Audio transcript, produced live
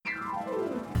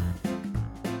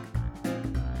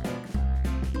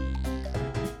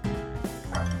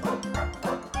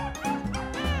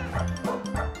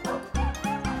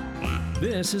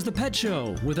This is The Pet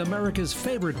Show with America's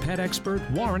favorite pet expert,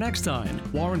 Warren Eckstein.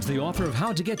 Warren's the author of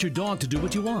How to Get Your Dog to Do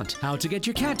What You Want, How to Get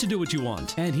Your Cat to Do What You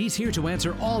Want, and he's here to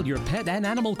answer all your pet and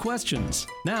animal questions.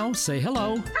 Now, say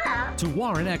hello to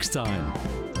Warren Eckstein.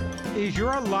 Is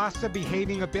your Lhasa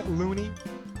behaving a bit loony?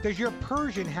 Does your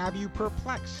Persian have you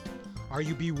perplexed? Are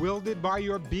you bewildered by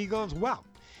your beagles? Well,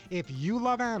 if you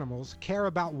love animals, care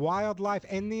about wildlife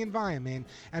and the environment,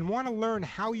 and want to learn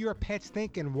how your pets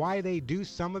think and why they do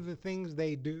some of the things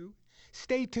they do,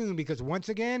 stay tuned, because once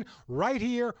again, right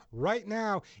here, right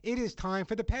now, it is time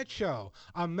for The Pet Show,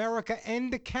 America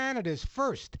and Canada's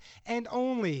first and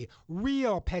only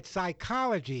real pet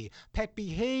psychology, pet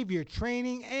behavior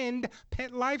training, and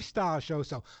pet lifestyle show.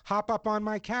 So hop up on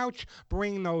my couch,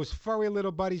 bring those furry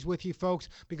little buddies with you, folks,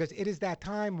 because it is that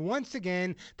time once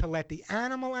again to let the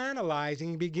animal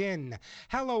analyzing begin.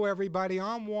 Hello, everybody.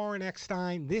 I'm Warren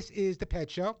Eckstein. This is The Pet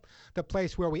Show, the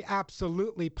place where we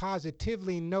absolutely,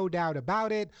 positively, no doubt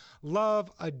about it, love,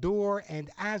 adore,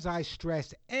 and as I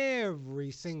stress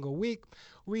every single week,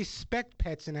 respect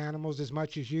pets and animals as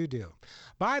much as you do.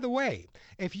 By the way,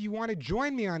 if you want to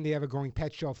join me on the Ever-Growing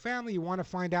Pet Show family, you want to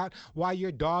find out why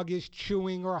your dog is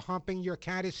chewing or humping, your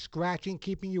cat is scratching,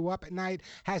 keeping you up at night,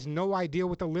 has no idea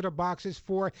what the litter box is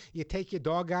for, you take your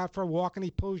dog out for a walk and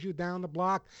he pulls you down the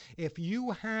block. If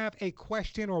you have a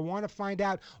question or want to find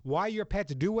out why your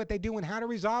pets do what they do and how to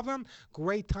resolve them,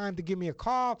 great time to give me a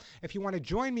call. If you want to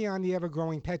join me on the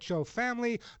Ever-Growing Pet Show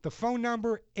family, the phone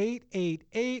number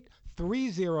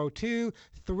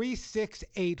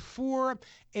 888-302-3684,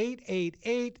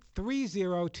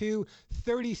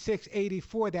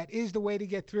 888-302-3684. That is the way to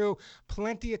get through.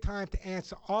 Plenty of time to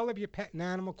answer all of your pet and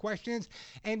animal questions.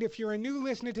 And if you're a new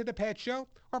listener to The Pet Show,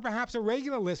 or perhaps a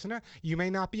regular listener, you may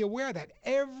not be aware that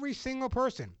every single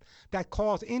person that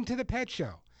calls into The Pet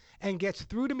Show and gets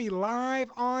through to me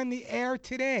live on the air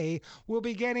today will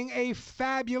be getting a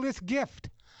fabulous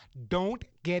gift. Don't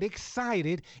get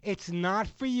excited. It's not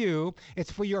for you.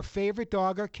 It's for your favorite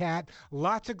dog or cat.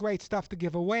 Lots of great stuff to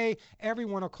give away.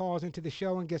 Everyone who calls into the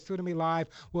show and gets through to me live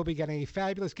will be getting a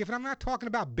fabulous gift. And I'm not talking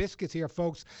about biscuits here,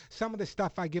 folks. Some of the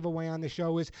stuff I give away on the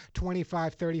show is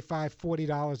 $25, $35,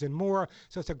 $40 and more.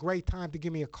 So it's a great time to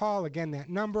give me a call. Again, that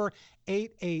number,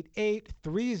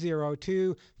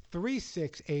 888-302-3684,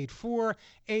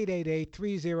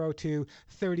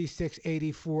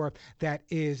 888-302-3684. That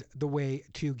is the way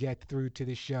to get through to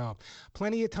the show.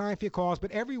 Plenty of time for your calls,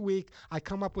 but every week I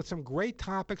come up with some great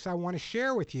topics I want to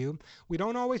share with you. We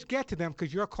don't always get to them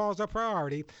because your calls are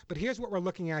priority, but here's what we're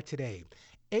looking at today.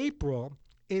 April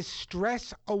is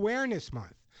Stress Awareness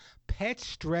Month. Pet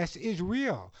stress is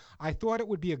real. I thought it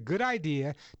would be a good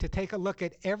idea to take a look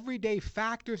at everyday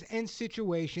factors and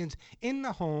situations in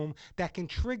the home that can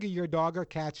trigger your dog or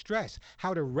cat stress,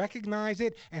 how to recognize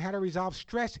it, and how to resolve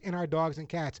stress in our dogs and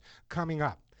cats coming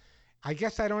up. I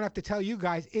guess I don't have to tell you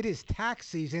guys, it is tax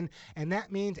season, and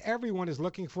that means everyone is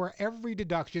looking for every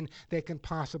deduction they can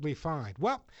possibly find.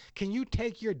 Well, can you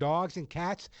take your dogs and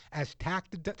cats as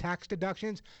tax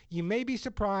deductions? You may be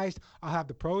surprised. I'll have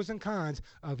the pros and cons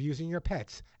of using your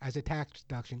pets as a tax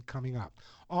deduction coming up.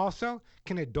 Also,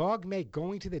 can a dog make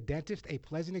going to the dentist a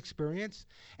pleasant experience?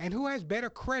 And who has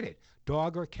better credit,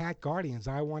 dog or cat guardians?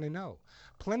 I want to know.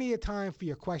 Plenty of time for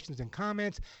your questions and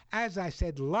comments. As I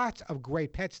said, lots of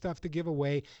great pet stuff to give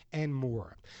away and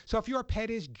more. So if your pet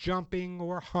is jumping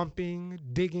or humping,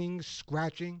 digging,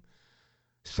 scratching,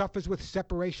 suffers with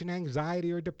separation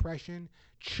anxiety or depression,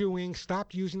 chewing,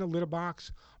 stopped using the litter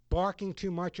box, barking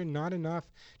too much or not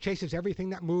enough, chases everything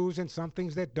that moves and some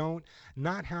things that don't,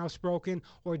 not housebroken,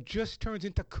 or just turns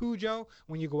into Cujo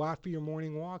when you go out for your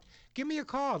morning walk, give me a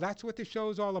call. That's what the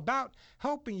show's all about,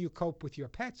 helping you cope with your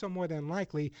pets, or more than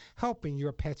likely, helping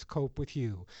your pets cope with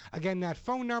you. Again, that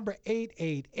phone number,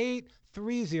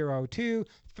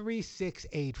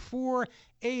 888-302-3684,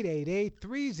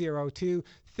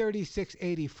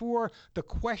 888-302-3684. The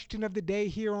question of the day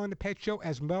here on The Pet Show,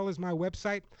 as well as my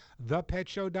website,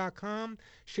 thepetshow.com.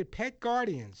 Should pet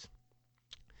guardians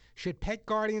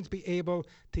be able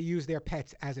to use their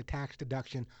pets as a tax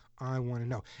deduction? I want to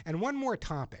know. And one more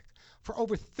topic. For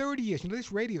over 30 years,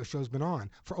 this radio show's been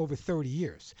on for over 30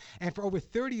 years. And for over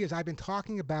 30 years, I've been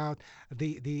talking about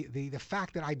the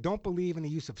fact that I don't believe in the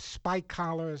use of spike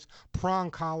collars,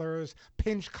 prong collars,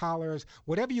 pinch collars,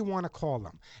 whatever you want to call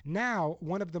them. Now,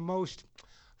 one of the most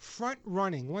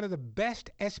front-running, one of the best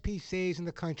SPCAs in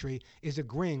the country is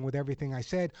agreeing with everything I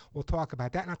said. We'll talk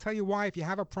about that. And I'll tell you why. If you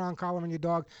have a prong collar on your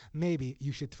dog, maybe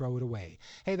you should throw it away.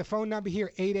 Hey, the phone number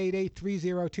here,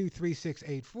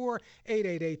 888-302-3684,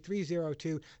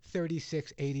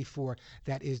 888-302-3684.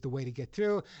 That is the way to get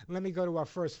through. Let me go to our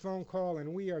first phone call,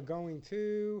 and we are going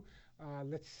to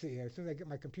Let's see. As soon as I get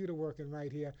my computer working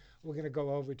right here, we're going to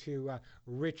go over to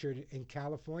Richard in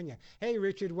California. Hey,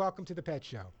 Richard, welcome to the Pet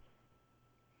Show.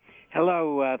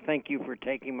 Hello. Thank you for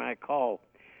taking my call.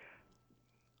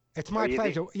 It's my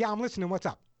pleasure. Yeah, I'm listening. What's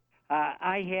up?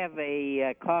 I have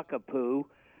a cockapoo.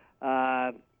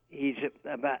 He's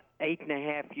about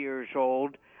 8.5 years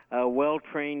old, well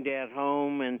trained at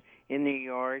home and in the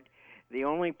yard. The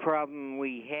only problem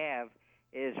we have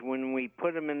is when we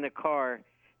put him in the car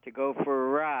to go for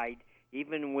a ride,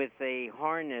 even with a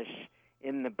harness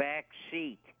in the back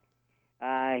seat,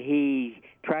 he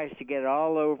tries to get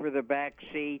all over the back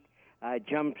seat,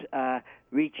 jumps,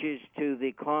 reaches to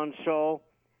the console,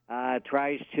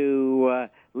 tries to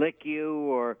lick you,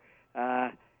 or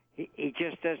he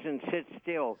just doesn't sit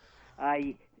still.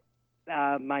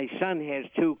 My son has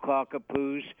two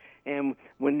cockapoos, and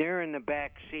when they're in the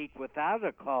back seat without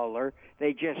a collar,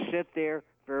 they just sit there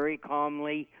very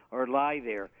calmly or lie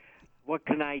there. What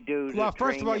can I do? Well,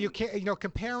 first of all, you can't.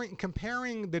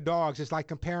 Comparing the dogs is like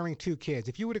comparing two kids.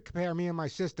 If you were to compare me and my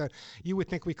sister, you would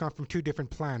think we come from two different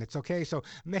planets. Okay, so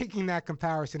making that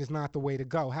comparison is not the way to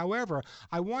go. However,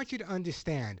 I want you to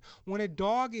understand when a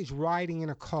dog is riding in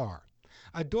a car,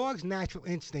 a dog's natural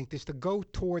instinct is to go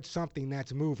towards something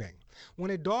that's moving.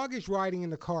 When a dog is riding in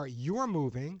the car, you're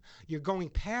moving, you're going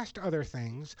past other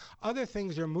things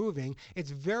are moving.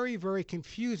 It's very, very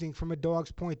confusing from a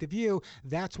dog's point of view.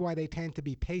 That's why they tend to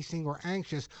be pacing or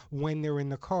anxious when they're in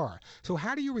the car. So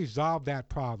how do you resolve that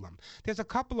problem? There's a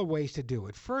couple of ways to do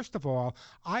it. First of all,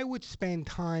 I would spend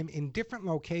time in different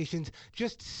locations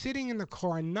just sitting in the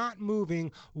car, not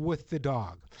moving with the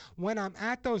dog. When I'm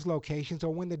at those locations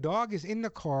or when the dog is in the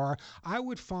car, I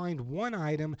would find one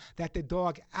item that the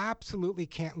dog absolutely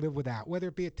can't live without, whether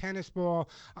it be a tennis ball,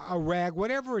 a rag,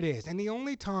 whatever it is. And the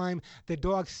only time the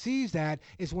dog sees that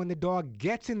is when the dog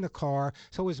gets in the car,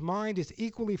 so his mind is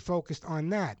equally focused on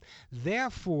that.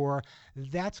 Therefore,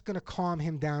 that's going to calm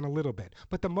him down a little bit.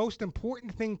 But the most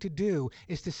important thing to do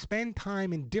is to spend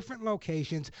time in different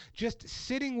locations, just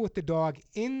sitting with the dog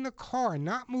in the car,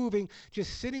 not moving,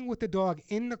 just sitting with the dog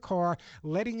in the car,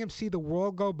 letting him see the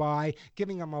world go by,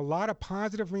 giving him a lot of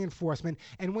positive reinforcement.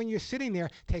 And when you're sitting there,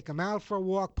 take him out for a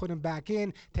walk, put him back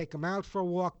in, take him out for a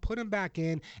walk, put him back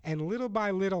in, and little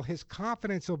by little his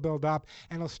confidence will build up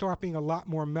and he'll start being a lot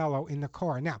more mellow in the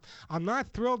car. Now, I'm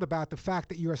not thrilled about the fact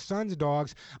that your son's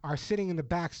dogs are sitting in the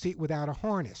back seat without a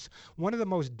harness. One of the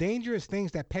most dangerous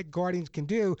things that pet guardians can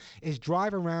do is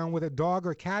drive around with a dog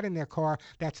or cat in their car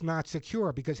that's not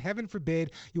secure, because heaven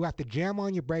forbid you have to jam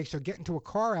on your brakes or get into a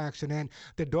car accident.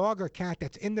 The dog or cat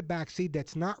that's in the back seat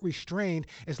that's not restrained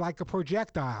is like a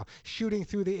projectile shooting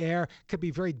through the air, could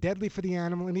be very deadly for the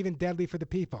animal and even deadly for the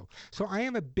people. So I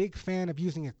am a big fan of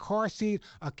using a car seat,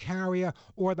 a carrier,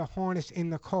 or the harness in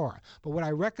the car. But what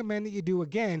I recommend that you do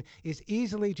again is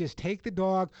easily just take the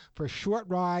dog for a short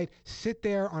ride, sit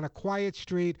there on a quiet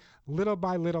street. Little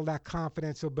by little, that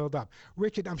confidence will build up.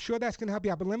 Richard, I'm sure that's going to help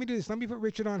you out, but let me do this. Let me put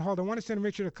Richard on hold. I want to send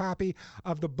Richard a copy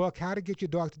of the book, How to Get Your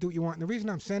Dog to Do What You Want. And the reason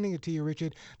I'm sending it to you,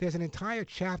 Richard, there's an entire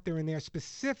chapter in there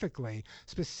specifically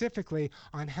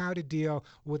on how to deal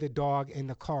with a dog in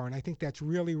the car. And I think that's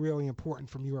really, really important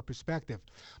from your perspective.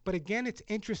 But again, it's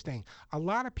interesting. A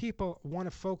lot of people want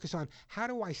to focus on how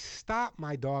do I stop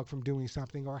my dog from doing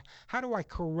something, or how do I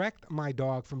correct my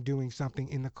dog from doing something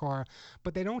in the car,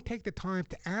 but they don't take the time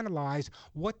to analyze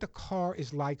what the car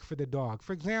is like for the dog.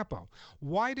 For example,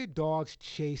 why do dogs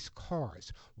chase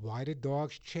cars? Why do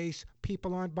dogs chase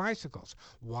people on bicycles?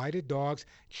 Why do dogs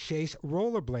chase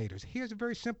rollerbladers? Here's a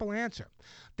very simple answer.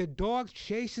 The dog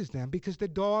chases them because the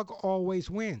dog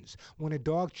always wins. When a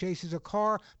dog chases a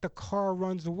car, the car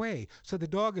runs away. So the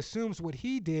dog assumes what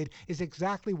he did is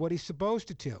exactly what he's supposed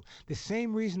to do. The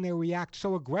same reason they react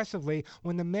so aggressively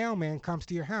when the mailman comes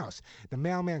to your house. The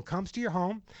mailman comes to your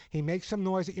home, he makes some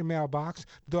noise at your mailbox,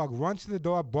 the dog runs to the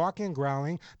door barking and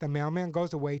growling, the mailman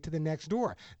goes away to the next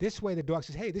door. This way the dog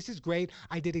says, hey, this is great,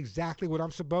 I did exactly what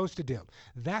I'm supposed to do.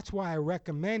 That's why I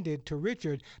recommended to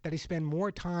Richard that he spend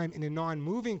more time in a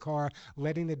non-moving car,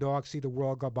 letting the dog see the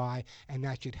world go by, and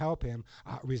that should help him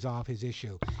resolve his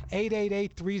issue.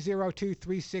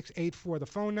 888-302-3684, the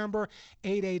phone number,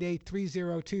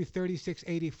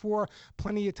 888-302-3684.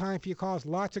 Plenty of time for your calls.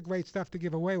 Lots of great stuff to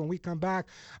give away. When we come back,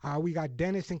 we got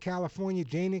Dennis in California,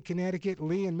 Jane in Connecticut,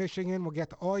 Lee in Michigan. We'll get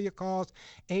to all your calls,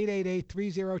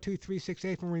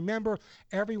 888-302-3684. And remember,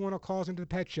 everyone who calls into the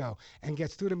Pet Show and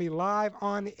gets through to me live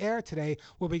on the air today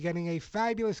will be getting a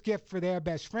fabulous fabulous gift for their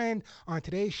best friend. On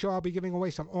today's show, I'll be giving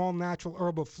away some all-natural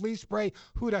herbal flea spray.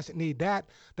 Who doesn't need that?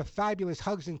 The fabulous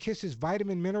Hugs and Kisses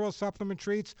vitamin mineral supplement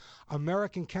treats,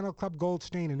 American Kennel Club Gold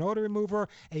Stain and Odor Remover,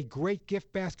 a great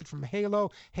gift basket from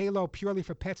Halo, Halo Purely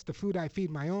for Pets, the food I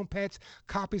feed my own pets,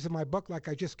 copies of my book like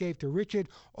I just gave to Richard,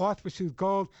 Arthur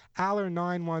Gold, Aller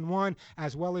 911,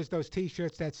 as well as those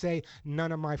t-shirts that say,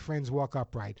 none of my friends walk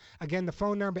upright. Again, the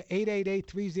phone number,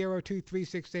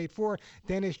 888-302-3684.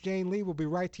 Dennis Jane Lee will be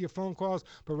right to your phone calls,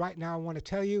 but right now I want to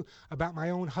tell you about my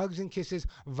own Hugs and Kisses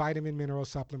vitamin mineral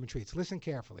supplement treats. Listen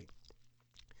carefully.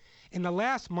 In the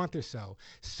last month or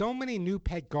so many new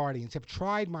pet guardians have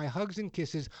tried my Hugs and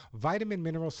Kisses vitamin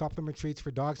mineral supplement treats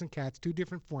for dogs and cats, 2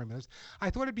 different formulas. I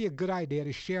thought it'd be a good idea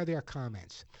to share their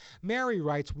comments. Mary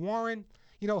writes, Warren,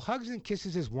 you know, Hugs and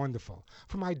Kisses is wonderful.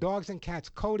 For my dogs and cats'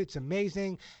 coat, it's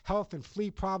amazing. Health and flea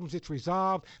problems, it's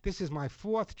resolved. This is my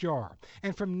 4th jar.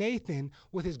 And from Nathan,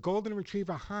 with his golden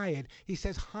retriever Hyatt, he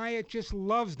says Hyatt just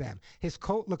loves them. His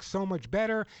coat looks so much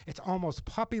better. It's almost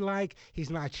puppy-like.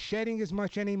 He's not shedding as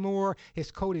much anymore.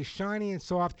 His coat is shiny and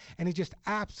soft, and he just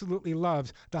absolutely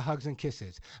loves the Hugs and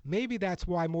Kisses. Maybe that's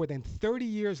why more than 30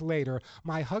 years later,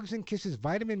 my Hugs and Kisses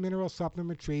vitamin mineral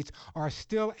supplement treats are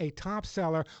still a top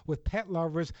seller with pet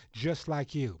lovers just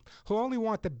like you, who only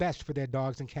want the best for their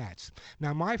dogs and cats.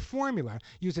 Now, my formula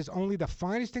uses only the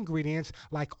finest ingredients,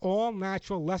 like all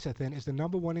natural lecithin is the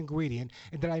 #1 ingredient,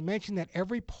 and did I mention that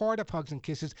every part of Hugs and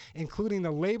Kisses, including the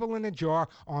label in the jar,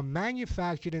 are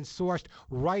manufactured and sourced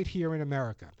right here in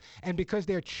America. And because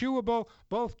they're chewable,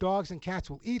 both dogs and cats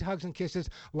will eat Hugs and Kisses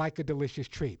like a delicious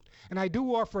treat. And I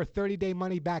do offer a 30-day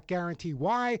money-back guarantee.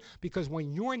 Why? Because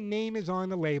when your name is on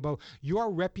the label,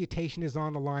 your reputation is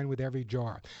on the line with every jar.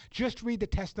 Just read the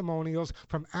testimonials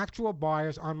from actual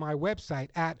buyers on my website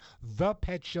at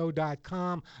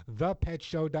thepetshow.com,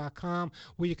 thepetshow.com,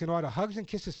 where you can order Hugs and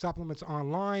Kisses supplements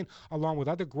online, along with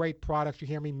other great products you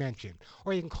hear me mention.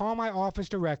 Or you can call my office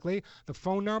directly. The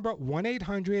phone number,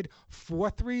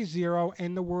 1-800-430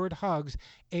 and the word HUGS,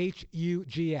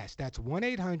 HUGS. That's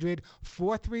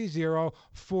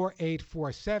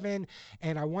 1-800-430-4847.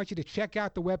 And I want you to check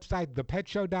out the website,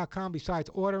 thepetshow.com. Besides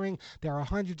ordering, there are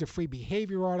hundreds of free behavior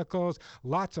articles,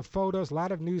 lots of photos, a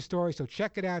lot of news stories. So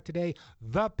check it out today,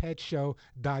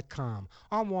 thepetshow.com.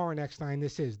 I'm Warren Eckstein.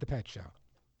 This is The Pet Show.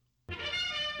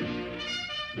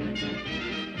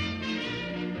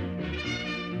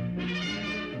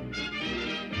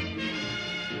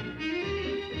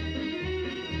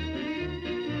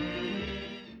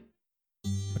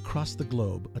 Across the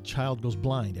globe, a child goes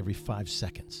blind every 5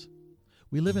 seconds.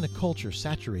 We live in a culture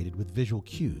saturated with visual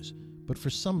cues, but for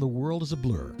some the world is a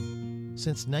blur.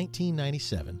 Since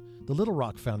 1997, the Little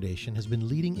Rock Foundation has been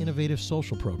leading innovative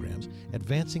social programs,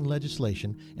 advancing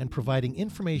legislation, and providing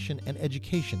information and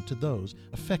education to those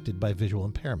affected by visual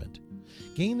impairment.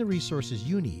 Gain the resources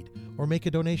you need or make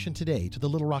a donation today to the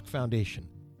Little Rock Foundation.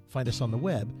 Find us on the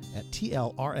web at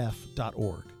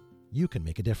tlrf.org. You can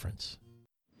make a difference.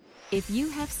 If you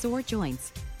have sore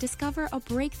joints, discover a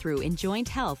breakthrough in joint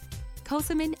health,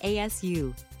 Cosamin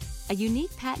ASU. A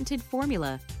unique patented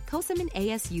formula, Cosamin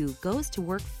ASU goes to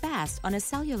work fast on a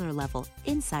cellular level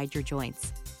inside your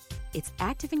joints. Its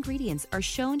active ingredients are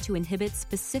shown to inhibit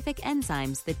specific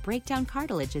enzymes that break down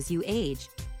cartilage as you age,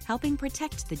 helping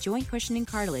protect the joint cushioning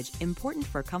cartilage important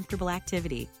for comfortable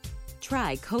activity.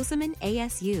 Try Cosamin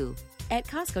ASU at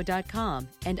Costco.com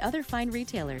and other fine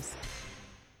retailers.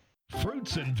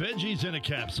 Fruits and veggies in a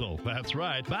capsule. That's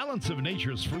right. Balance of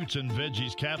Nature's fruits and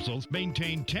veggies capsules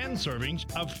maintain 10 servings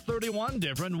of 31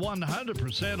 different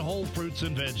 100% whole fruits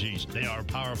and veggies. They are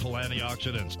powerful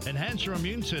antioxidants, enhance your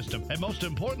immune system, and most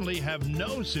importantly, have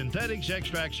no synthetics,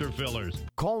 extracts, or fillers.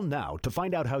 Call now to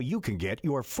find out how you can get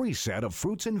your free set of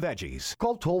fruits and veggies.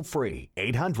 Call toll-free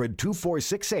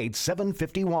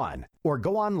 800-2468-751 or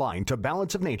go online to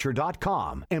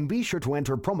balanceofnature.com and be sure to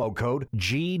enter promo code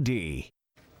GD.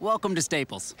 Welcome to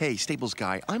Staples. Hey, Staples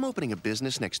guy, I'm opening a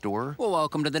business next door. Well,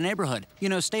 welcome to the neighborhood. You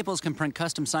know, Staples can print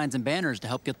custom signs and banners to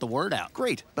help get the word out.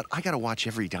 Great, but I gotta watch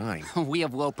every dime. We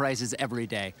have low prices every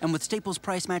day. And with Staples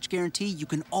Price Match Guarantee, you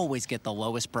can always get the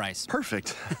lowest price.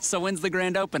 Perfect. So when's the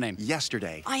grand opening?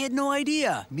 Yesterday. I had no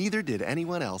idea. Neither did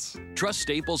anyone else. Trust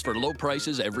Staples for low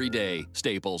prices every day.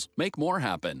 Staples. Make more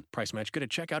happen. Price match good at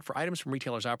checkout for items from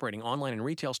retailers operating online in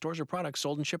retail stores or products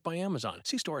sold and shipped by Amazon.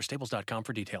 See store or staples.com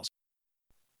for details.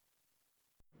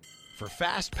 For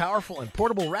fast, powerful, and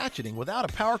portable ratcheting without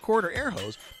a power cord or air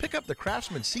hose, pick up the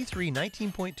Craftsman C3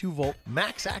 19.2 volt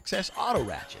Max Access Auto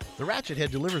Ratchet. The ratchet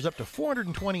head delivers up to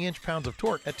 420 inch-pounds of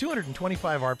torque at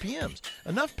 225 RPMs,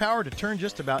 enough power to turn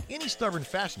just about any stubborn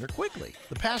fastener quickly.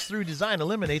 The pass-through design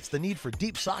eliminates the need for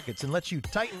deep sockets and lets you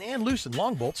tighten and loosen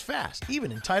long bolts fast,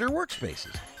 even in tighter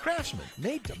workspaces. Craftsman,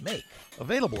 made to make.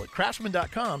 Available at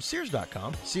craftsman.com,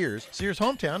 Sears.com, Sears, Sears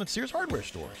Hometown, and Sears Hardware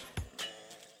stores.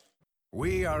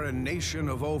 We are a nation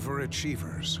of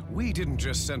overachievers. We didn't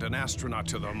just send an astronaut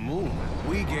to the moon.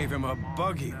 We gave him a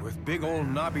buggy with big old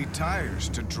knobby tires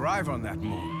to drive on that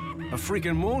moon. A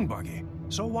freaking moon buggy.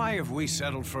 So why have we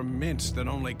settled for mints that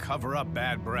only cover up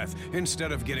bad breath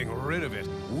instead of getting rid of it?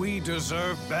 We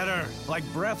deserve better, like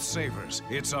Breath Savers.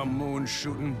 It's a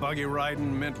moon-shooting,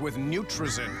 buggy-riding mint with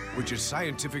Nutrizin, which is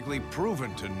scientifically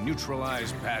proven to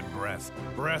neutralize bad breath.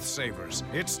 Breath Savers.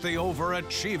 It's the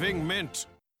overachieving mint.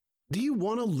 Do you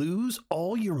want to lose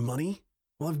all your money?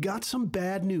 Well, I've got some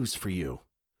bad news for you.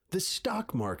 The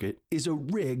stock market is a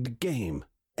rigged game,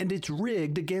 and it's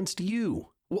rigged against you.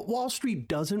 What Wall Street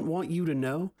doesn't want you to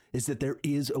know is that there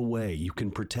is a way you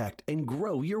can protect and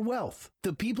grow your wealth.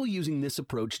 The people using this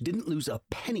approach didn't lose a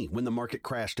penny when the market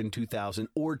crashed in 2000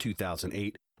 or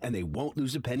 2008, and they won't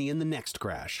lose a penny in the next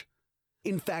crash.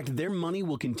 In fact, their money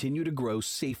will continue to grow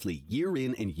safely year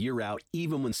in and year out,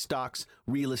 even when stocks,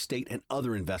 real estate, and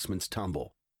other investments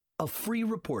tumble. A free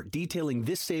report detailing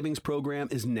this savings program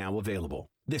is now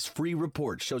available. This free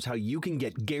report shows how you can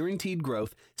get guaranteed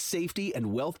growth, safety,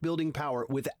 and wealth-building power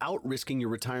without risking your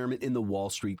retirement in the Wall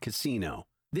Street casino.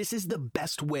 This is the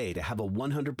best way to have a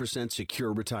 100%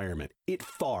 secure retirement. It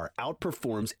far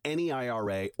outperforms any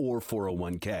IRA or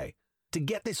 401k. To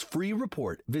get this free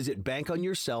report, visit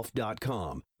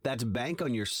bankonyourself.com. That's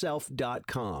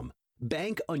bankonyourself.com.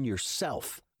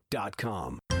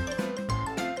 Bankonyourself.com.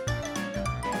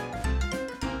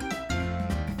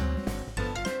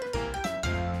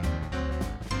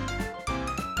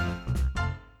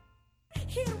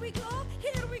 Here we go,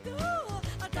 here we go.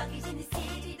 Our doggies in the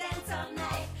city dance all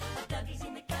night. Our doggies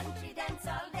in the country dance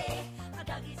all day. Our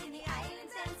doggies in the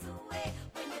islands dance away.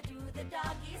 When you do the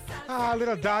doggy salsa.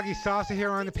 Little doggy salsa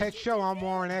here on the Pet Show. I'm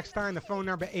Warren Eckstein. The phone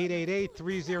number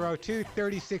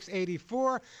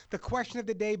 888-302-3684. The question of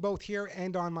the day, both here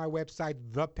and on my website,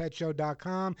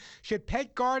 thepetshow.com. Should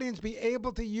pet guardians be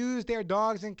able to use their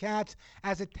dogs and cats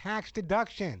as a tax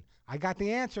deduction? I got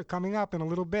the answer coming up in a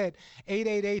little bit.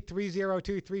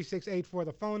 888-302-3684,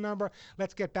 the phone number.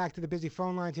 Let's get back to the busy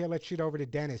phone lines here. Let's shoot over to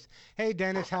Dennis. Hey,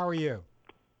 Dennis, how are you?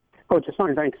 Oh, just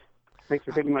fine, thanks. Thanks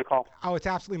for taking my call. Oh, it's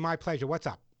absolutely my pleasure. What's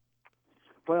up?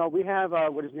 Well, we have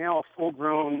what is now a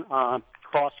full-grown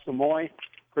cross Samoy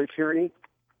Great Pyrenee.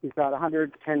 He's about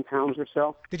 110 pounds or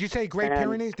so. Did you say Great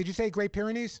Pyrenees? Did you say Great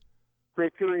Pyrenees?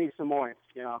 Great Pyrenee Samoy,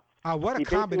 yeah. What a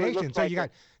combination! So you got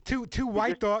two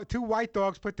white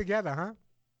dogs put together, huh?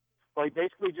 Well, he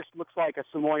basically just looks like a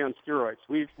Samoy on steroids.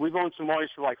 We've owned Samoys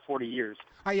for like 40 years.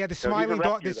 Oh yeah, the smiling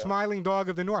dog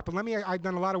of the north. But I've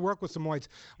done a lot of work with Samoyeds,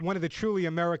 one of the truly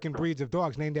American breeds of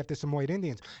dogs, named after Samoyed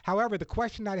Indians. However, the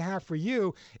question I have for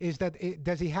you is that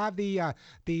does he have the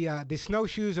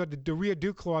snowshoes or the rear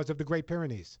dew claws of the Great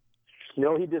Pyrenees?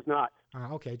 No, he does not.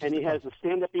 Okay. And he has the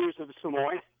stand-up ears of a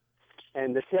Samoy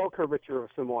and the tail curvature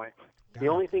of a Samoy. The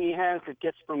only thing he has that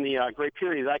gets from the Great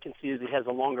Pyrenees I can see is he has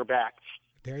a longer back.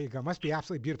 There you go. Must be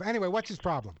absolutely beautiful. Anyway, what's his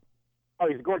problem? Oh,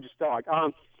 he's a gorgeous dog.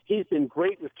 He's been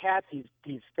great with cats.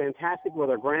 He's fantastic with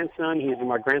our grandson. He's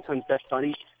my grandson's best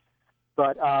buddy.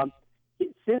 But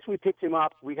since we picked him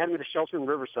up, we had him at a shelter in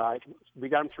Riverside. We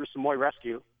got him through Samoy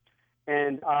Rescue.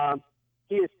 And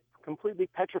he is completely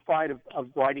petrified of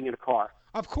riding in a car.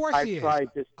 Of course he is. I've tried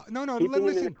just keeping him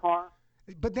in the car.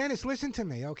 But Dennis, listen to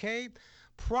me, okay?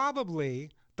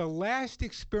 Probably the last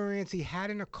experience he had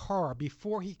in a car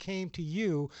before he came to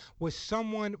you was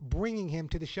someone bringing him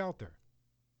to the shelter.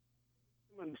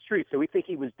 On the street, so we think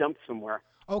he was dumped somewhere.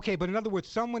 Okay, but in other words,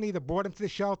 someone either brought him to the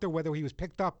shelter, whether he was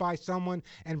picked up by someone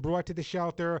and brought to the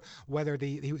shelter, whether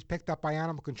he was picked up by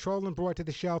animal control and brought to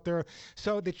the shelter.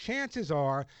 So the chances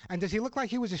are, and does he look like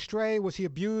he was a stray? Was he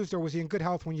abused, or was he in good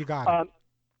health when you got him?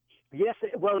 Yes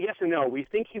and no. We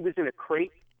think he was in a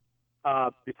crate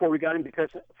before we got him, because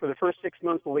for the first 6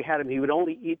 months when we had him, he would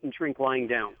only eat and drink lying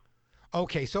down.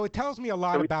 Okay, so it tells me a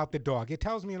lot about the dog. It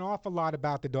tells me an awful lot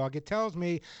about the dog. It tells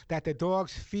me that the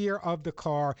dog's fear of the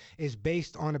car is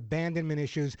based on abandonment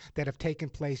issues that have taken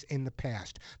place in the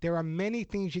past. There are many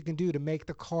things you can do to make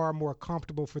the car more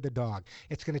comfortable for the dog.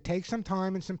 It's going to take some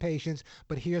time and some patience,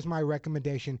 but here's my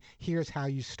recommendation. Here's how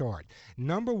you start.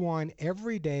 Number one,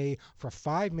 every day for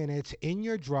 5 minutes in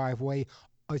your driveway.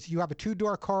 You have a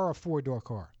 2-door car or a 4-door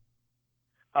car?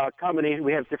 combination.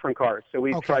 We have different cars, so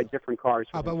we've tried different cars.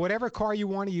 But whatever car you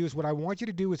want to use, what I want you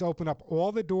to do is open up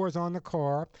all the doors on the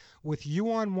car with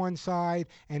you on one side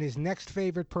and his next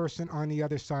favorite person on the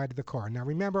other side of the car. Now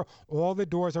remember, all the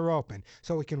doors are open,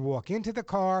 so he can walk into the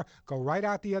car, go right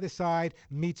out the other side,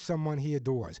 meet someone he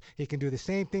adores. He can do the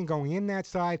same thing going in that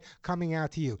side, coming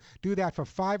out to you. Do that for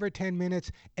 5 or 10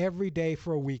 minutes every day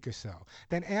for a week or so.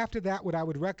 Then after that, what I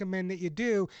would recommend that you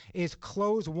do is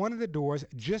close one of the doors,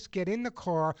 just get in the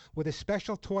car with a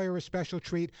special toy or a special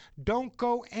treat. Don't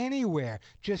go anywhere.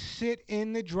 Just sit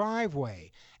in the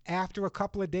driveway. After a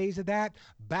couple of days of that,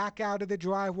 back out of the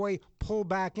driveway, pull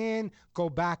back in, go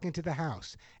back into the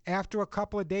house. After a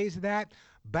couple of days of that,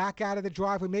 back out of the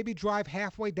driveway, maybe drive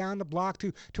halfway down the block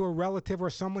to a relative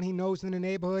or someone he knows in the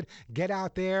neighborhood, get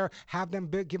out there, have them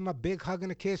give him a big hug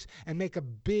and a kiss, and make a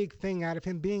big thing out of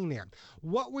him being there.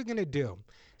 What we're going to do,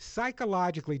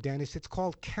 psychologically, Dennis, it's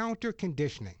called counter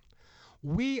conditioning.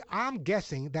 I'm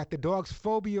guessing that the dog's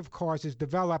phobia of cars is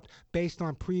developed based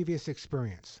on previous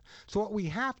experience. So what we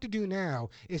have to do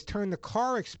now is turn the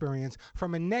car experience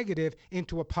from a negative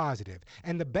into a positive.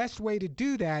 And the best way to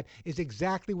do that is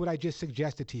exactly what I just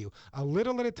suggested to you. A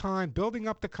little at a time, building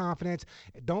up the confidence.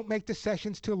 Don't make the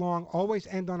sessions too long. Always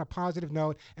end on a positive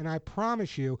note. And I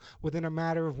promise you, within a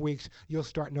matter of weeks, you'll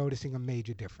start noticing a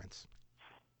major difference.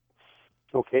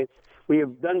 Okay. We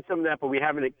have done some of that, but we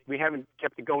haven't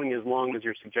kept it going as long as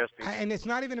you're suggesting. And it's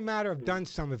not even a matter of done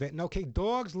some of it. And okay,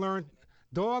 dogs learn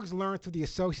through the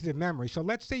associative memory. So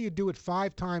let's say you do it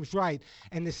 5 times right,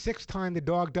 and the 6th time the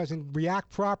dog doesn't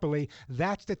react properly,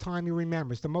 that's the time he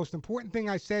remembers. The most important thing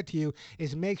I said to you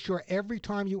is make sure every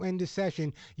time you end a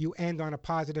session, you end on a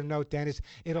positive note, Dennis.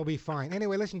 It'll be fine.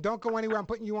 Anyway, listen, don't go anywhere. I'm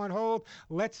putting you on hold.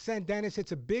 Let's send Dennis,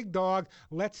 it's a big dog.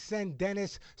 Let's send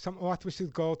Dennis some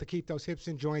Orthosooth Gold to keep those hips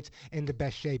and joints in the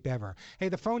best shape ever. Hey,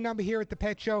 the phone number here at the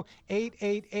Pet Show,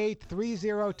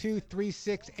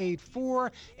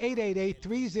 888-302-3684, 888-302-3684.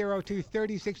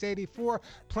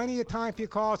 Plenty of time for your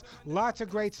calls. Lots of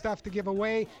great stuff to give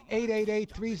away.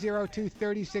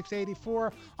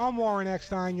 888-302-3684. I'm Warren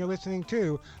Eckstein. You're listening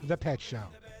to The Pet Show.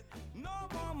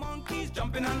 Monkeys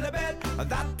jumping on the bed,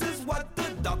 that is what the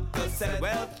doctor said.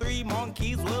 Well, 3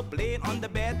 monkeys were playing on the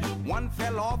bed. One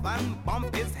fell off and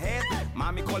bumped his head.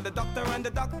 Mommy called the doctor and the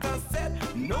doctor said,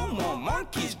 no more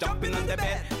monkeys jumping on the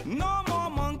bed. No more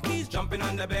monkeys jumping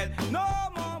on the bed. No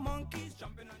more monkeys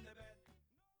jumping on the bed.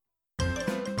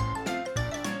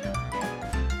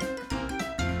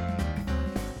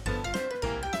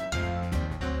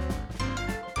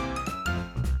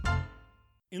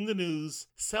 In the news,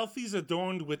 selfies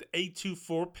adorned with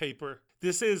A24 paper.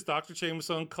 This is Dr. Chambers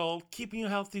on Call, keeping you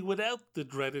healthy without the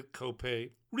dreaded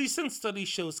copay. Recent study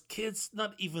shows kids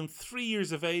not even 3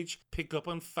 years of age pick up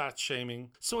on fat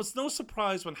shaming. So it's no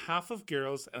surprise when half of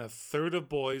girls and a third of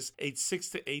boys aged 6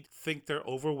 to 8 think they're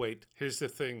overweight. Here's the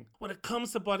thing. When it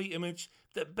comes to body image,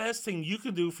 the best thing you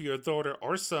can do for your daughter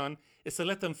or son is to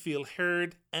let them feel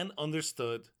heard and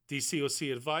understood.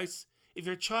 DCOC advice: if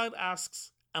your child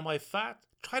asks, "Am I fat?"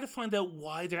 try to find out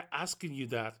why they're asking you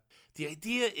that. The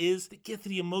idea is to get to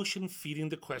the emotion feeding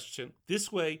the question.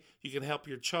 This way, you can help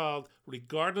your child,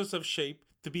 regardless of shape,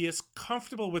 to be as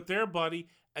comfortable with their body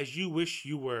as you wish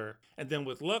you were. And then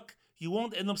with luck, you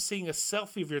won't end up seeing a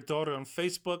selfie of your daughter on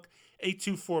Facebook,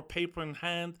 A24 paper in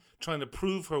hand, trying to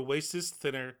prove her waist is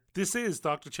thinner. This is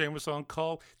Dr. Chambers on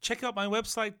Call. Check out my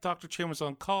website,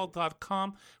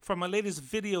 drchambersoncall.com, for my latest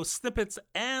video snippets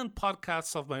and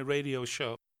podcasts of my radio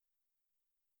show.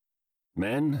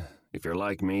 Men, if you're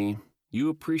like me, you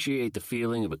appreciate the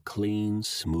feeling of a clean,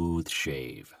 smooth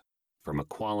shave from a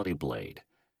quality blade.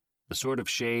 The sort of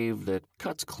shave that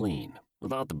cuts clean,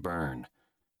 without the burn.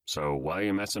 So why are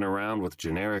you messing around with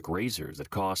generic razors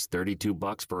that cost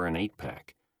 $32 for an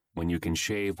 8-pack, when you can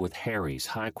shave with Harry's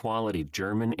high-quality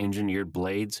German-engineered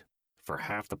blades for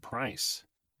half the price?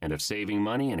 And if saving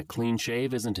money and a clean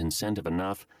shave isn't incentive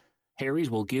enough, Harry's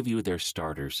will give you their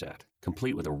starter set,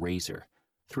 complete with a razor,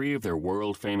 3 of their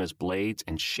world-famous blades,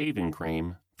 and shaving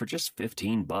cream for just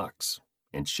 $15.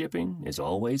 And shipping is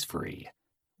always free.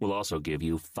 We'll also give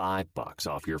you $5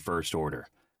 off your first order.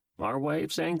 Our way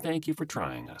of saying thank you for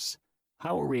trying us.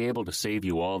 How are we able to save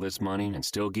you all this money and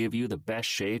still give you the best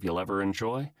shave you'll ever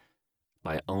enjoy?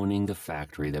 By owning the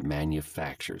factory that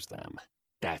manufactures them.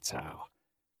 That's how.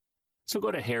 So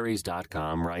go to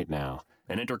harrys.com right now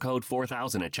and enter code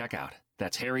 4000 at checkout.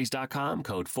 That's harrys.com,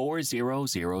 code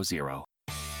 4000.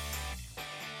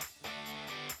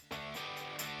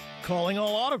 Calling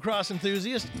all autocross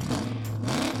enthusiasts.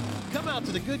 Come out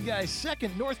to the Good Guys'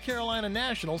 second North Carolina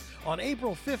Nationals on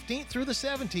April 15th through the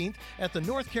 17th at the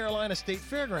North Carolina State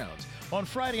Fairgrounds. On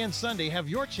Friday and Sunday, have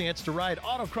your chance to ride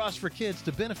autocross for kids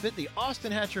to benefit the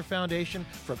Austin Hatcher Foundation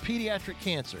for Pediatric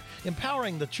Cancer,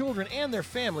 empowering the children and their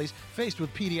families faced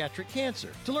with pediatric cancer.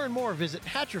 To learn more, visit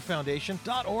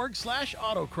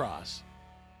hatcherfoundation.org/autocross.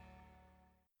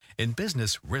 In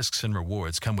business, risks and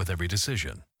rewards come with every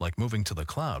decision, like moving to the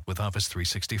cloud with Office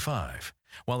 365.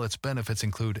 While its benefits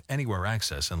include anywhere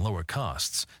access and lower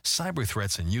costs, cyber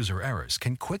threats and user errors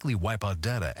can quickly wipe out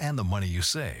data and the money you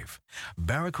save.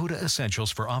 Barracuda Essentials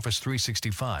for Office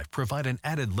 365 provide an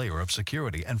added layer of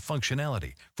security and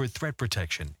functionality for threat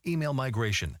protection, email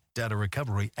migration, data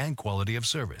recovery, and quality of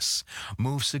service.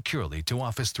 Move securely to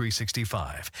Office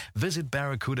 365. Visit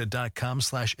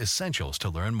barracuda.com/essentials to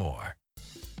learn more.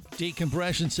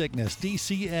 Decompression sickness,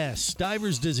 DCS,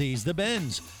 diver's disease, the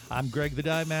bends. I'm Greg the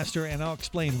Dive Master, and I'll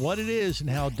explain what it is and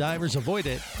how divers avoid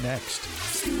it next.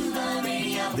 Scuba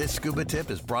Radio. This scuba tip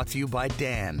is brought to you by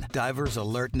DAN, Divers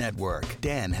Alert Network.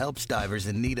 DAN helps divers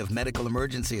in need of medical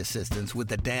emergency assistance with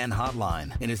the DAN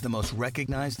hotline and is the most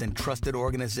recognized and trusted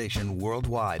organization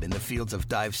worldwide in the fields of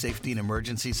dive safety and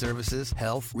emergency services,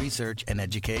 health, research, and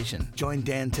education. Join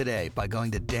DAN today by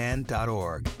going to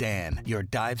dan.org. DAN, your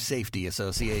dive safety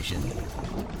association.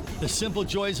 The simple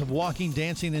joys of walking,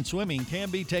 dancing, and swimming can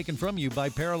be taken from you by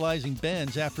paralyzing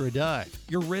bends after a dive.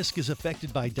 Your risk is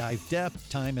affected by dive depth,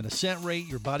 time and ascent rate,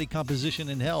 your body composition,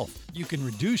 and health. You can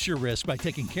reduce your risk by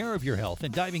taking care of your health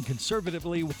and diving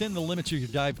conservatively within the limits of your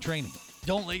dive training.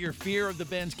 Don't let your fear of the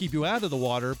bends keep you out of the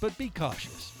water, but be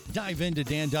cautious. Dive into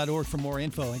dan.org for more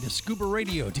info and to Scuba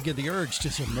Radio to get the urge to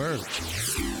submerge.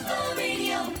 Scuba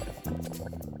Radio.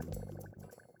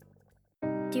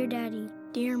 Dear Daddy,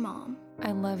 dear Mom,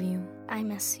 I love you. I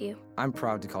miss you. I'm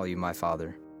proud to call you my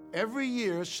father. Every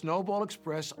year, Snowball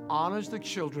Express honors the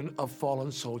children of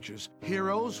fallen soldiers,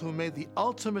 heroes who made the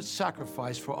ultimate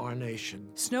sacrifice for our nation.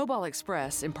 Snowball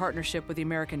Express, in partnership with the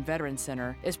American Veterans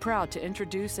Center, is proud to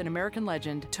introduce an American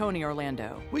legend, Tony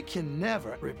Orlando. We can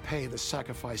never repay the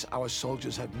sacrifice our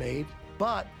soldiers have made,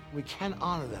 but we can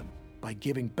honor them by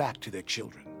giving back to their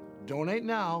children. Donate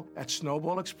now at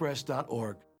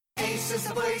snowballexpress.org. Ace is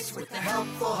the place with the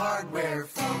helpful hardware,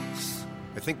 folks.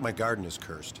 I think my garden is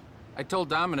cursed. I told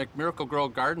Dominic Miracle Grow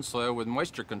garden soil with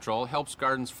moisture control helps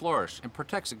gardens flourish and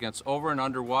protects against over and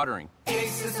under watering.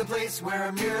 Ace is the place where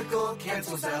a miracle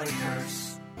cancels out a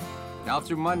curse. Now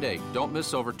through Monday, don't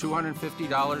miss over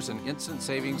 $250 in instant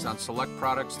savings on select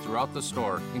products throughout the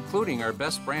store, including our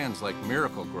best brands like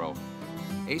Miracle Grow.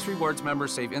 Ace Rewards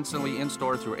members save instantly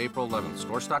in-store through April 11th.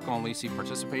 Store stock only. See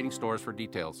participating stores for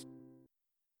details.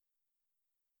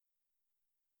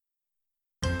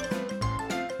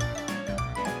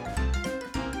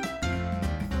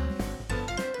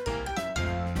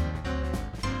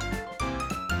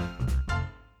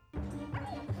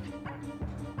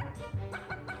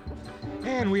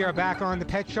 And we are back on the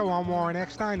Pet Show. I'm Warren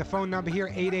Eckstein. The phone number here,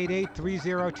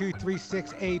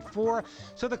 888-302-3684.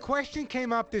 So the question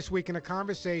came up this week in a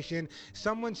conversation.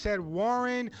 Someone said,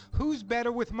 Warren, who's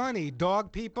better with money,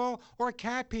 dog people or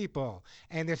cat people?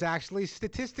 And there's actually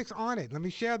statistics on it. Let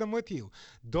me share them with you.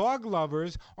 Dog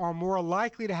lovers are more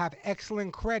likely to have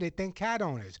excellent credit than cat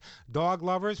owners. Dog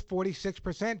lovers,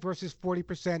 46% versus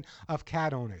 40% of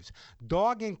cat owners.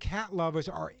 Dog and cat lovers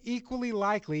are equally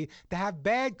likely to have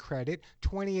bad credit,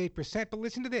 28%. But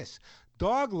listen to this.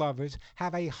 Dog lovers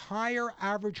have a higher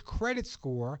average credit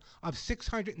score of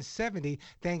 670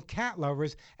 than cat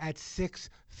lovers at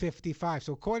 655.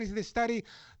 So according to this study,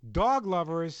 dog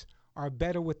lovers are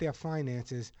better with their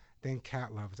finances than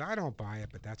cat lovers. I don't buy it,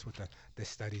 but that's what the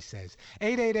study says.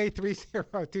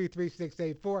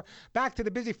 888-302-3684. Back to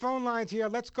the busy phone lines here.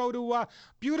 Let's go to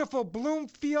beautiful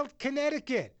Bloomfield,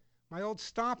 Connecticut, my old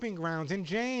stomping grounds. And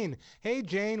Jane. Hey,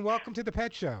 Jane, welcome to the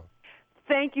Pet Show.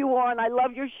 Thank you, Warren. I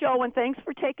love your show, and thanks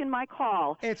for taking my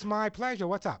call. It's my pleasure.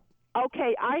 What's up?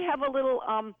 Okay, I have a little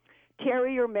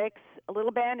terrier mix. A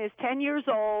little Ben is 10 years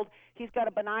old. He's got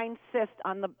a benign cyst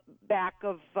on the back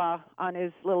of on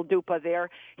his little dupa there.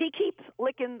 He keeps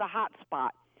licking the hot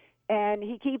spot, and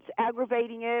he keeps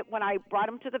aggravating it. When I brought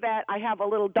him to the vet, I have a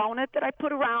little donut that I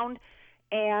put around,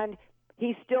 and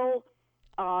he still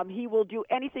he will do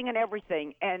anything and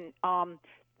everything, and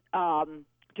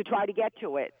to try to get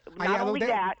to it. Not only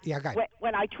that,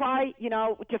 when I try,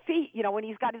 to feed, when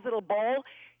he's got his little bowl,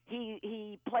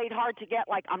 he played hard to get,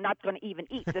 like, I'm not going to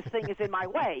even eat. This thing is in my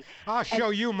way. I'll show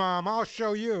you, Mom. I'll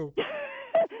show you.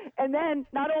 And then,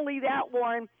 not only that,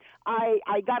 Warren,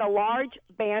 I got a large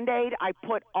Band-Aid I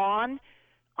put on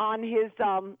his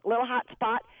little hot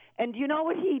spot. And do you know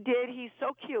what he did? He's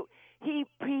so cute.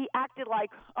 he acted like,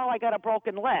 oh, I got a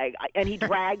broken leg, and he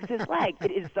drags his leg.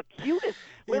 It is the cutest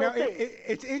little thing.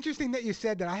 It's interesting that you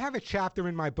said that. I have a chapter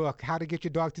in my book, How to Get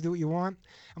Your Dog to Do What You Want.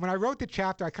 And when I wrote the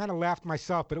chapter, I kind of laughed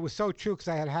myself, but it was so true because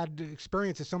I had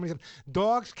experiences so many times.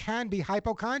 Dogs can be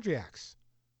hypochondriacs.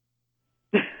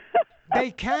 They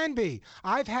can be.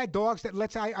 I've had dogs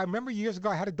that, I remember years ago,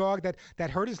 I had a dog that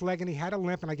hurt his leg and he had a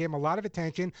limp, and I gave him a lot of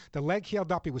attention. The leg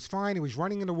healed up. He was fine. He was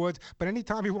running in the woods. But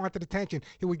anytime he wanted attention,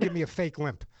 he would give me a fake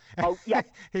limp. Oh, yeah.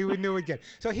 He would knew again.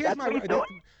 So here's That's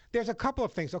there's a couple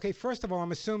of things. Okay, first of all,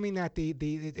 I'm assuming that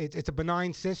it's a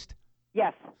benign cyst.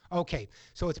 Yes. Okay,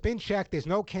 so it's been checked. There's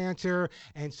no cancer,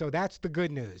 and so that's the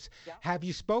good news. Yeah. Have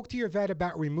you spoke to your vet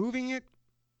about removing it?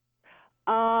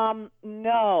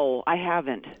 No, I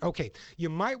haven't. Okay, you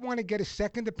might want to get a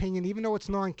second opinion, even though it's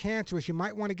non-cancerous. You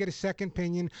might want to get a second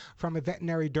opinion from a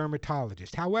veterinary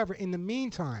dermatologist. However, in the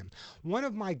meantime, one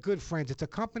of my good friends, it's a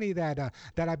company that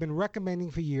I've been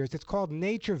recommending for years. It's called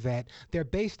Nature Vet. They're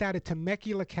based out of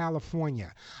Temecula,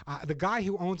 California. The guy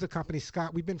who owns the company,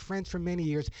 Scott, we've been friends for many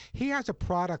years. He has a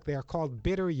product there called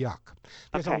Bitter Yuck.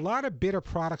 There's a lot of bitter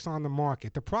products on the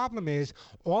market. The problem is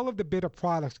all of the bitter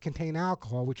products contain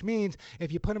alcohol, which means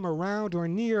if you put them around or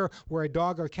near where a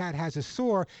dog or cat has a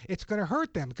sore, it's going to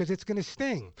hurt them because it's going to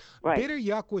sting. Right. Bitter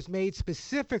Yuck was made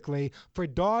specifically for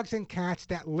dogs and cats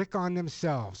that lick on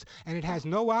themselves, and it has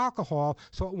no alcohol,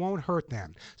 so it won't hurt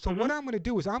them. So what I'm going to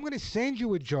do is I'm going to send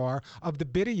you a jar of the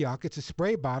Bitter Yuck. It's a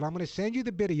spray bottle. I'm going to send you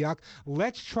the Bitter Yuck.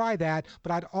 Let's try that,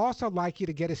 but I'd also like you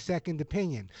to get a second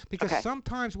opinion because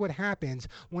sometimes what happens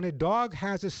when a dog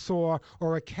has a sore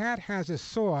or a cat has a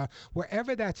sore,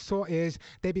 wherever that sore is,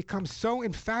 they become so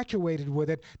infatuated with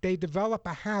it, they develop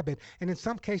a habit, and in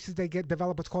some cases they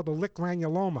develop what's called a lick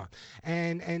granuloma,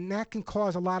 and that can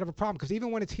cause a lot of a problem because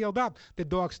even when it's healed up, the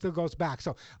dog still goes back.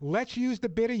 So let's use the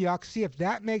Bitter Yuck, see if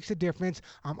that makes a difference.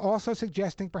 I'm also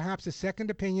suggesting perhaps a second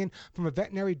opinion from a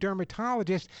veterinary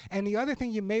dermatologist, and the other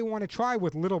thing you may want to try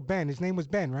with little Ben, his name was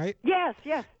Ben, right? Yes,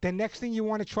 yes. The next thing you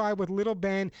want to try with little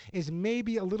Ben is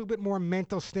maybe a little bit more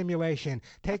mental stimulation.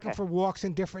 Take him for walks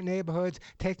in different neighborhoods,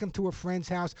 take him to a friend's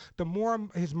house. The more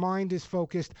his mind is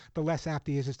focused, the less apt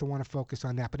he is to want to focus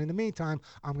on that. But in the meantime,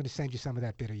 I'm going to send you some of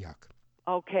that Bitter Yuck.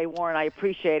 Okay, Warren, I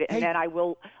appreciate it, and then I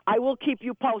will keep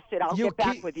you posted. I'll get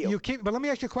back with you. But let me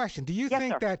ask you a question. Do you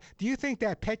think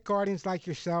that pet guardians like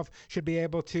yourself should be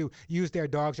able to use their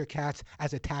dogs or cats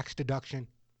as a tax deduction?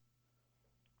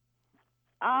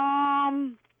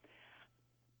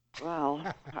 Well,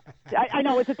 I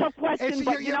know it's a tough question,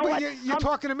 but you know what? You're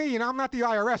talking to me. You know, I'm not the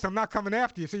IRS. I'm not coming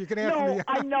after you, so you can answer me. No,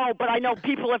 I know, but I know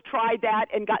people have tried that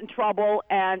and got in trouble.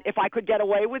 And if I could get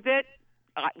away with it,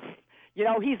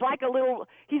 he's like a little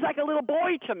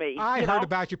boy to me. I heard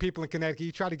about you people in Connecticut.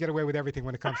 You try to get away with everything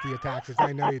when it comes to your taxes.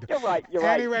 I know you do. You're right.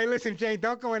 Anyway, listen, Jane,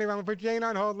 don't go anywhere. I'm going to put Jane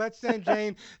on hold. Let's send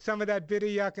Jane some of that Bitter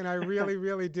Yuck, and I really,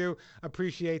 really do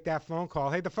appreciate that phone call.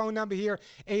 Hey, the phone number here,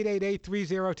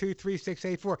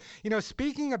 888-302-3684. You know,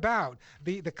 speaking about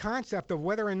the concept of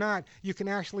whether or not you can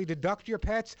actually deduct your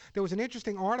pets, there was an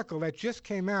interesting article that just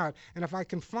came out, and if I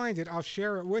can find it, I'll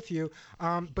share it with you.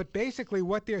 But basically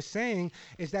what they're saying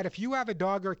is that if you have a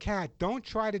dog or cat, don't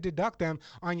try to deduct them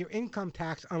on your income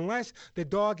tax unless the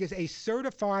dog is a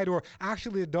certified, or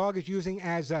actually the dog is used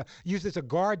as a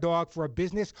guard dog for a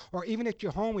business, or even at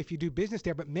your home if you do business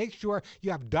there. But make sure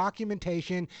you have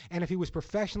documentation, and if he was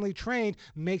professionally trained,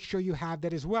 make sure you have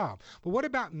that as well. But what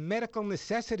about medical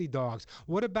necessity dogs?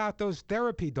 What about those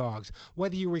therapy dogs?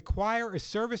 Whether you require a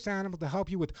service animal to help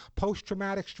you with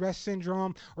post-traumatic stress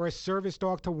syndrome or a service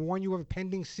dog to warn you of a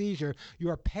pending seizure,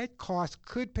 your pet costs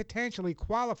could potentially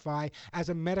qualify as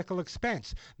a medical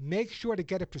expense. Make sure to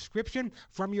get a prescription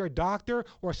from your doctor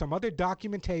or some other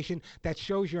documentation that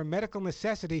shows your medical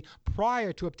necessity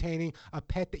prior to obtaining a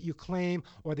pet that you claim,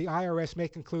 or the IRS may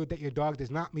conclude that your dog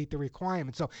does not meet the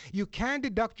requirements. So you can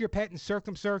deduct your pet in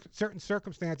certain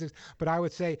circumstances, but I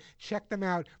would say check them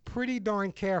out pretty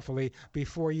darn carefully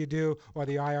before you do, or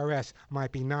the IRS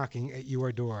might be knocking at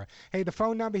your door. Hey, the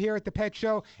phone number here at the Pet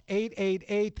Show,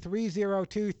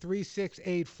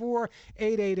 888-302-3684,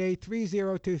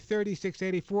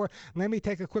 888-302-3684. Let me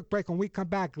take a quick break. When we come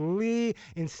back, Lee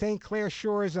in St. Clair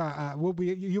Shores,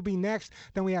 you'll be next.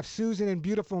 Then we have Susan in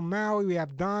beautiful Maui. We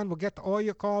have Don. We'll get to all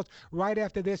your calls right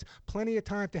after this. Plenty of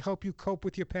time to help you cope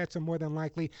with your pets, and more than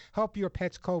likely help your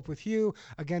pets cope with you.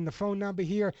 Again, the phone number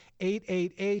here,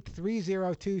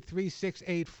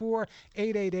 888-302-3684,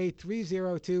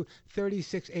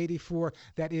 888-302-3684.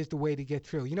 That is the way to get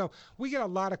through. You know, we get a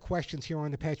lot of questions here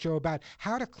on the Pet Show about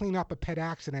how to clean clean up a pet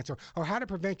accident, or how to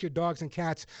prevent your dogs and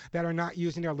cats that are not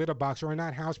using their litter box or are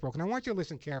not housebroken. I want you to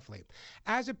listen carefully.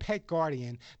 As a pet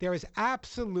guardian, there is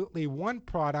absolutely one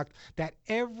product that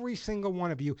every single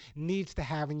one of you needs to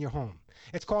have in your home.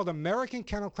 It's called American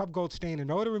Kennel Club Gold Stain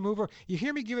and Odor Remover. You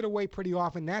hear me give it away pretty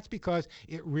often. That's because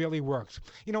it really works.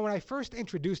 You know, when I first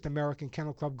introduced American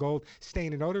Kennel Club Gold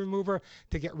Stain and Odor Remover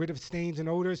to get rid of stains and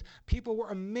odors, people were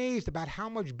amazed about how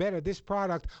much better this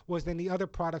product was than the other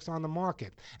products on the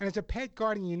market. And as a pet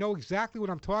guardian, you know exactly what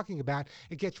I'm talking about.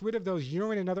 It gets rid of those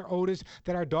urine and other odors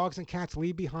that our dogs and cats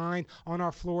leave behind on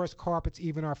our floors, carpets,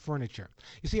 even our furniture.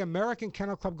 You see, American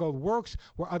Kennel Club Gold works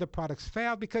where other products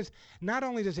fail because not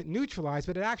only does it neutralize,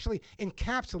 but it actually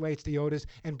encapsulates the odors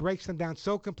and breaks them down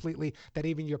so completely that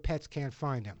even your pets can't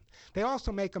find them. They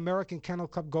also make American Kennel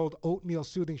Club Gold Oatmeal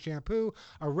Soothing Shampoo,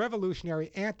 a revolutionary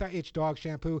anti-itch dog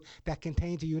shampoo that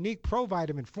contains a unique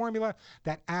provitamin formula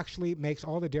that actually makes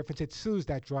all the difference. It soothes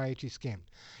that dry, itchy skin.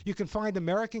 You can find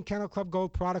American Kennel Club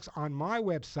Gold products on my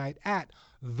website at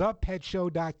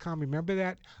thepetshow.com. Remember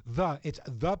that? It's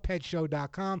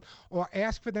thepetshow.com, or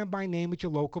ask for them by name at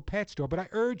your local pet store. But I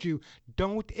urge you,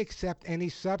 don't accept any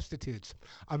substitutes.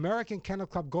 American Kennel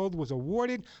Club Gold was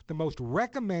awarded the most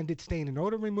recommended stain and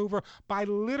odor remover by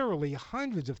literally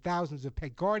hundreds of thousands of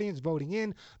pet guardians voting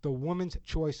in the Woman's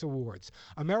Choice Awards.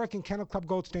 American Kennel Club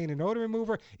Gold Stain and Odor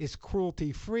Remover is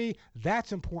cruelty-free.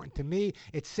 That's important to me.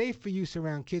 It's safe for use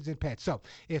around kids and pets. So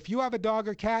if you have a dog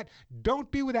or cat, don't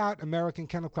be without American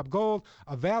Kennel Club Gold,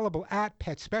 available at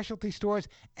pet specialty stores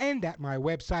and at my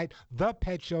website,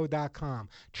 thepetshow.com.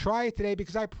 Try it today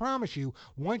because I promise you,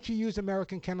 once you use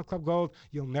American Kennel Club Gold,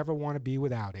 you'll never want to be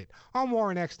without it. I'm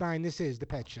Warren Eckstein. This is The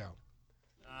Pet Show.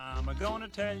 I'm gonna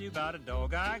tell you about a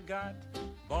dog I got,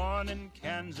 born in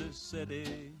Kansas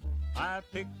City. I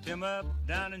picked him up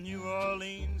down in New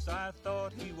Orleans. I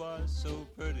thought he was so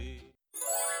pretty.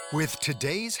 With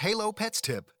today's Halo Pets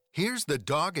tip, here's the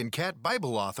dog and cat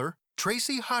Bible author,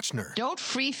 Tracy Hotchner. Don't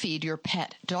free feed your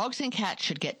pet. Dogs and cats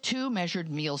should get 2 measured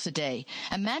meals a day.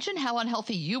 Imagine how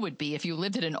unhealthy you would be if you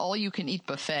lived at an all-you-can-eat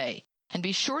buffet. And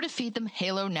be sure to feed them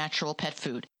Halo Natural Pet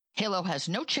Food. Halo has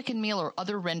no chicken meal or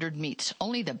other rendered meats,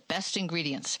 only the best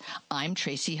ingredients. I'm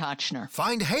Tracy Hotchner.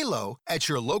 Find Halo at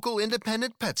your local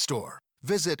independent pet store.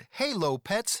 Visit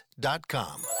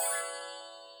halopets.com.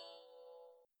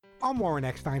 I'm Warren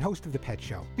Eckstein, host of The Pet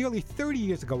Show. Nearly 30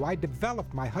 years ago, I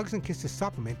developed my Hugs and Kisses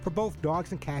supplement for both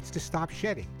dogs and cats to stop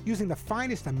shedding. Using the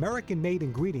finest American-made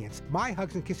ingredients, my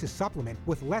Hugs and Kisses supplement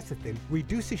with lecithin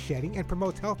reduces shedding and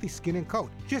promotes healthy skin and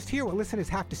coat. Just hear what listeners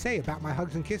have to say about my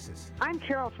Hugs and Kisses. I'm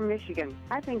Carol from Michigan.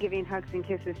 I've been giving Hugs and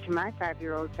Kisses to my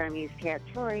 5-year-old Siamese cat,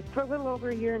 Tori, for a little over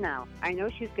a year now. I know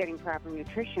she's getting proper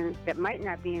nutrition that might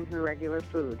not be in her regular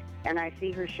food, and I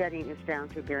see her shedding is down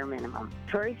to bare minimum.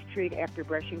 Tori's treat after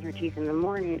brushing her teeth in the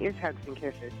morning is Hugs and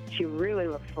Kisses. She really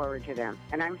looks forward to them,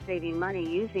 and I'm saving money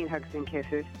using Hugs and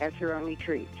Kisses as her only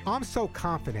treat. I'm so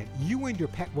confident you and your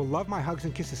pet will love my Hugs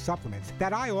and Kisses supplements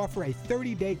that I offer a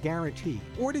 30-day guarantee.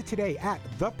 Order today at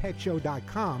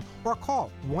thepetshow.com or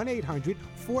call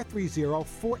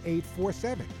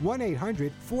 1-800-430-4847.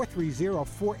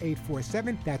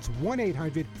 1-800-430-4847. That's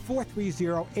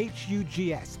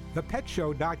 1-800-430-HUGS.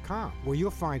 Thepetshow.com, where you'll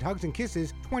find Hugs and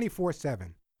Kisses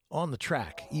 24/7. On the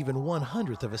track, even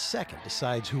 1/100th of a second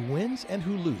decides who wins and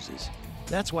who loses.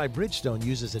 That's why Bridgestone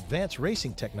uses advanced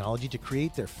racing technology to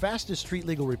create their fastest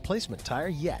street-legal replacement tire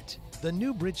yet, the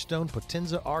new Bridgestone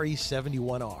Potenza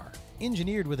RE71R.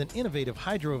 Engineered with an innovative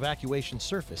hydro-evacuation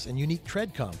surface and unique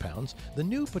tread compounds, the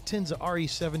new Potenza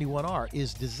RE71R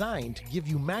is designed to give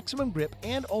you maximum grip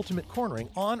and ultimate cornering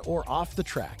on or off the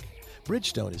track.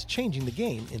 Bridgestone is changing the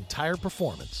game in tire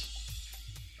performance.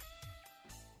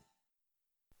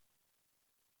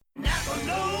 Napa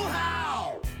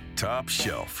know-how! Top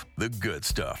shelf, the good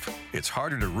stuff. It's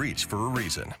harder to reach for a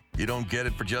reason. You don't get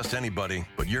it for just anybody,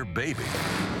 but your baby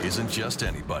isn't just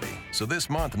anybody. So this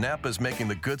month, Napa is making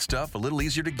the good stuff a little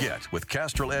easier to get with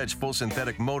Castrol Edge Full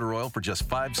Synthetic Motor Oil for just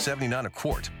 $5.79 a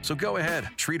quart. So go ahead,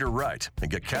 treat her right, and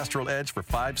get Castrol Edge for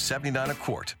 $5.79 a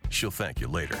quart. She'll thank you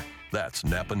later. That's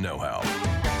Napa know-how.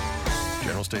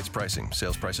 General states pricing.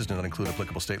 Sales prices do not include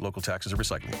applicable state, local taxes, or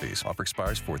recycling fees. Offer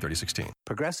expires 4/30/16.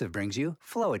 Progressive brings you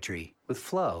Flowetry with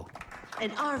Flow. An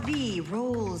RV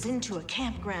rolls into a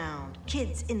campground.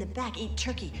 Kids in the back eat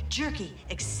turkey, jerky,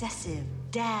 excessive.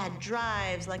 Dad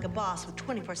drives like a boss with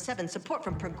 24/7 support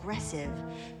from Progressive.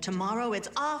 Tomorrow it's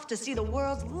off to see the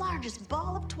world's largest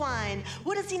ball of twine.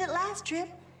 Would have seen it last trip,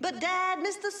 but Dad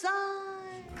missed the sign.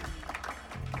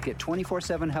 Get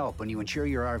 24/7 help when you insure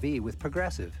your RV with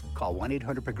Progressive. Call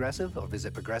 1-800-PROGRESSIVE or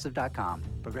visit progressive.com.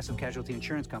 Progressive Casualty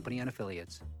Insurance Company and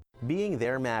Affiliates. Being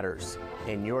there matters,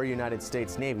 and your United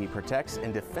States Navy protects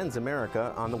and defends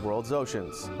America on the world's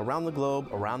oceans. Around the globe,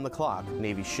 around the clock,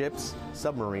 Navy ships,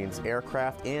 submarines,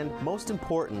 aircraft, and, most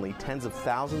importantly, tens of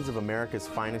thousands of America's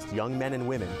finest young men and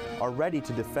women are ready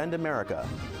to defend America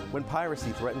when piracy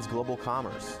threatens global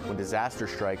commerce, when disaster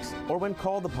strikes, or when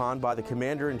called upon by the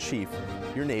Commander-in-Chief.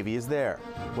 Your Navy is there.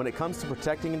 When it comes to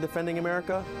protecting and defending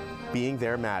America, being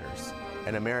there matters,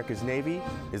 and America's Navy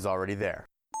is already there.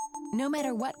 No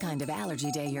matter what kind of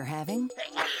allergy day you're having,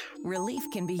 relief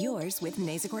can be yours with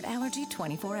Nasacort Allergy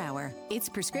 24-Hour. Its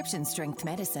prescription-strength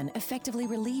medicine effectively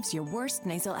relieves your worst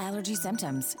nasal allergy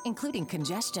symptoms, including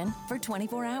congestion, for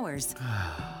 24 hours.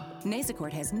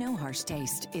 Nasacort has no harsh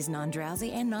taste, is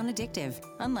non-drowsy and non-addictive.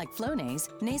 Unlike Flonase,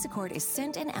 Nasacort is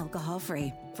scent and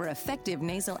alcohol-free. For effective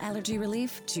nasal allergy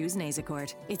relief, choose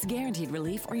Nasacort. It's guaranteed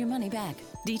relief or your money back.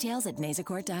 Details at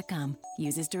nasacort.com.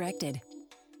 Use as directed.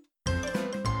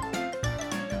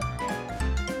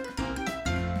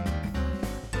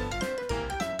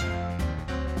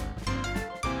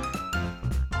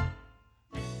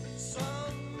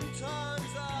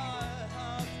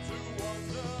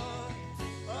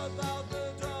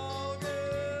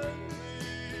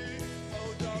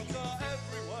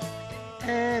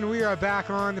 And we are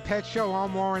back on the Pet Show.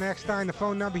 I'm Warren Eckstein. The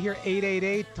phone number here,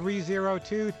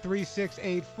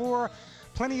 888-302-3684.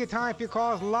 Plenty of time for your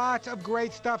calls. Lots of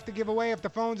great stuff to give away. If the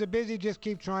phones are busy, just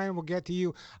keep trying. We'll get to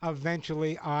you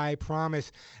eventually, I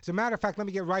promise. As a matter of fact, let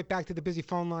me get right back to the busy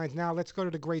phone lines now. Let's go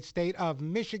to the great state of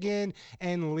Michigan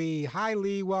and Lee. Hi,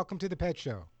 Lee. Welcome to the Pet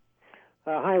Show.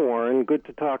 Hi, Warren. Good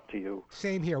to talk to you.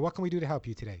 Same here. What can we do to help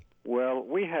you today? Well,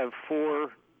 we have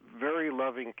 4 very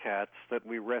loving cats that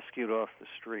we rescued off the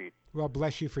street. Well,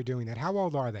 bless you for doing that. How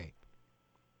old are they?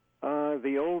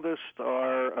 The oldest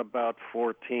are about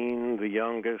 14. The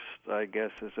youngest, I guess,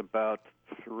 is about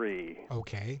 3.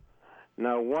 Okay.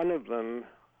 Now, one of them,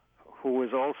 who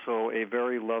is also a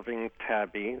very loving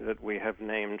tabby that we have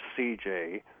named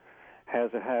CJ,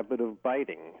 has a habit of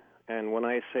biting. And when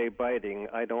I say biting,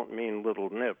 I don't mean little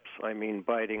nips. I mean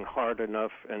biting hard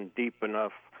enough and deep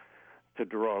enough to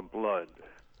draw blood.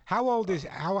 How old is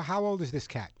this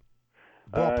cat?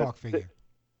 Ballpark figure.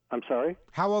 I'm sorry?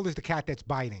 How old is the cat that's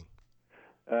biting?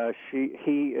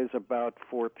 He is about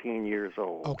 14 years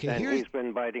old. Okay, and he's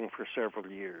been biting for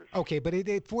several years. Okay, but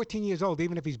at 14 years old,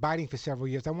 even if he's biting for several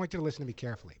years, I want you to listen to me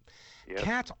carefully. Yep.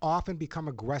 Cats often become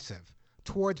aggressive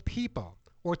towards people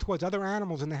or towards other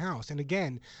animals in the house. And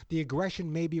again, the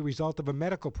aggression may be a result of a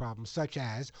medical problem such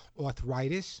as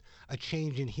arthritis, a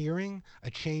change in hearing,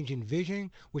 a change in vision,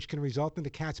 which can result in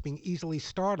the cats being easily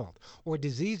startled, or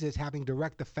diseases having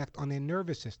direct effect on their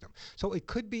nervous system. So it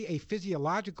could be a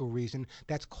physiological reason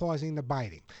that's causing the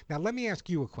biting. Now, let me ask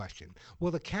you a question.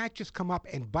 Will the cat just come up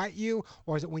and bite you,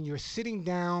 or is it when you're sitting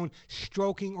down,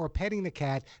 stroking or petting the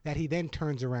cat that he then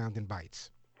turns around and bites?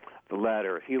 The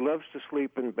latter. He loves to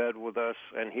sleep in bed with us,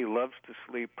 and he loves to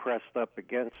sleep pressed up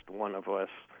against one of us.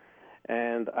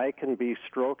 And I can be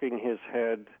stroking his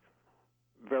head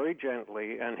very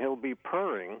gently, and he'll be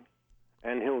purring,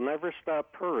 and he'll never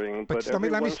stop purring. But let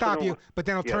me stop you, but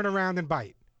then he'll turn around and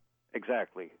bite.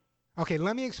 Exactly. Okay,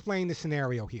 let me explain the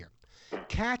scenario here.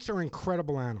 Cats are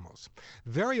incredible animals.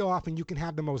 Very often you can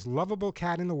have the most lovable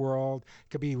cat in the world. It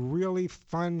could be really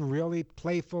fun, really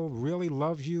playful, really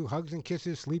loves you, hugs and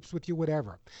kisses, sleeps with you,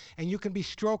 whatever. And you can be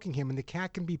stroking him and the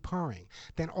cat can be purring.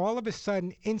 Then all of a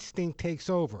sudden instinct takes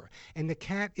over and the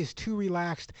cat is too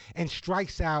relaxed and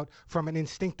strikes out from an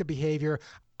instinctive behavior.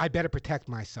 I better protect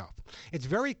myself. It's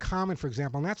very common, for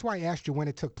example, and that's why I asked you when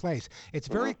it took place. It's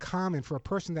very common for a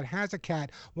person that has a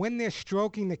cat, when they're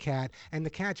stroking the cat and the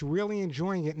cat's really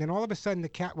enjoying it, and then all of a sudden the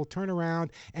cat will turn around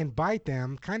and bite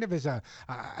them, kind of as a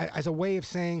way of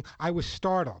saying, I was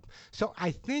startled. So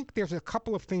I think there's a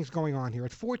couple of things going on here.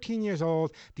 At 14 years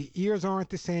old, the ears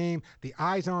aren't the same, the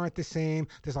eyes aren't the same,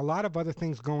 there's a lot of other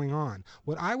things going on.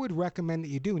 What I would recommend that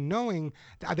you do, knowing,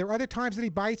 are there other times that he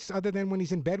bites other than when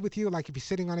he's in bed with you, like if he's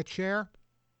sitting on a chair?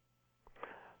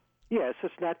 Yes,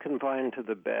 it's not confined to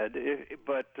the bed,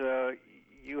 but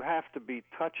you have to be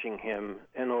touching him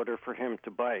in order for him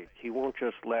to bite. He won't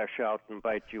just lash out and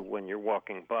bite you when you're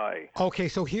walking by. Okay,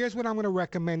 so here's what I'm going to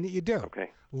recommend that you do.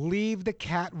 Okay. Leave the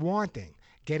cat wanting.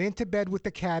 Get into bed with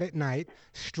the cat at night,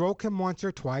 stroke him once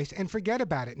or twice, and forget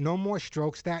about it. No more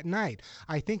strokes that night.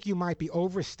 I think you might be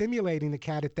overstimulating the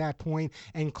cat at that point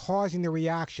and causing the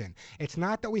reaction. It's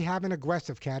not that we have an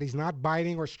aggressive cat. He's not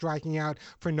biting or striking out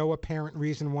for no apparent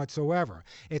reason whatsoever.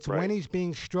 It's when he's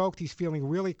being stroked, he's feeling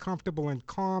really comfortable and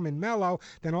calm and mellow,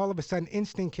 then all of a sudden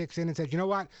instinct kicks in and says, you know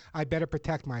what, I better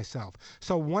protect myself.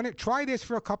 So try this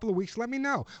for a couple of weeks. Let me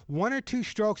know. 1 or 2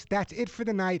 strokes, that's it for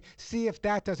the night. See if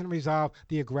that doesn't resolve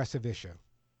the aggressive issue.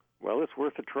 Well, it's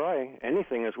worth a try.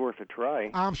 Anything is worth a try.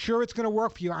 I'm sure it's going to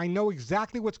work for you. I know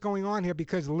exactly what's going on here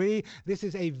because, Lee, this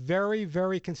is a very,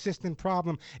 very consistent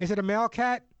problem. Is it a male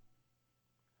cat?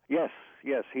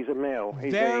 Yes, he's a male.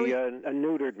 He's a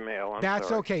neutered male. That's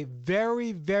sorry. okay.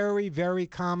 Very, very, very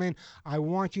common. I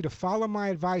want you to follow my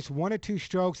advice. 1 or 2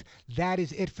 strokes. That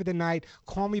is it for the night.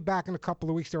 Call me back in a couple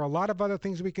of weeks. There are a lot of other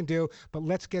things we can do, but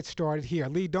let's get started here.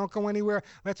 Lee, don't go anywhere.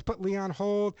 Let's put Lee on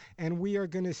hold, and we are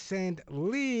going to send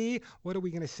Lee. What are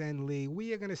we going to send Lee?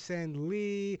 We are going to send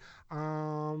Lee.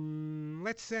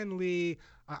 Let's send Lee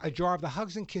a jar of the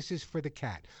Hugs and Kisses for the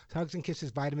cat. Hugs and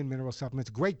Kisses vitamin mineral supplements.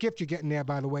 Great gift you're getting there,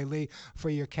 by the way, Lee, for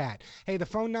your cat. Hey, the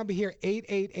phone number here,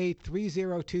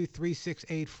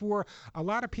 888-302-3684. A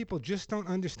lot of people just don't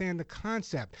understand the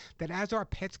concept that as our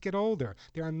pets get older,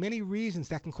 there are many reasons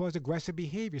that can cause aggressive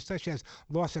behavior, such as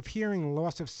loss of hearing,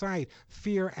 loss of sight,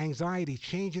 fear, anxiety,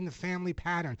 change in the family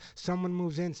pattern. Someone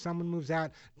moves in, someone moves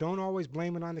out. Don't always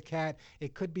blame it on the cat.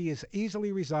 It could be as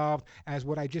easily resolved as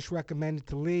what I just recommended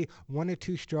to Lee, 1 or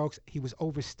 2 strokes. He was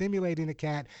overstimulating the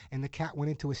cat, and the cat went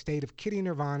into a state of kitty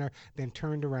nirvana, then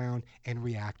turned around and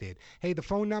reacted. Hey, the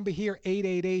phone number here,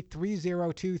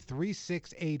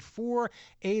 888-302-3684,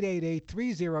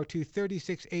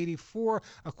 888-302-3684.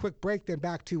 A quick break, then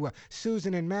back to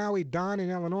Susan in Maui, Don in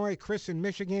Illinois, Chris in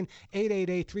Michigan,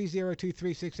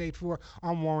 888-302-3684.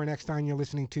 I'm Warren Eckstein. You're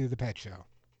listening to The Pet Show.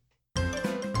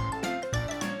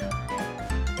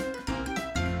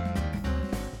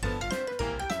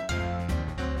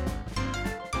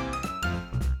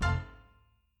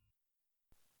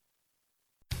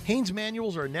 Haynes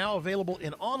manuals are now available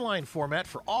in online format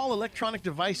for all electronic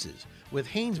devices. With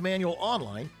Haynes Manual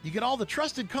Online, you get all the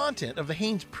trusted content of the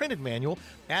Haynes printed manual.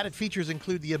 Added features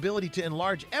include the ability to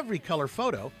enlarge every color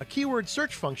photo, a keyword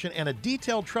search function, and a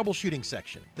detailed troubleshooting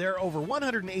section. There are over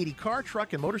 180 car,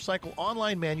 truck, and motorcycle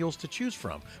online manuals to choose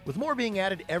from, with more being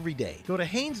added every day. Go to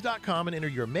Haynes.com and enter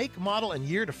your make, model, and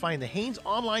year to find the Haynes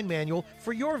Online Manual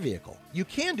for your vehicle. You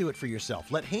can do it for yourself.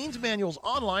 Let Haynes Manuals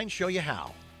Online show you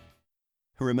how.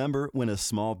 Remember when a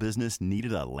small business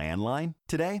needed a landline?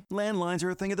 Today, landlines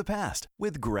are a thing of the past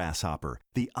with Grasshopper,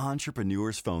 the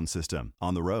entrepreneur's phone system.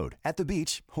 On the road, at the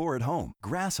beach, or at home,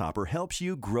 Grasshopper helps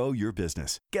you grow your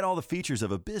business. Get all the features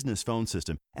of a business phone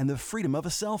system and the freedom of a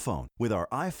cell phone with our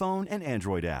iPhone and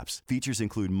Android apps. Features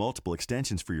include multiple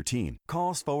extensions for your team,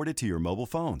 calls forwarded to your mobile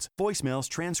phones, voicemails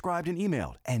transcribed and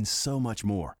emailed, and so much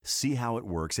more. See how it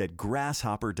works at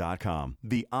grasshopper.com,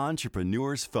 the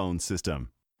entrepreneur's phone system.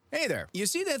 Hey there, you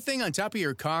see that thing on top of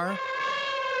your car?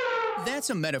 That's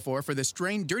a metaphor for the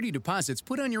strained, dirty deposits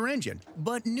put on your engine.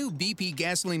 But new BP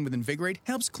Gasoline with Invigorate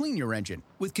helps clean your engine.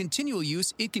 With continual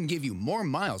use, it can give you more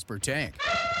miles per tank.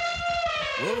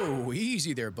 Whoa,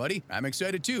 easy there, buddy. I'm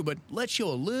excited too, but let's show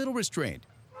a little restraint.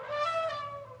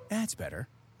 That's better.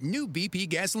 New BP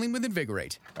Gasoline with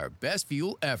Invigorate. Our best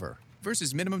fuel ever.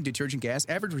 Versus minimum detergent gas,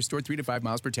 average restored 3 to 5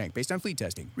 miles per tank based on fleet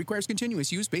testing. Requires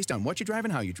continuous use based on what you drive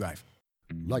and how you drive.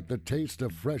 Like the taste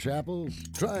of fresh apples?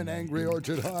 Try an Angry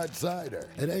Orchard hard cider.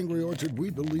 At Angry Orchard, we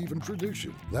believe in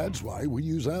tradition. That's why we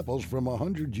use apples from a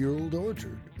 100-year-old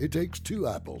orchard. It takes 2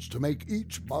 apples to make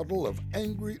each bottle of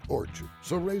Angry Orchard.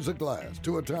 So raise a glass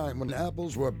to a time when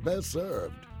apples were best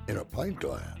served in a pint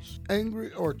glass.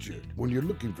 Angry Orchard, when you're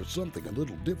looking for something a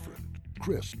little different.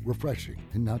 Crisp, refreshing,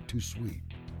 and not too sweet.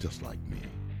 Just like me.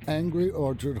 Angry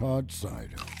Orchard hard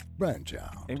cider. Branch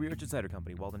out. Angry Orchard Cider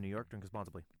Company, Walden, New York. Drink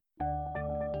responsibly.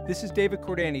 This is David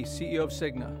Cordani, CEO of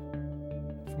Cigna.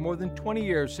 For more than 20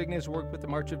 years, Cigna has worked with the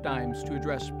March of Dimes to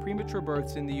address premature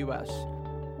births in the U.S.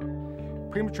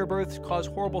 Premature births cause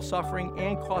horrible suffering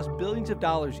and cost billions of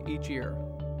dollars each year.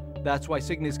 That's why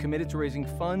Cigna is committed to raising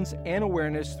funds and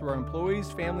awareness through our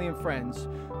employees, family, and friends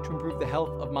to improve the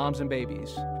health of moms and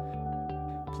babies.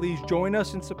 Please join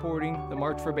us in supporting the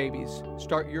March for Babies.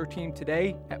 Start your team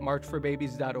today at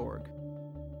marchforbabies.org.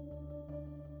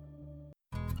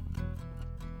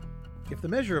 If the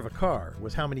measure of a car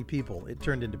was how many people it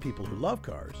turned into people who love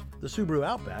cars, the Subaru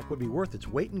Outback would be worth its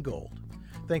weight in gold,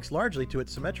 thanks largely to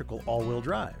its symmetrical all-wheel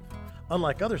drive.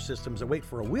 Unlike other systems that wait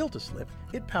for a wheel to slip,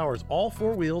 it powers all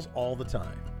 4 wheels all the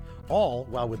time, all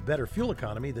while with better fuel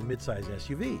economy than midsize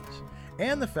SUVs.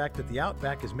 And the fact that the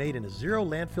Outback is made in a zero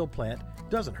landfill plant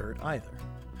doesn't hurt either.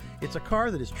 It's a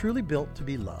car that is truly built to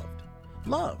be loved.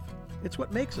 Love. It's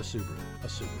what makes a Subaru a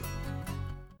Subaru.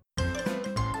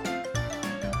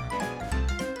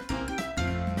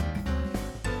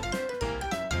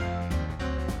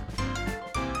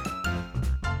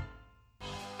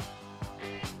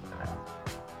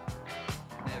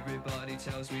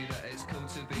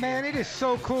 Man, it is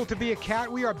so cool to be a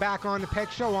cat. We are back on The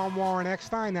Pet Show. I'm Warren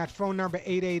Eckstein. That phone number,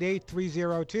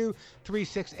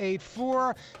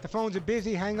 888-302-3684. The phones are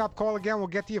busy. Hang up, call again. We'll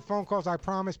get to your phone calls, I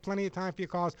promise. Plenty of time for your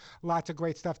calls. Lots of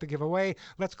great stuff to give away.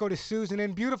 Let's go to Susan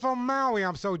in beautiful Maui.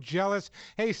 I'm so jealous.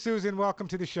 Hey, Susan, welcome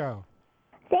to the show.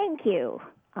 Thank you.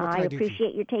 I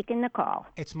appreciate you taking the call.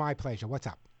 It's my pleasure. What's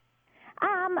up?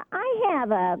 I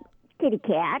have a kitty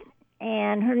cat,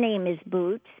 and her name is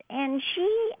Boots, and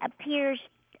she appears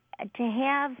to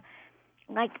have,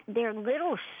 like, their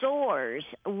little sores,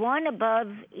 one above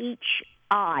each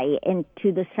eye and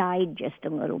to the side just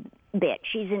a little bit.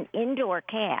 She's an indoor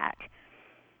cat.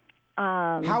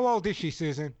 How old is she,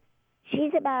 Susan?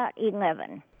 She's about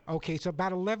 11. Okay, so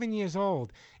about 11 years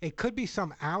old. It could be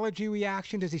some allergy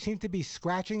reaction. Does he seem to be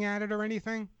scratching at it or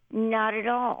anything? Not at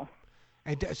all.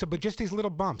 And but just these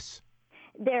little bumps.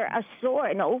 They're a sore,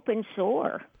 an open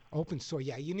sore. Open sore,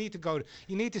 yeah. You need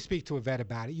to speak to a vet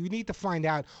about it. You need to find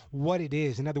out what it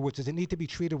is. In other words, does it need to be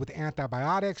treated with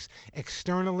antibiotics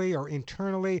externally or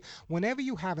internally? Whenever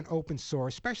you have an open sore,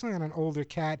 especially on an older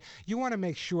cat, you want to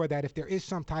make sure that if there is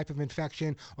some type of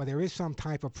infection or there is some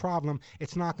type of problem,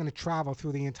 it's not going to travel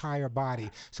through the entire body.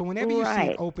 So whenever you see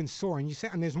an open sore,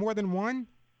 and there's more than one?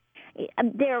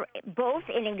 They're both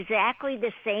in exactly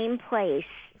the same place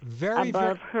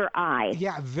above her eye.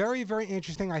 Yeah, very, very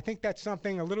interesting. I think that's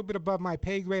something a little bit above my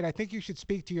pay grade. I think you should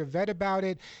speak to your vet about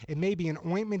it. It may be an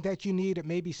ointment that you need. It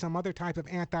may be some other type of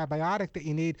antibiotic that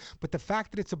you need. But the fact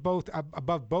that it's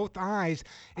above both eyes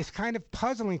is kind of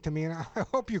puzzling to me. And I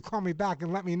hope you call me back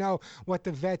and let me know what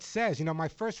the vet says. You know, my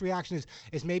first reaction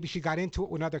is maybe she got into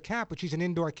it with another cat, but she's an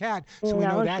indoor cat, so we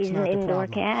know that's not the problem. No, she's an indoor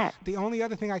cat. The only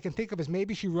other thing I can think of is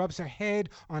maybe she rubs her head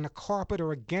on a carpet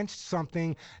or against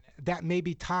something that may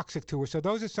be toxic to her. So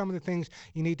those are some of the things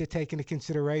you need to take into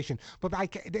consideration. But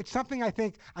it's something I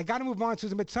think, I got to move on,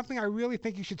 Susan, but something I really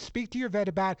think you should speak to your vet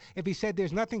about. If he said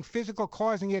there's nothing physical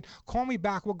causing it, call me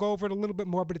back. We'll go over it a little bit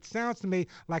more, but it sounds to me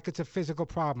like it's a physical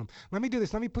problem. Let me do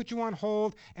this. Let me put you on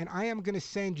hold, and we're going to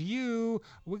send you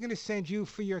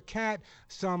for your cat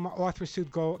some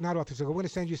Arthrosuit Gold, not Arthrosuit Gold, we're going to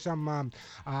send you some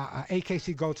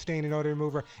AKC Gold Stain and Odor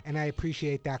Remover, and I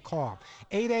appreciate that call.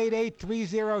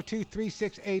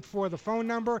 888-302-3684. For the phone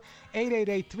number,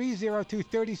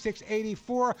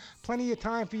 888-302-3684. Plenty of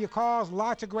time for your calls.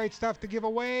 Lots of great stuff to give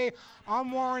away.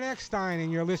 I'm Warren Eckstein,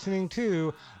 and you're listening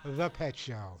to The Pet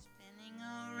Show. Spinning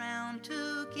around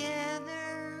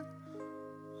together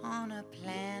on a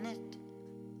planet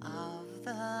of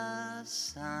the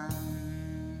sun.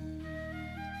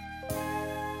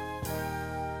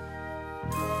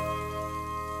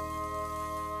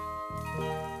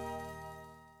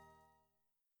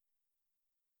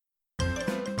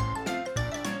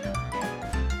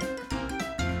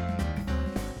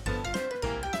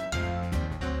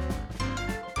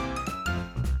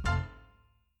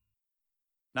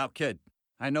 Now, kid,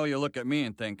 I know you look at me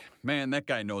and think, man, that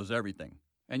guy knows everything.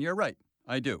 And you're right,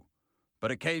 I do. But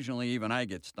occasionally even I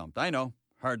get stumped. I know,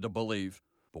 hard to believe.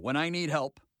 But when I need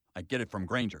help, I get it from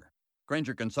Grainger.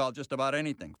 Grainger can solve just about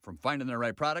anything, from finding the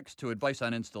right products to advice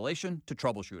on installation to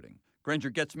troubleshooting. Grainger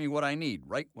gets me what I need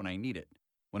right when I need it.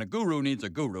 When a guru needs a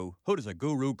guru, who does a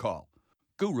guru call?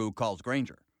 Guru calls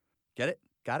Grainger. Get it?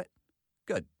 Got it?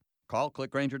 Good. Call, click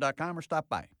Grainger.com or stop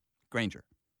by. Grainger.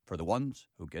 For the ones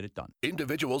who get it done.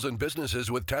 Individuals and businesses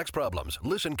with tax problems,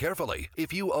 listen carefully.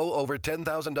 If you owe over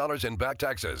 $10,000 in back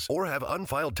taxes or have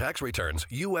unfiled tax returns,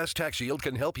 U.S. Tax Shield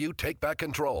can help you take back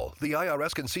control. The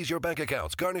IRS can seize your bank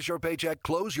accounts, garnish your paycheck,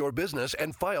 close your business,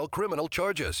 and file criminal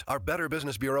charges. Our Better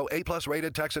Business Bureau A-plus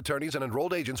rated tax attorneys and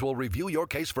enrolled agents will review your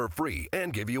case for free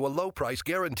and give you a low-price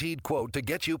guaranteed quote to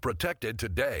get you protected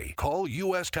today. Call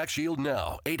U.S. Tax Shield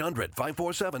now.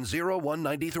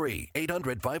 800-547-0193.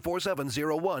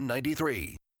 800-547-0193.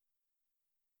 The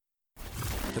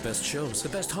best shows, the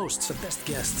best hosts, the best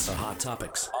guests, the hot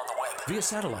topics. On the web, via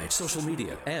satellite, social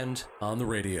media, and on the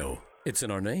radio. It's in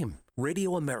our name,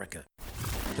 Radio America.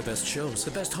 The best shows,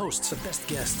 the best hosts, the best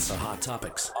guests, the hot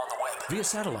topics. On the web, via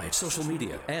satellite, social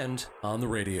media, and on the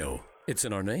radio. It's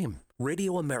in our name,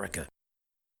 Radio America.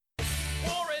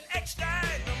 Warren Eckstein,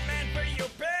 the man for your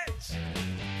pets.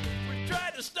 We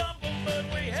tried to stumble, but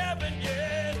we haven't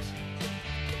yet.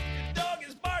 Your dog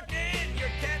is barking, your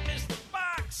cat missed the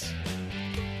box.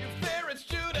 Your ferret's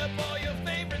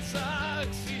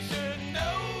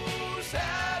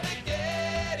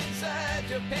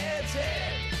your pet's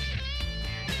head.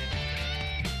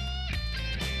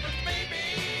 But baby,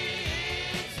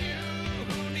 it's you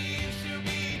who needs to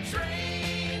be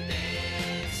trained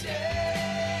instead.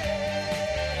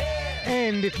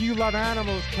 And if you love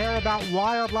animals, care about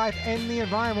wildlife and the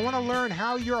environment, want to learn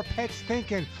how your pet's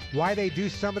thinking, why they do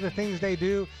some of the things they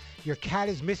do, your cat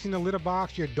is missing the litter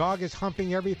box, your dog is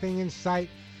humping everything in sight,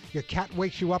 your cat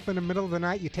wakes you up in the middle of the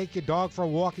night, you take your dog for a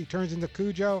walk, he turns into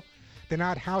Cujo, they're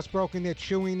not housebroken, they're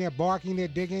chewing, they're barking, they're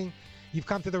digging, you've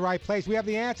come to the right place. We have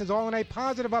the answers all in a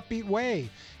positive, upbeat way.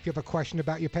 If you have a question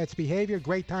about your pet's behavior,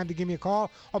 great time to give me a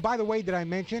call. Oh, by the way, did I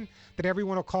mention that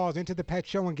everyone who calls into the Pet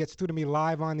Show and gets through to me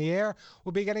live on the air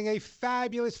will be getting a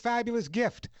fabulous, fabulous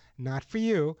gift. Not for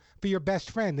you, for your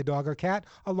best friend, the dog or cat,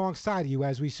 alongside of you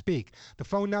as we speak. The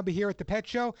phone number here at the Pet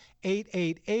Show,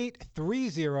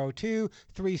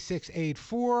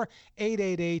 888-302-3684,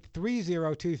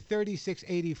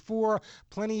 888-302-3684.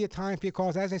 Plenty of time for your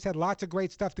calls. As I said, lots of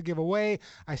great stuff to give away.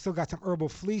 I still got some herbal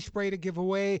flea spray to give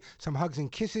away, some hugs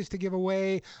and kisses to give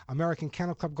away, American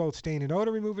Kennel Club Gold Stain and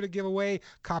Odor Remover to give away,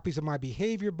 copies of my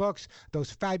behavior books,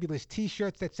 those fabulous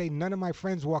T-shirts that say none of my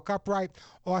friends walk upright,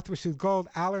 Arthur Gold,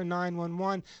 Aller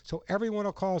 911. So everyone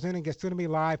who calls in and gets through to me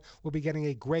live will be getting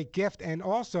a great gift. And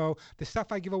also, the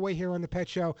stuff I give away here on the Pet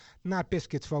Show, not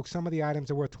biscuits, folks. Some of the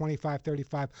items are worth $25,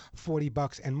 $35,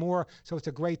 $40 and more. So it's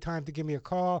a great time to give me a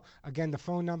call. Again, the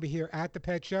phone number here at the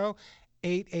Pet Show,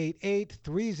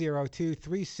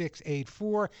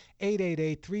 888-302-3684,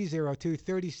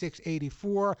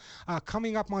 888-302-3684.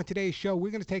 Coming up on today's show,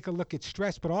 we're going to take a look at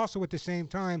stress, but also at the same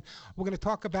time, we're going to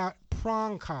talk about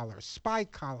prong collars,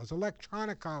 spike collars,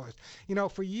 electronic collars. You know,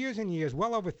 for years and years,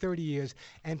 well over 30 years,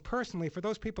 and personally, for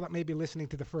those people that may be listening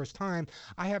to the first time,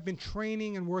 I have been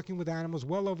training and working with animals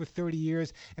well over 30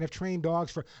 years and have trained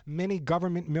dogs for many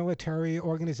government, military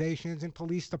organizations and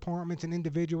police departments and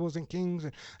individuals and kings,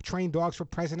 and trained dogs for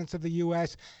presidents of the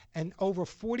U.S., and over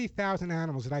 40,000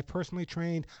 animals that I personally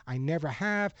trained. I never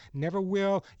have, never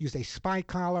will, use a spike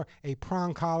collar, a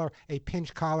prong collar, a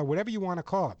pinch collar, whatever you want to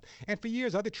call it. And for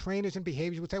years, other trainers and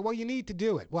behaviors would say, well, you need to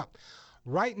do it. Well,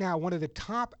 right now, one of the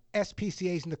top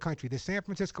SPCAs in the country, the San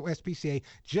Francisco SPCA,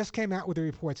 just came out with a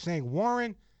report saying,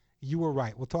 Warren, you were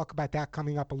right. We'll talk about that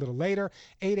coming up a little later.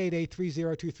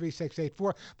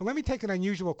 888-302-3684. But let me take an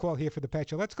unusual call here for the Pet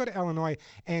Show. Let's go to Illinois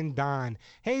and Don.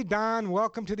 Hey, Don,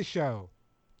 welcome to the show.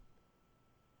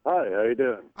 Hi, how you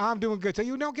doing? I'm doing good. So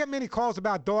you don't get many calls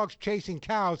about dogs chasing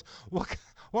cows. What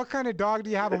kind of dog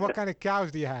do you have and what kind of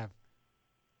cows do you have?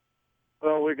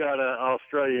 Well, we got an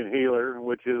Australian Heeler,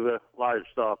 which is a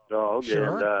livestock dog.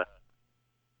 Sure.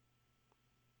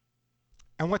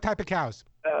 And what type of cows?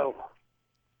 Oh,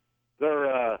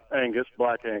 they're Angus,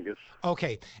 black Angus.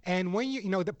 Okay, and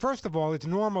when first of all, it's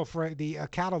normal for the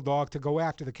cattle dog to go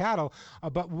after the cattle,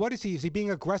 but what is he? Is he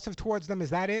being aggressive towards them? Is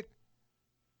that it?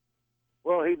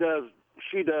 Well, he does.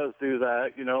 She does do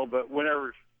that, but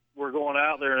whenever we're going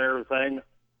out there and everything,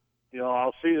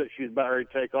 I'll see that she's about ready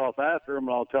to take off after him,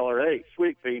 and I'll tell her, hey,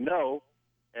 sweet pea, no.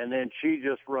 And then she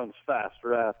just runs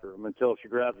faster after him until she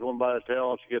grabs one by the tail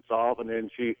and she gets off, and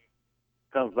then she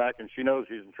comes back and she knows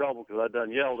she's in trouble because I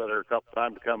done yelled at her a couple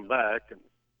times to come back. And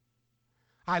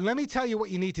All right, let me tell you what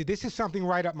you need to. This is something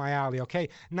right up my alley, okay?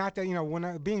 Not that,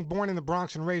 when being born in the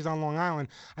Bronx and raised on Long Island,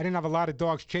 I didn't have a lot of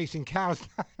dogs chasing cows.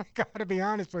 I got to be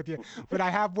honest with you. But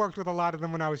I have worked with a lot of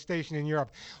them when I was stationed in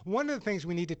Europe. One of the things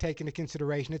we need to take into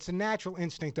consideration, it's a natural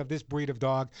instinct of this breed of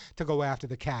dog to go after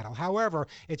the cattle. However,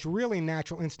 it's really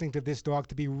natural instinct of this dog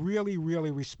to be really, really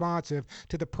responsive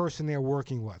to the person they're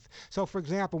working with. So, for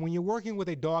example, when you're working with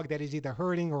a dog that is either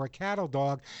herding or a cattle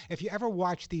dog, if you ever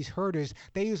watch these herders,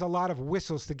 they use a lot of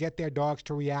whistles to get their dogs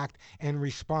to react and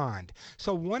respond.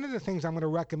 So one of the things I'm going to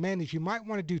recommend is you might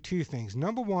want to do two things.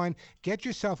 Number one, get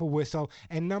yourself a whistle,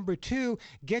 and number two,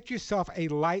 get yourself a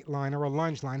light line or a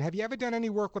lunge line. Have you ever done any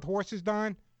work with horses,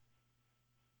 Don?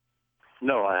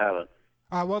 No, I haven't.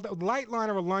 Well, the light line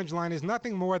or a lunge line is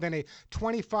nothing more than a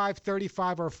 25,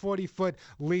 35, or 40-foot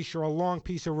leash or a long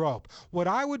piece of rope. What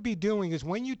I would be doing is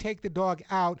when you take the dog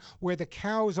out where the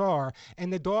cows are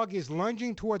and the dog is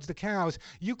lunging towards the cows,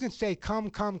 you can say, come,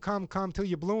 come, come, come, till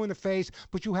you're blue in the face,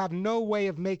 but you have no way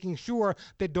of making sure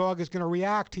the dog is going to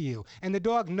react to you. And the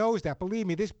dog knows that. Believe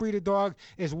me, this breed of dog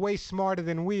is way smarter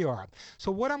than we are.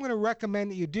 So what I'm going to recommend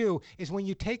that you do is when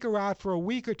you take her out for a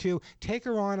week or two, take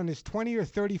her on this 20 or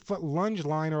 30-foot lunge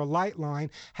lunge line or a light line,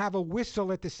 have a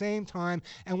whistle at the same time,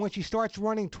 and when she starts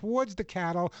running towards the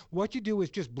cattle, what you do is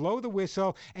just blow the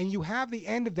whistle, and you have the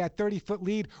end of that 30-foot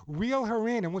lead, reel her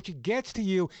in, and when she gets to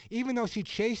you, even though she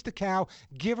chased the cow,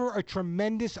 give her a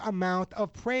tremendous amount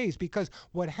of praise, because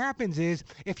what happens is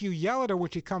if you yell at her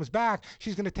when she comes back,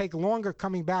 she's going to take longer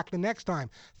coming back the next time.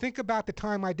 Think about the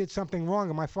time I did something wrong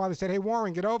and my father said, "Hey,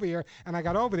 Warren, get over here," and I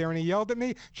got over there and he yelled at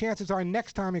me. Chances are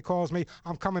next time he calls me,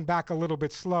 I'm coming back a little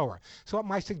bit slower. So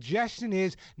my suggestion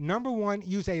is, number one,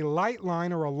 use a light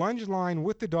line or a lunge line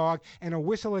with the dog and a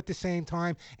whistle at the same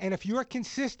time. And if you're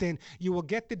consistent, you will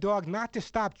get the dog not to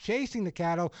stop chasing the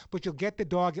cattle, but you'll get the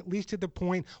dog at least to the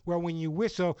point where when you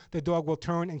whistle, the dog will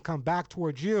turn and come back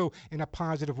towards you in a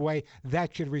positive way.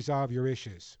 That should resolve your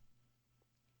issues.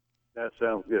 That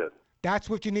sounds good.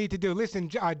 That's what you need to do. Listen,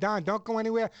 Don, don't go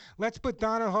anywhere. Let's put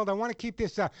Don on hold. I want to keep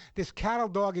this cattle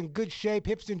dog in good shape,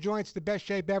 hips and joints, the best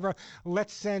shape ever.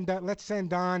 Let's send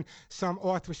Don some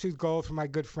Orthrosuit Gold from my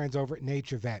good friends over at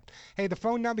Nature Vet. Hey, the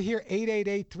phone number here,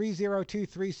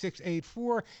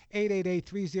 888-302-3684,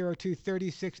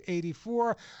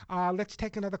 888-302-3684. Let's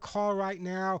take another call right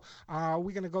now.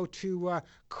 We're going to go to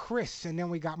Chris, and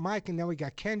then we got Mike, and then we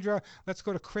got Kendra. Let's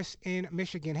go to Chris in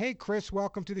Michigan. Hey, Chris,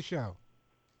 welcome to the show.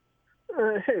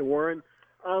 Hey, Warren.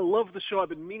 I love the show. I've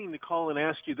been meaning to call and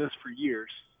ask you this for years.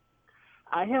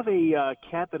 I have a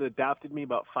cat that adopted me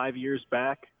about 5 years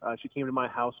back. She came to my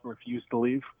house and refused to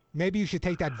leave. Maybe you should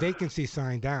take that vacancy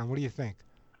sign down. What do you think?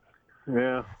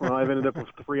 Yeah, well, I've ended up with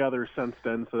 3 others since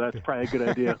then, so that's probably a good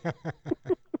idea.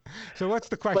 So what's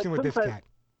the question with this cat?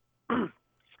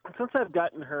 Since I've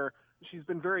gotten her, she's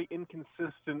been very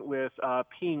inconsistent with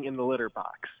peeing in the litter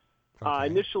box. Okay.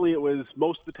 Initially, it was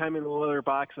most of the time in the litter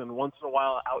box and once in a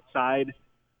while outside.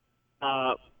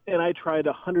 And I tried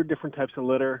 100 different types of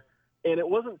litter. And it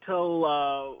wasn't until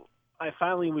I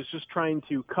finally was just trying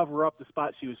to cover up the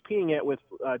spot she was peeing at with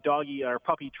doggy or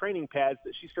puppy training pads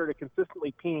that she started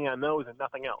consistently peeing on those and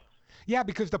nothing else. Yeah,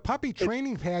 because the puppy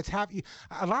training pads have,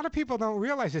 a lot of people don't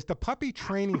realize this, the puppy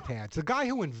training pads, the guy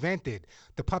who invented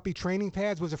the puppy training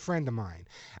pads was a friend of mine.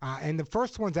 And the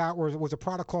first ones out was a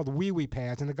product called Wee Wee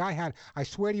pads. And the guy had, I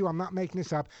swear to you, I'm not making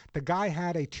this up, the guy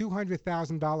had a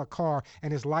 $200,000 car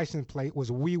and his license plate was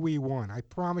Wee Wee 1. I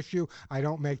promise you, I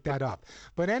don't make that up.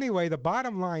 But anyway, the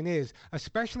bottom line is,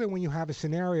 especially when you have a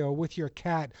scenario with your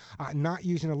cat not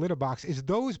using a litter box, is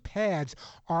those pads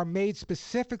are made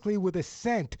specifically with a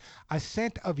scent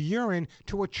of urine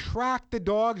to attract the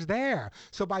dogs there.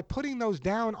 So by putting those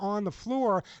down on the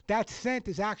floor, that scent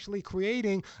is actually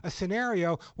creating a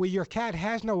scenario where your cat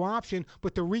has no option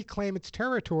but to reclaim its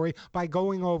territory by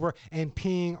going over and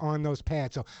peeing on those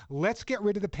pads. So let's get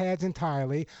rid of the pads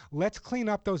entirely. Let's clean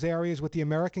up those areas with the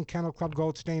American Kennel Club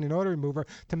Gold Stain and Odor Remover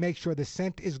to make sure the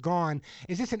scent is gone.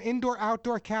 Is this an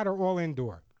indoor-outdoor cat or all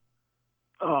indoor?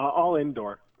 All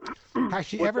indoor. Has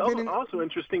she ever been in... Also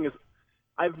interesting is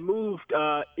I've moved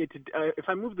if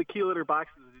I move the key litter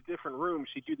boxes to a different room,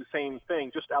 she'd do the same thing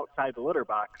just outside the litter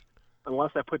box, unless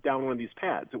I put down one of these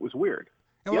pads. It was weird.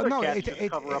 The other cats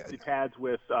just cover up the pads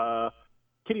with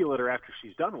kitty litter after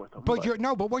she's done with them. But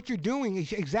what you're doing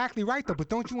is exactly right, though. But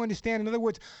don't you understand? In other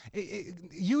words,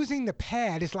 using the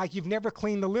pad is like you've never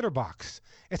cleaned the litter box.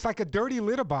 It's like a dirty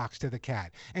litter box to the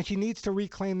cat, and she needs to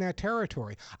reclaim that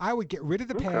territory. I would get rid of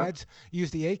the pads, use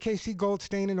the AKC Gold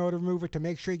Stain and Odor Remover to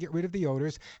make sure you get rid of the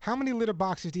odors. How many litter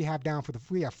boxes do you have down for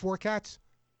we have 4 cats?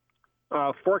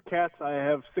 4 cats. I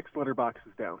have 6 litter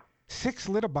boxes down. 6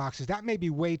 litter boxes, that may be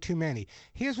way too many.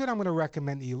 Here's what I'm going to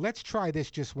recommend to you. Let's try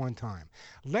this just one time.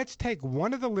 Let's take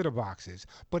one of the litter boxes,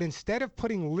 but instead of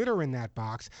putting litter in that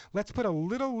box, let's put a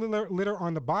little litter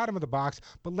on the bottom of the box,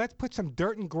 but let's put some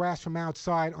dirt and grass from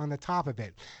outside on the top of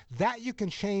it. That you can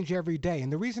change every day. And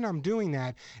the reason I'm doing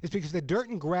that is because the dirt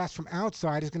and grass from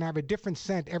outside is going to have a different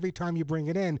scent every time you bring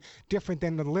it in, different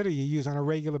than the litter you use on a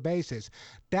regular basis.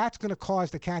 That's going to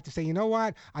cause the cat to say, you know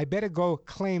what, I better go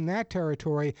claim that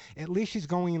territory. At least she's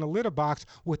going in a litter box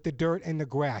with the dirt and the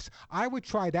grass. I would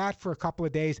try that for a couple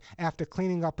of days after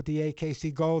cleaning up with the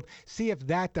AKC Gold. See if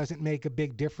that doesn't make a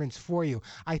big difference for you.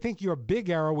 I think your big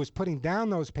error was putting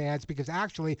down those pads because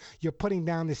actually you're putting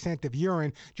down the scent of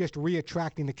urine, just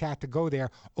reattracting the cat to go there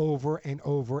over and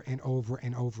over and over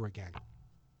and over again.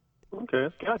 Okay,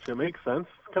 gotcha. Makes sense.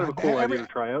 Kind of a cool idea to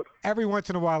try out. Every once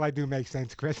in a while, I do make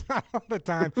sense, Chris. Not all the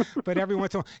time, but every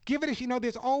once in a while. Give it a,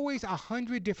 there's always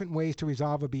 100 different ways to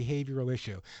resolve a behavioral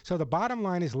issue. So the bottom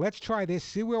line is, let's try this,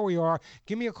 see where we are.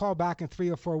 Give me a call back in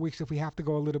 3 or 4 weeks if we have to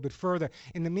go a little bit further.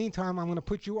 In the meantime, I'm going to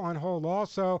put you on hold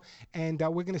also, and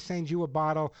we're going to send you a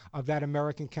bottle of that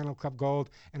American Kennel Club Gold,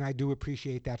 and I do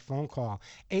appreciate that phone call.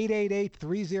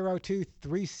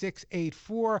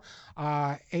 888-302-3684,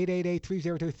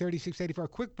 888-302-3684. A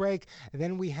quick break, and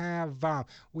then we have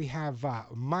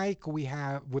Mike. We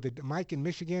have Mike in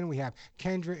Michigan. We have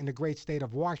Kendra in the great state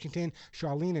of Washington.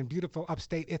 Charlene in beautiful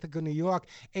upstate Ithaca, New York.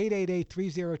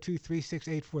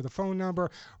 888-302-3684, the phone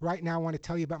number. Right now, I want to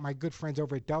tell you about my good friends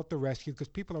over at Delta Rescue, because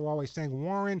people are always saying,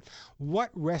 Warren, what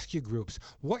rescue groups,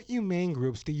 what humane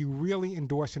groups do you really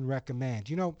endorse and recommend?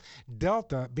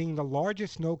 Delta, being the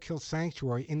largest no-kill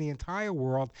sanctuary in the entire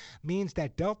world, means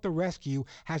that Delta Rescue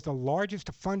has the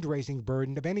largest fundraising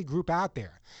burden of any group out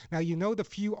there. Now, the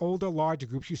few older, larger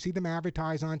groups, you see them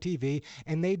advertise on TV,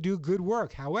 and they do good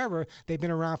work. However, they've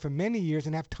been around for many years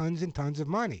and have tons and tons of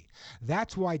money.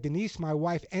 That's why Denise, my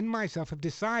wife, and myself have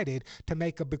decided to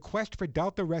make a bequest for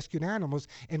Delta rescued animals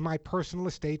in my personal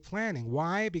estate planning.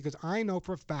 Why? Because I know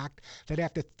for a fact that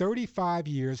after 35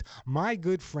 years, my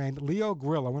good friend, Leo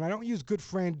Grillo, and I don't use good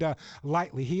friend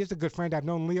lightly, he is a good friend. I've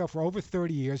known Leo for over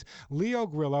 30 years. Leo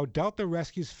Grillo, Delta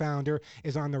Rescue's founder,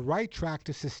 is on the right track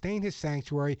to sustain his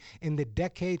sanctuary in the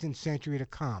decades and century to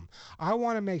come. I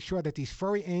want to make sure that these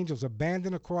furry angels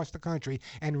abandoned across the country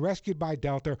and rescued by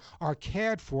Delta are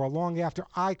cared for long after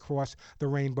I cross the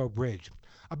Rainbow Bridge.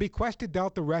 A bequest to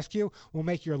Delta Rescue will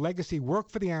make your legacy work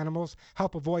for the animals,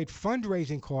 help avoid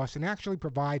fundraising costs, and actually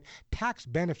provide tax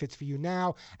benefits for you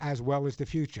now as well as the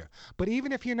future. But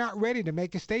even if you're not ready to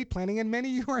make estate planning, and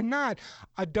many of you are not,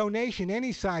 a donation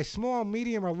any size, small,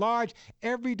 medium, or large,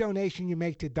 every donation you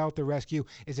make to Delta Rescue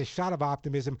is a shot of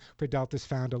optimism for Delta's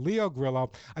founder, Leo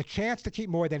Grillo, a chance to keep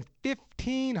more than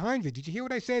 1,500, did you hear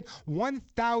what I said?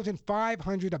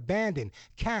 1,500 abandoned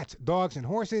cats, dogs, and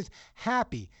horses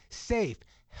happy, safe,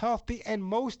 healthy, and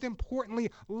most importantly,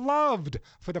 loved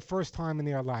for the first time in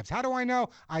their lives. How do I know?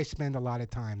 I spend a lot of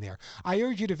time there. I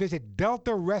urge you to visit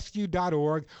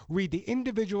deltarescue.org, read the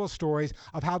individual stories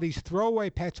of how these throwaway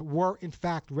pets were in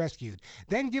fact rescued.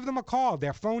 Then give them a call.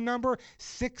 Their phone number,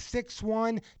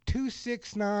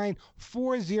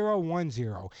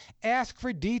 661-269-4010. Ask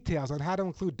for details on how to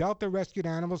include Delta rescued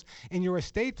animals in your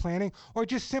estate planning, or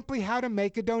just simply how to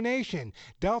make a donation.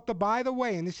 Delta, by the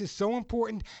way, and this is so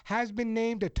important, has been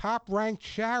named a top-ranked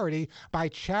charity by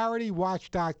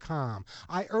CharityWatch.com.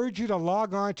 I urge you to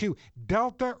log on to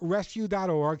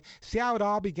deltarescue.org, see how it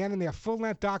all began in their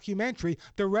full-length documentary,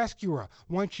 The Rescuer.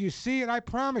 Once you see it, I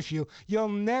promise you, you'll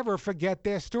never forget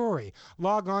their story.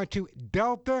 Log on to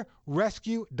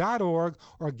deltarescue.org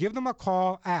or give them a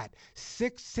call at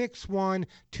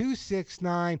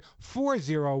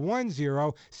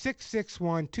 661-269-4010,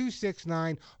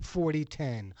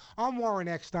 661-269-4010. I'm Warren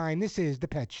Eckstein. This is The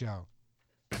Pet Show.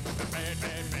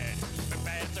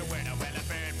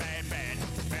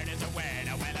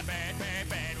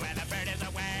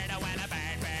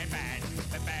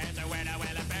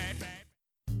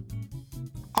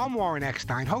 I'm Warren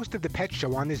Eckstein, host of The Pet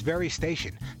Show on this very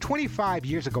station. 25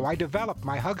 years ago, I developed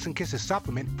my Hugs and Kisses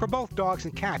supplement for both dogs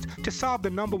and cats to solve the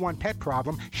 #1 pet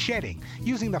problem, shedding.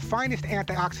 Using the finest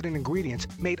antioxidant ingredients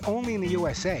made only in the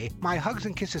USA, my Hugs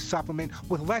and Kisses supplement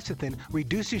with lecithin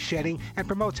reduces shedding and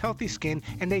promotes healthy skin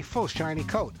and a full shiny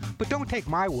coat. But don't take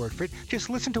my word for it.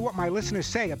 Just listen to what my listeners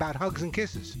say about Hugs and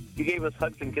Kisses. You gave us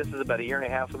Hugs and Kisses about 1.5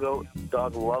 years ago.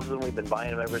 Dog loves them. We've been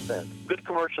buying them ever since. Good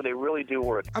commercial. They really do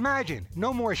work. Imagine,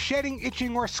 no more shedding,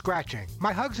 itching, or scratching.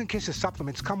 My Hugs and Kisses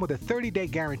supplements come with a 30-day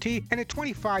guarantee and a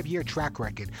 25-year track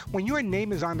record. When your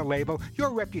name is on the label,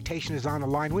 your reputation is on the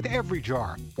line with every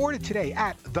jar. Order today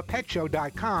at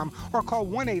thepetshow.com or call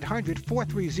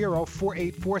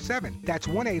 1-800-430-4847. That's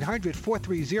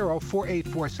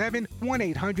 1-800-430-4847,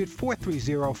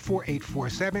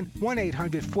 1-800-430-4847,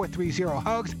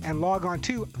 1-800-430-HUGS, and log on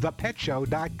to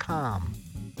thepetshow.com.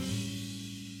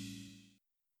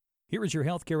 Here is your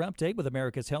healthcare update with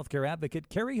America's healthcare advocate,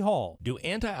 Kerry Hall. Do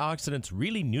antioxidants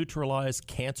really neutralize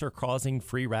cancer-causing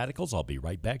free radicals? I'll be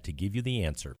right back to give you the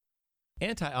answer.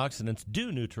 Antioxidants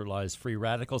do neutralize free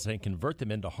radicals and convert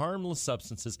them into harmless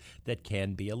substances that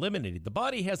can be eliminated. The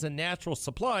body has a natural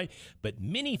supply, but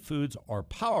many foods are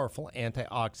powerful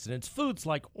antioxidants. Foods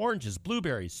like oranges,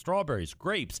 blueberries, strawberries,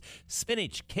 grapes,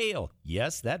 spinach, kale,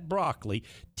 yes, that broccoli,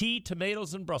 tea,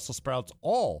 tomatoes, and Brussels sprouts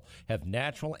all have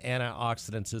natural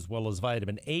antioxidants as well as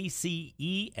vitamin A, C,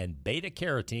 E, and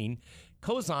beta-carotene,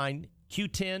 coenzyme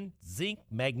Q10, zinc,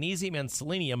 magnesium, and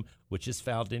selenium, which is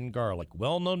found in garlic.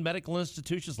 Well-known medical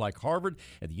institutions like Harvard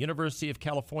and the University of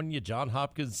California, Johns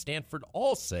Hopkins, Stanford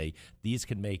all say these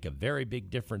can make a very big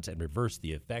difference and reverse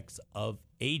the effects of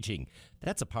aging.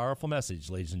 That's a powerful message,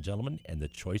 ladies and gentlemen, and the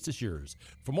choice is yours.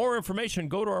 For more information,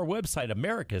 go to our website,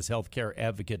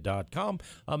 americashealthcareadvocate.com,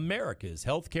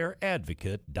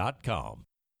 americashealthcareadvocate.com.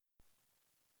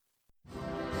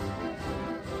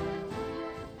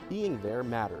 Being there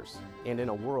matters, and in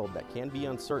a world that can be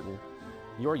uncertain,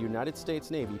 your United States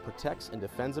Navy protects and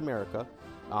defends America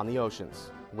on the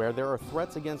oceans. Where there are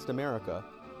threats against America,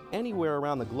 anywhere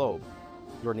around the globe,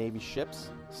 your Navy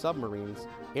ships, submarines,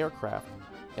 aircraft,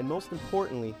 and most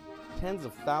importantly, tens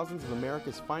of thousands of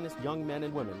America's finest young men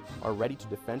and women are ready to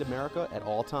defend America at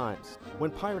all times.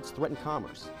 When pirates threaten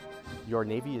commerce, your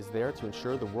Navy is there to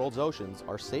ensure the world's oceans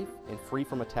are safe and free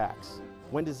from attacks.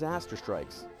 When disaster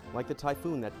strikes, like the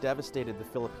typhoon that devastated the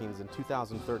Philippines in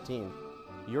 2013,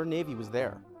 your Navy was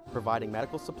there, providing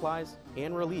medical supplies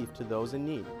and relief to those in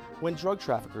need. When drug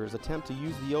traffickers attempt to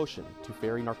use the ocean to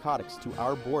ferry narcotics to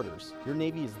our borders, your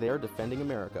Navy is there defending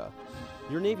America.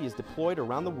 Your Navy is deployed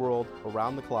around the world,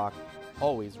 around the clock,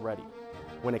 always ready.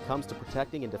 When it comes to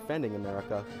protecting and defending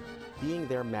America, being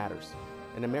there matters,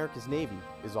 and America's Navy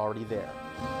is already there.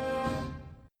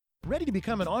 Ready to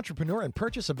become an entrepreneur and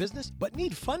purchase a business, but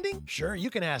need funding? Sure,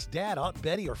 you can ask Dad, Aunt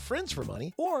Betty, or friends for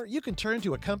money, or you can turn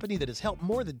to a company that has helped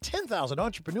more than 10,000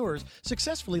 entrepreneurs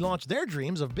successfully launch their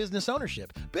dreams of business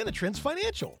ownership, Benetrends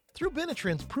Financial. Through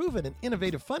Benetrends' proven and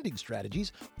innovative funding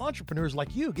strategies, entrepreneurs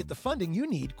like you get the funding you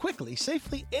need quickly,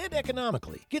 safely, and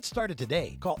economically. Get started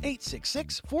today. Call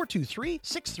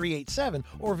 866-423-6387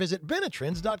 or visit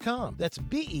Benetrends.com. That's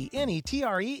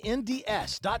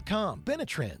Benetrends.com.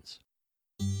 Benetrends.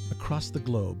 Across the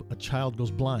globe, a child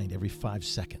goes blind every 5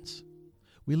 seconds.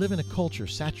 We live in a culture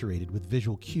saturated with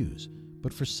visual cues,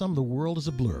 but for some, the world is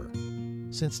a blur.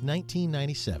 Since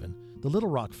 1997, the Little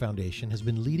Rock Foundation has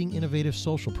been leading innovative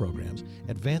social programs,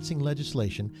 advancing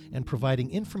legislation, and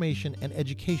providing information and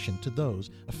education to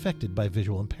those affected by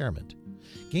visual impairment.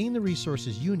 Gain the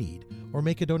resources you need or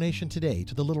make a donation today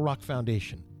to the Little Rock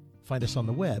Foundation. Find us on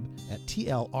the web at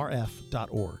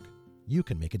tlrf.org. You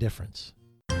can make a difference.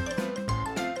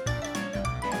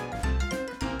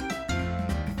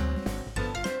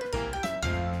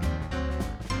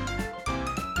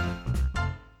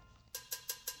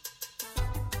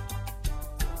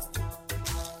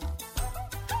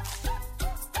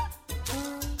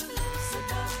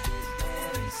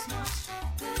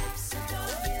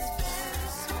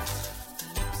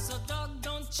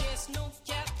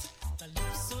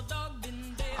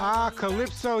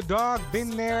 Calypso Dog,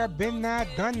 been there, been that,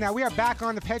 done that. We are back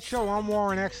on the Pet Show. I'm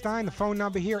Warren Eckstein. The phone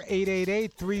number here,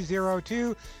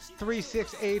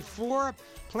 888-302-3684.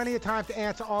 Plenty of time to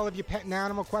answer all of your pet and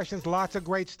animal questions. Lots of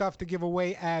great stuff to give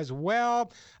away as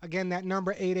well. Again, that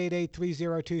number,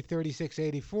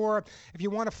 888-302-3684. If you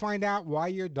want to find out why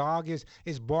your dog is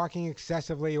barking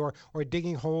excessively or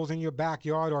digging holes in your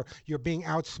backyard, or you're being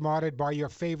outsmarted by your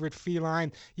favorite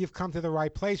feline, you've come to the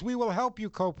right place. We will help you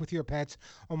cope with your pets,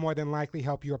 or more than likely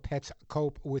help your pets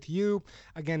cope with you.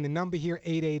 Again, the number here,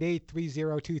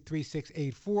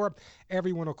 888-302-3684.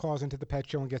 Everyone who calls into the Pet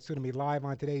Show and gets to me live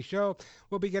on today's show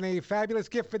will be getting a fabulous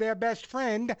gift for their best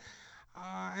friend.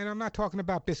 And I'm not talking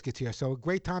about biscuits here. So a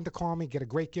great time to call me. Get a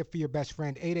great gift for your best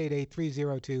friend.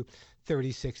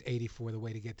 888-302-3684, the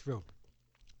way to get through.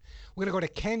 We're going to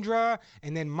go to Kendra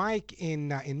and then Mike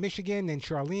in Michigan, and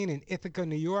Charlene in Ithaca,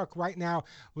 New York. Right now,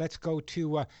 let's go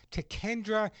to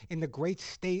Kendra in the great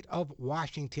state of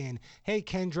Washington. Hey,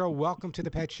 Kendra, welcome to the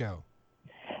Pet Show.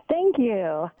 Thank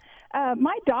you.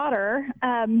 My daughter,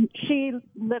 she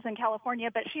lives in California,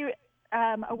 but she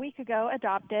a week ago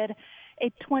adopted a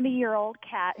 20-year-old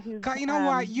cat who's... God, you know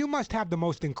what? You must have the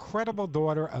most incredible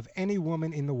daughter of any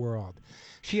woman in the world.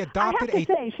 She adopted I have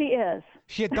to say, she is.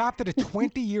 She adopted a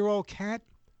 20-year-old cat?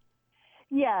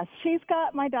 Yes.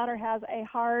 My daughter has a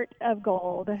heart of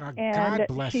gold. And God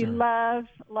bless she her. loves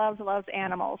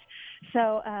animals.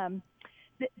 So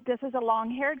this is a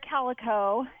long-haired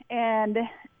calico, and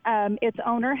its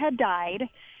owner had died.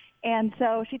 And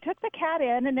so she took the cat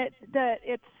in, and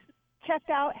it's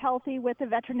checked out healthy with the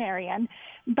veterinarian,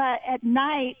 but at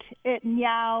night it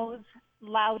meows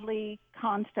loudly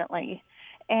constantly,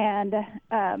 and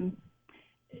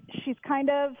she's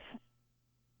kind of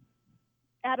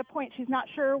at a point she's not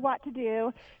sure what to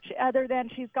do, other than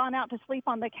she's gone out to sleep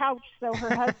on the couch so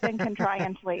her husband can try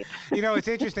and sleep. You know, it's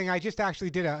interesting. I just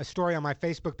actually did a story on my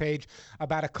Facebook page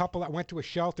about a couple that went to a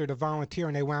shelter to volunteer,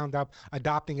 and they wound up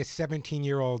adopting a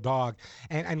 17-year-old dog.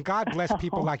 And God bless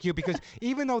people like you, because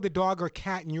even though the dog or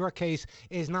cat in your case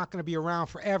is not going to be around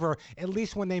forever, at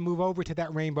least when they move over to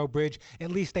that Rainbow Bridge,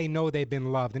 at least they know they've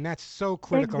been loved. And that's so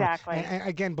critical. Exactly. And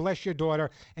again, bless your daughter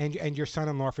and your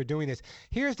son-in-law for doing this.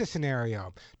 Here's the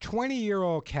scenario.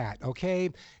 20-year-old cat, okay?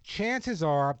 Chances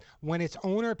are when its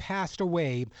owner passed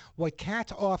away, what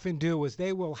cats often do is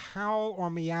they will howl or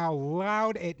meow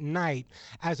loud at night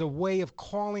as a way of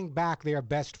calling back their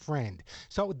best friend.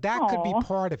 So that could be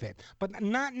part of it, but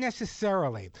not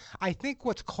necessarily. I think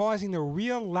what's causing the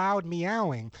real loud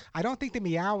meowing, I don't think the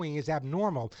meowing is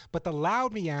abnormal, but the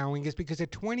loud meowing is because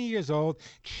at 20 years old,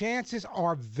 chances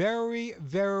are very,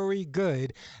 very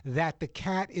good that the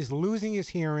cat is losing his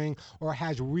hearing or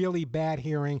has really bad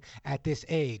hearing at this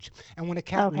age. And when a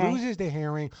cat loses their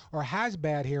hearing or has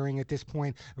bad hearing at this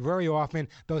point, very often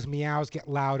those meows get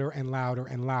louder and louder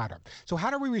and louder. So how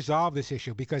do we resolve this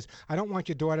issue? Because I don't want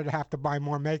your daughter to have to buy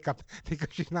more makeup because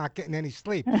she's not getting any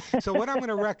sleep. So what I'm going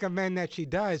to recommend that she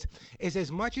does is,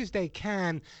 as much as they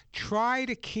can, try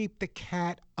to keep the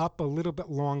cat up a little bit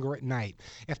longer at night.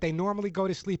 If they normally go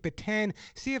to sleep at 10,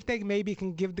 see if they maybe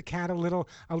can give the cat a little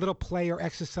play or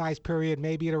exercise period,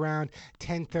 maybe at around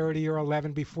 10:30 or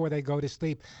 11 before they go to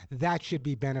sleep. That should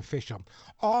be beneficial.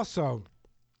 Also,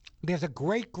 there's a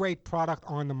great product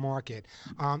on the market,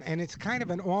 and it's kind of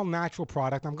an all-natural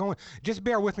product. Just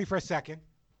bear with me for a second.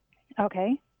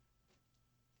 Okay.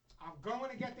 I'm going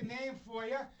to get the name for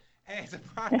you. It's a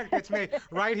product that's made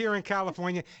right here in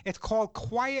California. It's called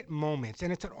Quiet Moments,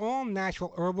 and it's an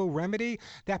all-natural herbal remedy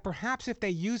that perhaps if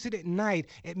they use it at night,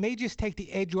 it may just take the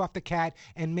edge off the cat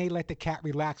and may let the cat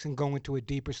relax and go into a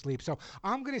deeper sleep. So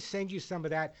I'm going to send you some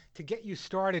of that to get you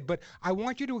started, but I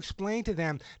want you to explain to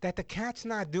them that the cat's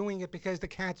not doing it because the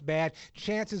cat's bad.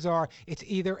 Chances are it's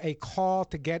either a call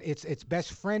to get its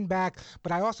best friend back,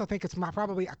 but I also think it's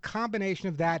probably a combination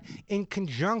of that in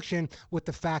conjunction with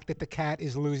the fact that the cat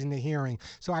is losing the hearing.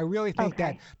 So I really think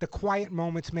that the quiet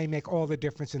moments may make all the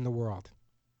difference in the world.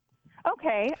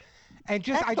 Okay. And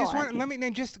just, Excellent. I just want, let me,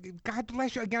 and just, God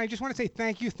bless you again. I just want to say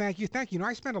thank you. You know,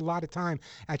 I spend a lot of time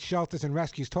at shelters and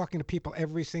rescues talking to people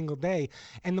every single day.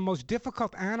 And the most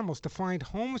difficult animals to find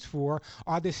homes for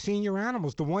are the senior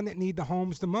animals, the one that need the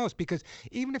homes the most. Because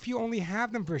even if you only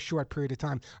have them for a short period of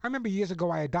time, I remember years ago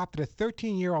I adopted a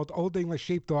 13-year-old Old English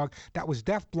sheepdog that was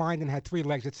deaf, blind, and had 3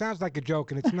 legs. It sounds like a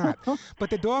joke, and it's not. But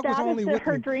the dog was only with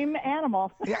her me. dream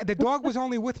animal. Yeah, the dog was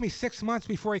only with me 6 months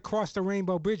before he crossed the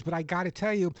Rainbow Bridge. But I got to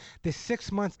tell you, the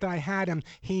 6 months that I had him,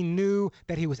 he knew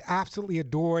that he was absolutely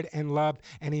adored and loved,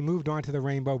 and he moved on to the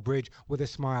Rainbow Bridge with a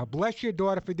smile. Bless your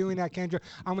daughter for doing that, Kendra.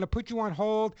 I'm going to put you on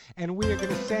hold, and we are going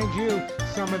to send you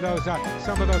some of those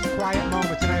quiet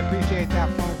moments, and I appreciate that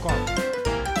phone call.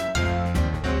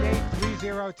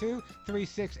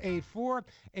 888-302-3684,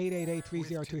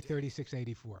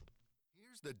 888-302-3684.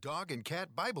 The dog and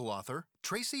cat Bible author,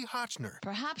 Tracy Hotchner.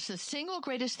 Perhaps the single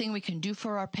greatest thing we can do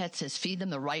for our pets is feed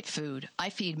them the right food. I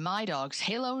feed my dogs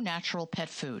Halo Natural Pet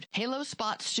Food. Halo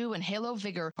Spot Stew and Halo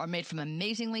Vigor are made from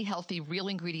amazingly healthy, real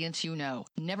ingredients you know.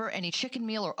 Never any chicken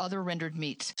meal or other rendered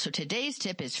meats. So today's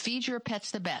tip is feed your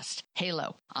pets the best.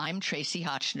 Halo. I'm Tracy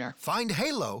Hotchner. Find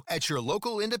Halo at your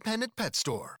local independent pet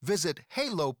store. Visit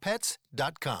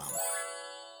halopets.com.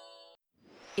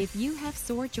 If you have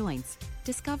sore joints,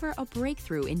 discover a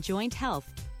breakthrough in joint health,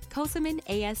 Cosamin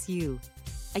ASU.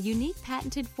 A unique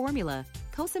patented formula,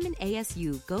 Cosamin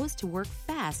ASU goes to work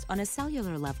fast on a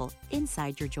cellular level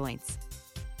inside your joints.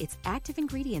 Its active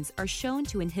ingredients are shown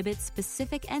to inhibit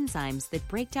specific enzymes that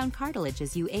break down cartilage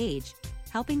as you age,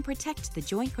 helping protect the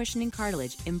joint cushioning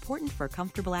cartilage important for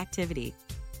comfortable activity.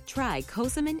 Try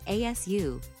Cosamin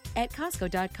ASU at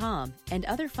Costco.com and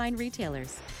other fine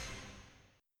retailers.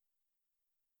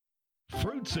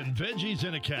 Fruits and veggies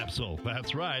in a capsule.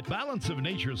 That's right. Balance of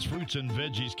Nature's fruits and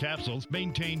veggies capsules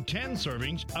maintain 10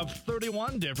 servings of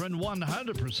 31 different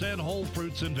 100% whole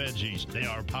fruits and veggies. They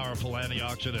are powerful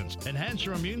antioxidants, enhance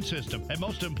your immune system, and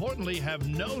most importantly, have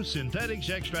no synthetics,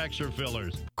 extracts, or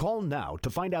fillers. Call now to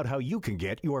find out how you can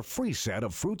get your free set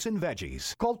of fruits and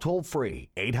veggies. Call toll-free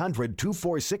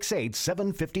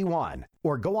 800-2468-751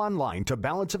 or go online to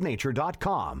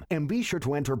balanceofnature.com and be sure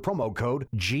to enter promo code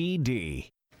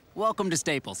GD. Welcome to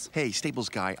Staples. Hey, Staples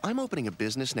guy, I'm opening a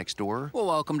business next door. Well,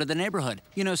 welcome to the neighborhood.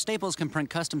 You know, Staples can print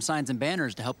custom signs and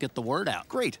banners to help get the word out.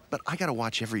 Great, but I gotta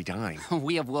watch every dime.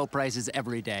 We have low prices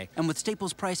every day. And with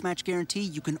Staples Price Match Guarantee,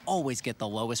 you can always get the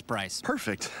lowest price.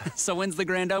 Perfect. So when's the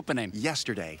grand opening?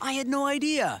 Yesterday. I had no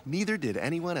idea. Neither did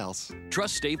anyone else.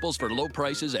 Trust Staples for low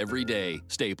prices every day.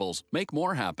 Staples. Make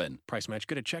more happen. Price match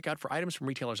good at checkout for items from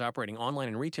retailers operating online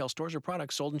in retail stores or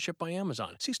products sold and shipped by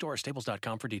Amazon. See store or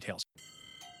staples.com for details.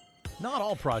 Not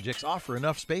all projects offer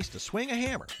enough space to swing a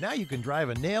hammer. Now you can drive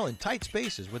a nail in tight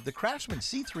spaces with the Craftsman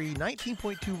C3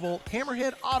 19.2 volt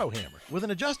Hammerhead Auto Hammer. With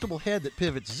an adjustable head that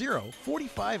pivots 0,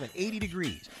 45, and 80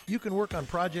 degrees, you can work on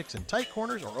projects in tight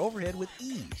corners or overhead with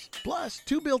ease. Plus,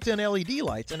 2 built-in LED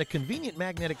lights and a convenient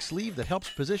magnetic sleeve that helps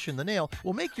position the nail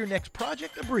will make your next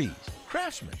project a breeze.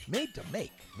 Craftsman, made to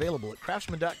make. Available at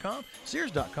craftsman.com,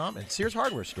 Sears.com, and Sears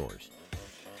hardware stores.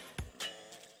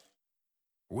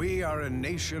 We are a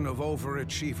nation of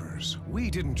overachievers. We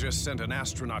didn't just send an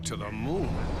astronaut to the moon.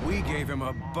 We gave him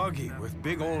a buggy with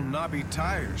big old knobby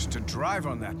tires to drive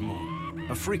on that moon.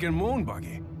 A freaking moon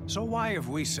buggy. So why have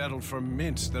we settled for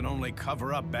mints that only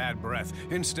cover up bad breath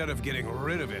instead of getting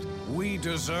rid of it? We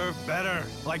deserve better,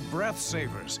 like Breath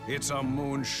Savers. It's a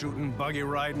moon-shooting,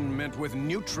 buggy-riding mint with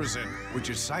Nutrizin, which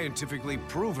is scientifically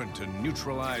proven to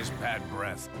neutralize bad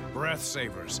breath. Breath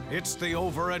Savers. It's the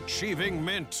overachieving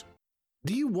mint.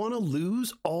 Do you want to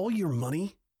lose all your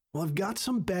money? Well, I've got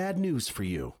some bad news for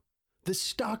you. The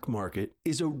stock market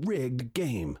is a rigged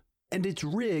game, and it's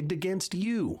rigged against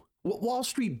you. What Wall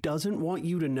Street doesn't want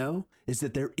you to know is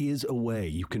that there is a way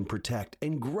you can protect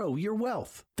and grow your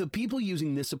wealth. The people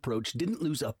using this approach didn't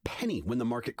lose a penny when the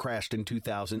market crashed in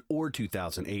 2000 or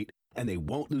 2008, and they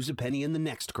won't lose a penny in the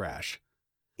next crash.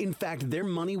 In fact, their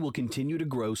money will continue to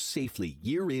grow safely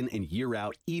year in and year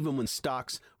out, even when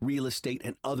stocks, real estate,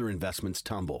 and other investments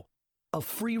tumble. A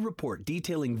free report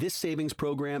detailing this savings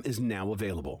program is now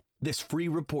available. This free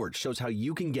report shows how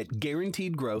you can get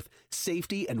guaranteed growth,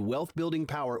 safety, and wealth-building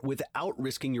power without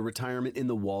risking your retirement in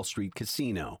the Wall Street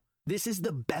casino. This is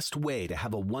the best way to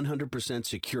have a 100%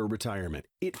 secure retirement.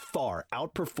 It far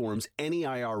outperforms any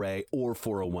IRA or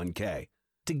 401k.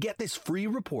 To get this free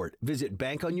report, visit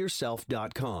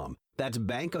bankonyourself.com. That's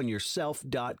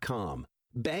bankonyourself.com.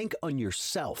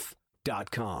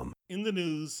 Bankonyourself.com. In the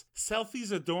news,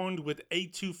 selfies adorned with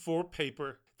A24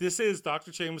 paper. This is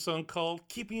Dr. Chambers on Call,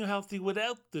 keeping you healthy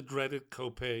without the dreaded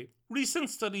copay. Recent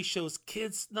study shows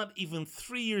kids not even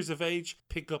 3 years of age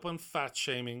pick up on fat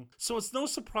shaming. So it's no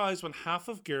surprise when half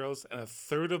of girls and a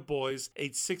third of boys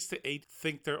aged 6 to 8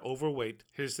 think they're overweight.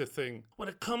 Here's the thing. When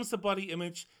it comes to body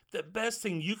image, the best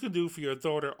thing you can do for your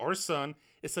daughter or son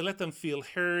is to let them feel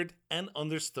heard and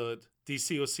understood.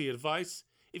 DCOC advice: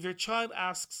 if your child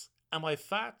asks, "Am I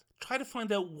fat?" try to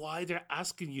find out why they're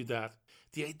asking you that.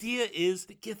 The idea is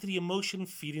to get to the emotion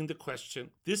feeding the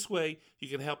question. This way, you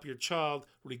can help your child,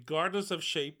 regardless of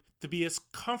shape, to be as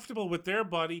comfortable with their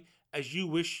body as you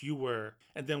wish you were.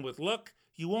 And then with luck,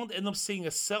 you won't end up seeing a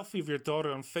selfie of your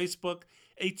daughter on Facebook,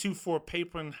 A24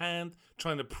 paper in hand,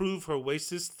 trying to prove her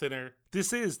waist is thinner.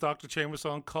 This is Dr. Chambers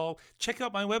on Call. Check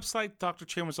out my website,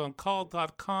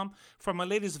 drchambersoncall.com, for my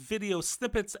latest video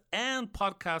snippets and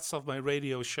podcasts of my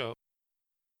radio show.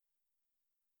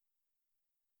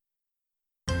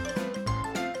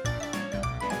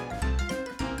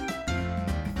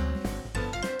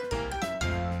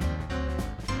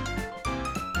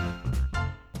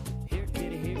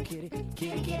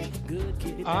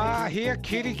 Here,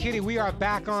 kitty. We are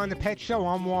back on the Pet Show.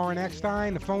 I'm Warren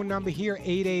Eckstein. The phone number here,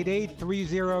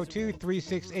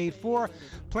 888-302-3684.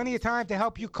 Plenty of time to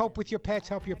help you cope with your pets,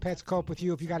 help your pets cope with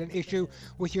you. If you got an issue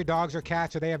with your dogs or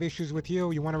cats, or they have issues with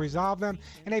you, you want to resolve them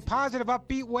in a positive,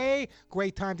 upbeat way,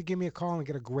 great time to give me a call and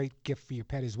get a great gift for your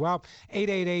pet as well.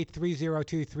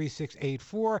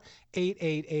 888-302-3684,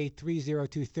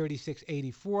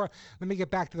 888-302-3684. Let me get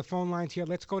back to the phone lines here.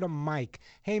 Let's go to Mike.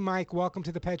 Hey, Mike, welcome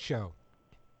to the Pet Show.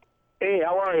 Hey,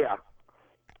 how are you?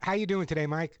 How you doing today,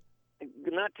 Mike?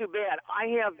 Not too bad. I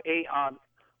have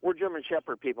we're German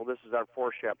Shepherd people. This is our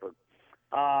fourth Shepherd.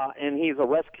 And he's a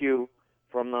rescue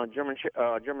from the German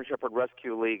Shepherd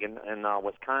Rescue League in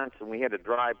Wisconsin. We had to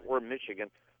drive, we're in Michigan.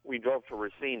 We drove to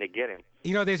Racine to get him.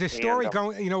 You know, there's a story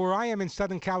going, where I am in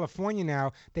Southern California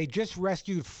now, they just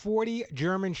rescued 40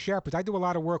 German Shepherds. I do a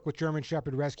lot of work with German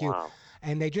Shepherd Rescue. Wow.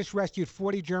 and they just rescued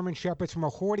 40 German Shepherds from a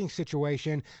hoarding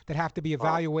situation that have to be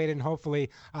evaluated and hopefully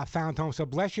found home. So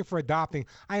bless you for adopting.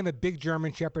 I am a big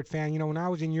German Shepherd fan. You know, when I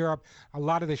was in Europe, a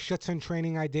lot of the Schutzen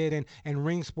training I did and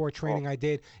ring sport training I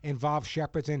did involved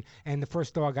Shepherds, and the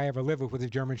first dog I ever lived with was a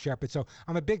German Shepherd. So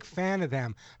I'm a big fan of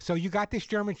them. So you got this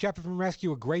German Shepherd from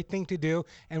rescue, a great thing to do.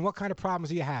 And what kind of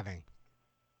problems are you having?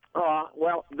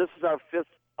 Well, this is our fifth,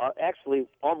 actually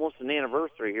almost an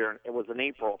anniversary here. It was in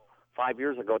April, 5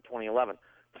 years ago, 2011.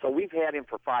 So we've had him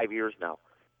for 5 years now,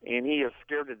 and he is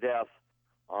scared to death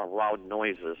of loud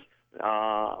noises,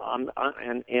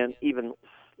 and even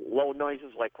low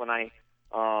noises like when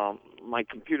my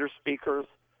computer speakers,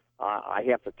 I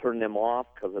have to turn them off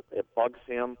because it bugs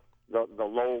him. The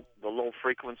low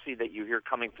frequency that you hear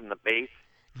coming from the base.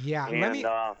 Yeah, and,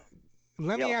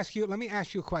 let me ask you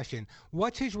a question.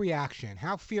 What's his reaction?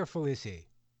 How fearful is he?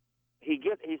 He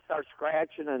starts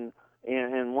scratching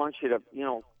and wants you to,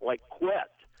 like quit.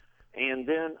 And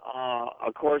then,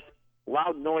 of course,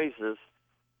 loud noises.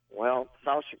 Well,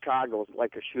 South Chicago is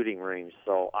like a shooting range,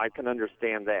 so I can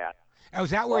understand that. Oh,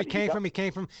 is that where he came from?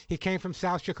 He came from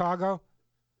South Chicago?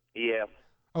 Yes.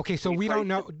 Okay, so we don't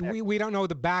know we don't know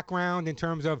the background in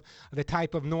terms of the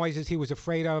type of noises he was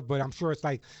afraid of, but I'm sure it's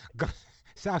like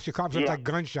South Chicago, it's like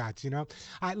gunshots, you know.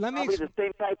 Let me Probably the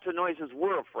same types of noises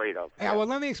we're afraid of. Yeah, well,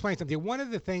 let me explain something. One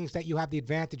of the things that you have the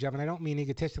advantage of, and I don't mean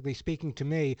egotistically speaking to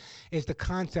me, is the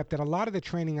concept that a lot of the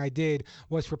training I did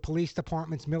was for police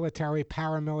departments, military,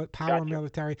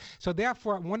 paramilitary. So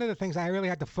therefore, one of the things I really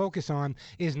had to focus on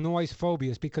is noise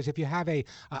phobias, because if you have a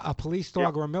police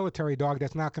dog or a military dog,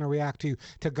 that's not going to react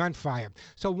to gunfire.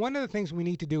 So one of the things we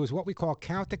need to do is what we call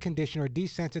counter condition or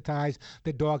desensitize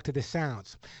the dog to the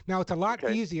sounds. Now, it's a lot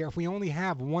easier if we only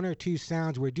have one or two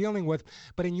sounds we're dealing with,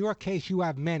 but in your case you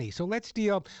have many. So let's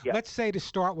say to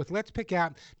start with, let's pick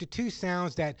out the two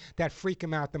sounds that freak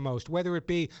him out the most, whether it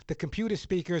be the computer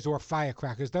speakers or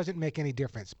firecrackers. Doesn't make any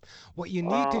difference. What you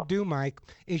need to do, Mike,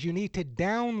 is you need to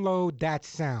download that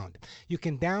sound. You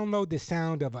can download the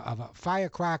sound of a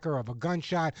firecracker, of a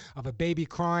gunshot, of a baby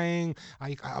crying,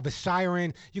 of a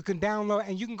siren. You can download,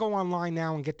 and you can go online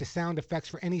now and get the sound effects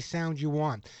for any sound you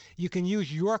want. You can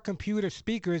use your computer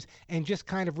speakers and just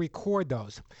kind of record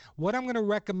those. What I'm going to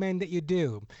recommend that you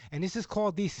do, and this is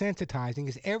called desensitizing,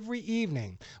 is every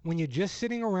evening when you're just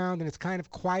sitting around and it's kind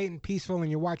of quiet and peaceful and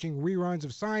you're watching reruns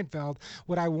of Seinfeld,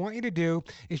 what I want you to do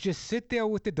is just sit there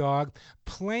with the dog,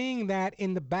 playing that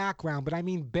in the background, but I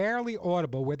mean barely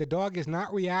audible, where the dog is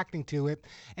not reacting to it,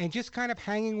 and just kind of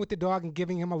hanging with the dog and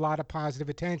giving him a lot of positive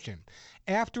attention.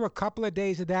 After a couple of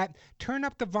days of that, turn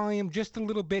up the volume just a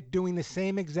little bit, doing the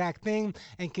same exact thing,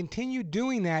 and continue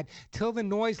doing that till the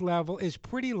noise level is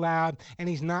pretty loud and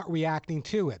he's not reacting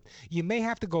to it. You may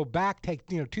have to go back, take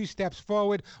 2 steps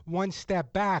forward, 1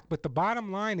 step back, but the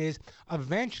bottom line is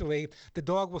eventually the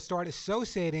dog will start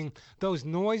associating those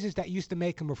noises that used to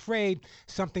make him afraid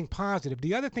something positive.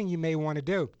 The other thing you may want to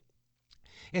do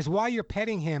is while you're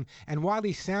petting him and while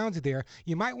these sounds are there,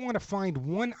 you might want to find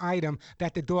one item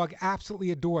that the dog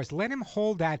absolutely adores. Let him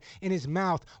hold that in his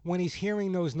mouth when he's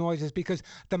hearing those noises, because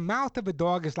the mouth of a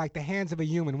dog is like the hands of a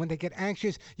human. When they get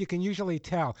anxious, you can usually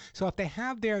tell. So if they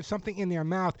have something in their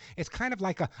mouth, it's kind of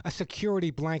like a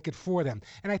security blanket for them.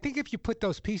 And I think if you put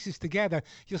those pieces together,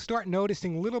 you'll start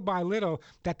noticing little by little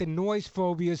that the noise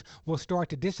phobias will start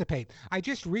to dissipate. I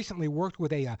just recently worked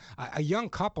with a young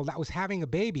couple that was having a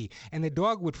baby, and the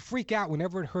dog would freak out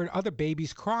whenever it heard other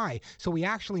babies cry. So we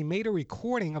actually made a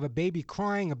recording of a baby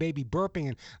crying, a baby burping,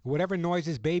 and whatever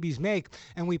noises babies make,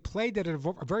 and we played that at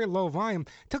a very low volume.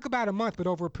 It took about a month, but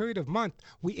over a period of a month,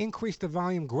 we increased the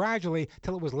volume gradually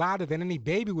till it was louder than any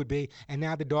baby would be, and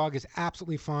now the dog is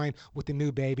absolutely fine with the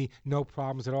new baby, no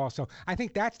problems at all. So I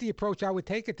think that's the approach I would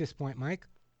take at this point, Mike.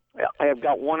 I have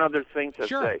got one other thing to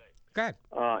say. Go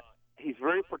ahead. He's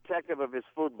very protective of his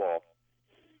food bowl.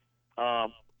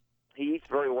 He eats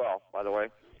very well, by the way.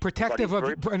 Protective of,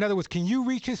 in other words, can you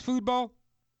reach his food bowl?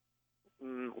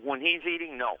 When he's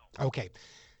eating, no. Okay.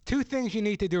 2 things you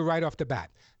need to do right off the bat.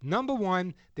 Number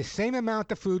 1, the same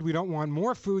amount of food. We don't want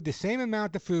more food, the same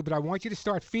amount of food, but I want you to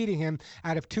start feeding him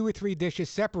out of 2 or 3 dishes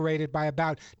separated by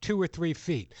about 2 or 3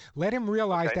 feet. Let him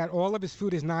realize that all of his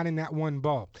food is not in that one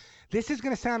bowl. This is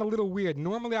going to sound a little weird.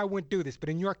 Normally I wouldn't do this, but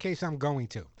in your case I'm going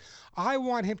to. I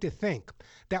want him to think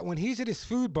that when he's at his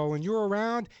food bowl and you're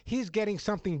around, he's getting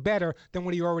something better than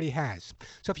what he already has.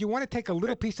 So if you want to take a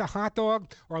little piece of hot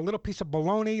dog or a little piece of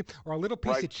bologna or a little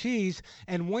piece of cheese,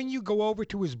 and when you go over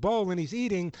to his bowl and he's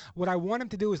eating, what I want him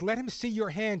to do is let him see your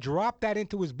hand drop that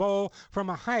into his bowl from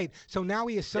a height. So now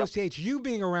he associates you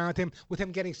being around him with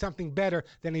him getting something better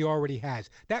than he already has.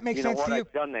 That makes sense to you?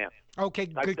 I've done that. Okay,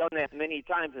 I've done that many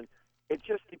times, and It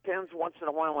just depends once in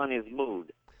a while on his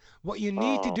mood. What you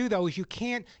need to do though is you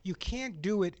can't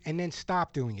do it and then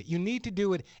stop doing it. You need to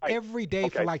do it every day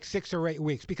for like 6 or 8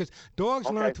 weeks because dogs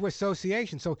learn through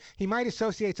association. So he might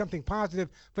associate something positive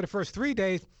for the first 3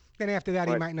 days. Then after that,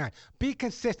 he might not. Be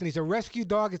consistent. He's a rescue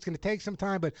dog. It's going to take some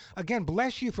time. But again,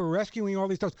 bless you for rescuing all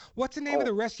these dogs. What's the name of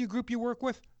the rescue group you work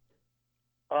with?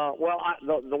 The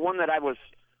one that I was,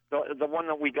 the one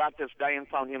that we got, this Diane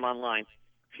found him online.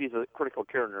 She's a critical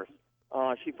care nurse.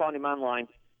 She found him online,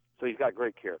 so he's got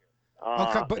great care.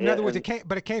 Okay, but in other words, it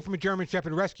came from a German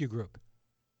Shepherd rescue group.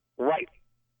 Right.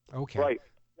 Okay. Right.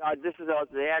 This is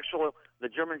the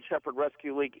German Shepherd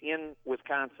Rescue League in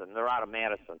Wisconsin. They're out of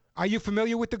Madison. Are you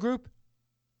familiar with the group?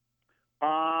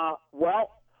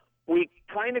 Well, we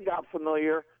kind of got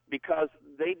familiar because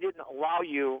they didn't allow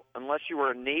you, unless you were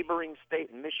a neighboring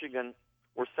state in Michigan,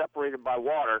 were separated by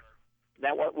water.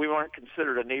 We weren't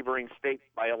considered a neighboring state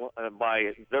by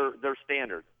their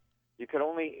standards. You could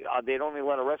only they'd only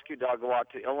let a rescue dog go out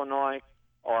to Illinois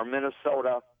or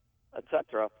Minnesota,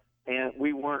 etc. And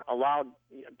we weren't allowed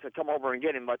to come over and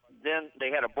get him. But then they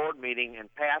had a board meeting and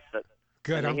passed it.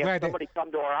 Good. I'm glad somebody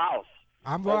come to our house.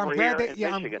 I'm glad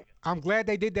I'm glad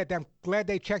they did that. I'm glad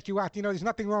they checked you out. You know, there's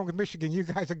nothing wrong with Michigan. You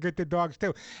guys are good to dogs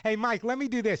too. Hey, Mike, let me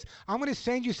do this. I'm going to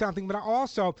send you something, but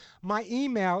also my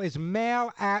email is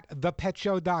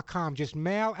mail@thepetshow.com. Just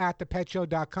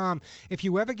mail@thepetshow.com. If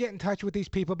you ever get in touch with these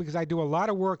people, because I do a lot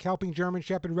of work helping German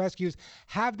Shepherd rescues,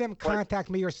 have them contact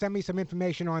me or send me some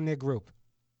information on their group.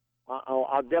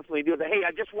 I'll definitely do that. Hey,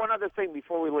 just one other thing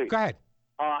before we leave. Go ahead.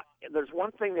 There's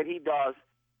one thing that he does.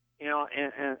 You know,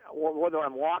 and whether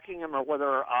I'm walking him or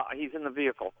whether he's in the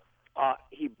vehicle,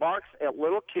 he barks at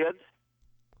little kids.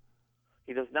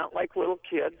 He does not like little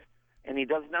kids, and he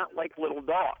does not like little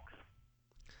dogs.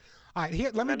 All right, here,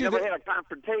 let me I've do never this. had a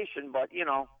confrontation, but you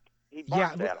know, he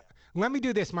barks at him. Let me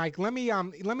do this, Mike. Let me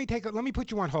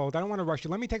put you on hold. I don't want to rush you.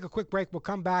 Let me take a quick break. We'll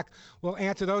come back. We'll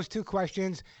answer those 2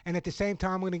 questions, and at the same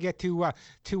time, we're going to get to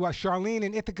Charlene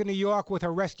in Ithaca, New York, with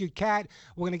her rescued cat.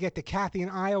 We're going to get to Kathy in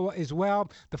Iowa as well.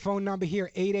 The phone number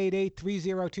here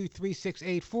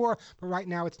 888-302-3684. But right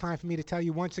now, it's time for me to tell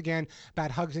you once again about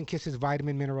Hugs and Kisses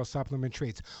vitamin mineral supplement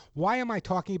treats. Why am I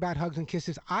talking about Hugs and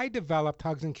Kisses? I developed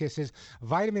Hugs and Kisses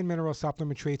vitamin mineral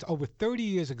supplement treats over 30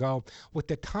 years ago with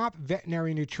the top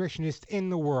veterinary nutritionists in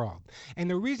the world. And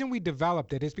the reason we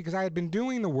developed it is because I had been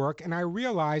doing the work and I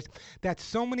realized that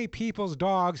so many people's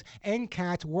dogs and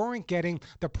cats weren't getting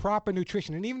the proper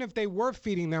nutrition. And even if they were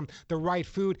feeding them the right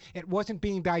food, it wasn't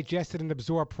being digested and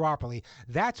absorbed properly.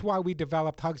 That's why we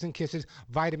developed Hugs and Kisses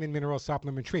vitamin mineral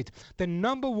supplement treats. The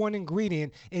number one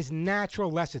ingredient is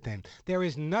natural lecithin. There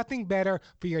is nothing better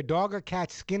for your dog or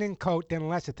cat's skin and coat than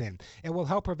lecithin. It will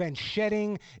help prevent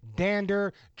shedding,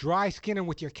 dander, dry skin, and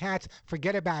with your cats,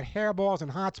 forget about hairballs and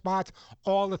hot spots,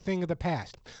 all a thing of the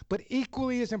past. But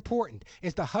equally as important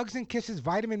is the Hugs and Kisses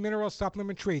vitamin mineral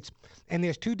supplement treats, and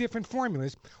there's 2 different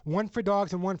formulas, one for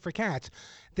dogs and one for cats.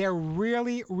 They're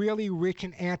really, really rich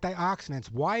in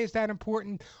antioxidants. Why is that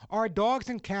important? Our dogs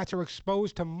and cats are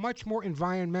exposed to much more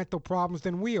environmental problems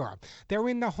than we are. They're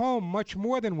in the home much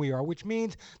more than we are, which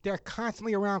means they're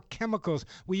constantly around chemicals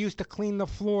we use to clean the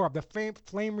floor, the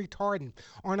flame retardant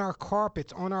on our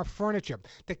carpets, on our furniture,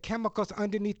 the chemicals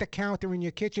underneath the counter in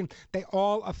your kitchen. They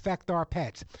all affect our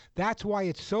pets. That's why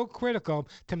it's so critical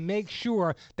to make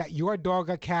sure that your dog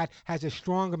or cat has a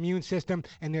strong immune system,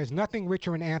 and there's nothing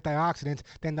richer in antioxidants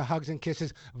than the Hugs and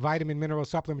Kisses vitamin mineral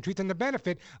supplement treats. And the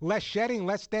benefit, less shedding,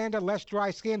 less dander, less dry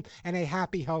skin, and a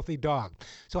happy, healthy dog.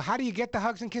 So how do you get the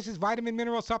Hugs and Kisses vitamin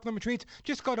mineral supplement treats?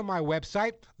 Just go to my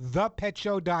website,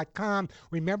 thepetshow.com.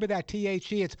 Remember that THE,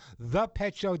 it's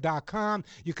thepetshow.com.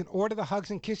 You can order the Hugs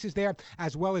and Kisses there,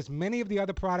 as well as many of the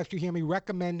other products you hear me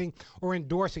recommending or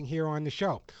endorsing here on the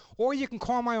show. Or you can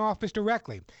call my office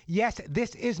directly. Yes,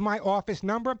 this is my office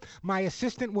number. My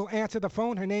assistant will answer the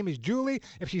phone. Her name is Julie.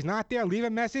 If she's not there, leave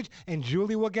a message and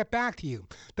Julie will get back to you.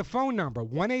 The phone number,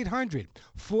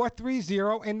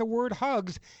 1-800-430 and the word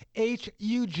HUGS,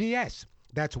 HUGS.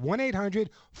 That's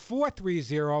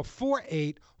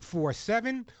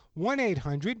 1-800-430-4847,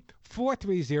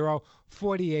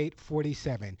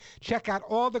 1-800-430-4847. Check out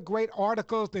all the great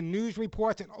articles, the news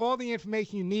reports, and all the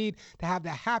information you need to have the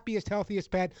happiest,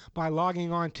 healthiest pet by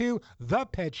logging on to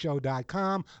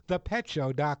thepetshow.com,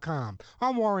 thepetshow.com.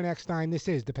 I'm Warren Eckstein. This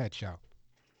is The Pet Show.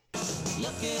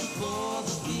 Looking for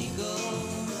the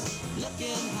Beagles,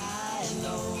 looking high and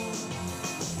low.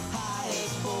 High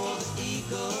is for the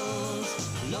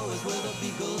Eagles, low is where the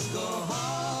Beagles go.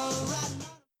 All right.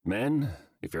 Men,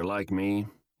 if you're like me,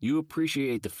 you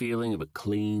appreciate the feeling of a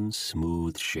clean,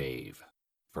 smooth shave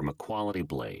from a quality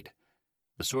blade.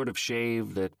 The sort of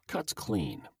shave that cuts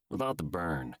clean, without the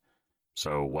burn.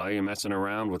 So why are you messing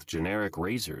around with generic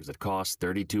razors that cost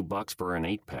 $32 for an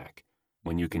 8-pack,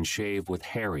 when you can shave with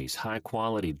Harry's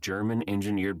high-quality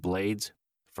German-engineered blades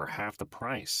for half the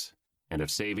price? And if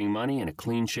saving money and a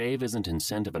clean shave isn't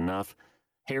incentive enough,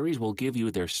 Harry's will give you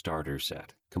their starter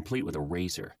set, complete with a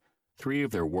razor, 3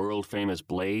 of their world-famous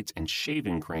blades, and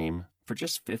shaving cream for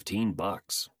just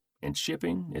 $15. And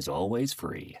shipping is always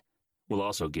free. We'll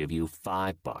also give you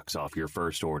 $5 off your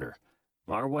first order.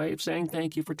 Our way of saying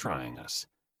thank you for trying us.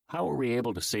 How are we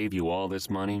able to save you all this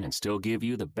money and still give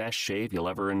you the best shave you'll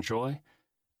ever enjoy?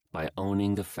 By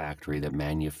owning the factory that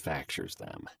manufactures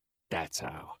them. That's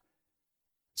how.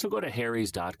 So go to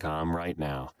harrys.com right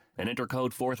now and enter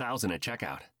code 4000 at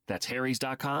checkout. That's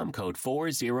harrys.com, code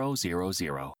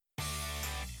 4000.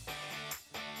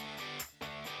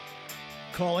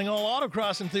 Calling all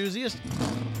autocross enthusiasts.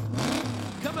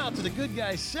 Come out to the Good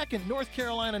Guys' second North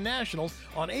Carolina Nationals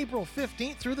on April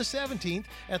 15th through the 17th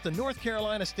at the North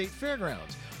Carolina State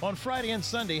Fairgrounds. On Friday and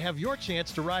Sunday, have your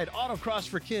chance to ride autocross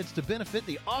for kids to benefit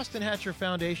the Austin Hatcher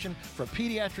Foundation for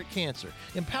Pediatric Cancer,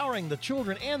 empowering the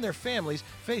children and their families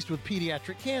faced with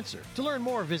pediatric cancer. To learn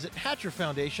more, visit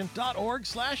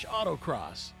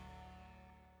hatcherfoundation.org/autocross.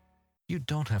 You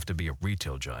don't have to be a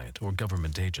retail giant or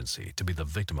government agency to be the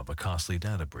victim of a costly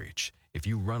data breach. If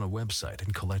you run a website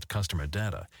and collect customer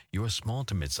data, your small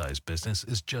to mid-sized business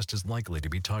is just as likely to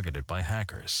be targeted by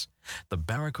hackers. The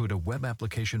Barracuda Web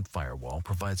Application Firewall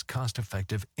provides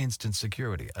cost-effective instant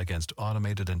security against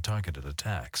automated and targeted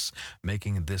attacks,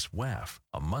 making this WAF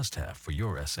a must-have for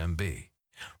your SMB.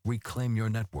 Reclaim your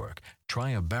network. Try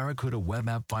a Barracuda Web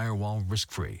App Firewall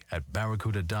risk-free at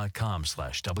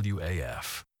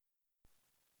barracuda.com/WAF.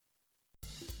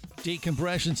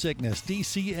 Decompression sickness,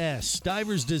 DCS,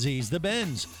 diver's disease, the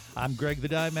bends. I'm Greg the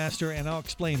Dive Master, and I'll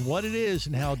explain what it is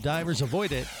and how divers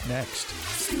avoid it next.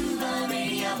 Scuba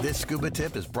Radio. This scuba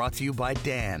tip is brought to you by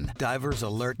DAN, Divers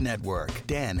Alert Network.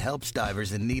 DAN helps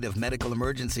divers in need of medical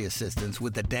emergency assistance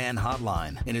with the DAN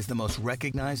hotline and is the most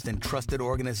recognized and trusted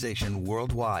organization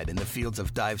worldwide in the fields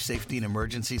of dive safety and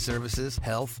emergency services,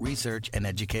 health, research, and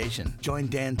education. Join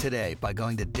DAN today by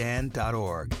going to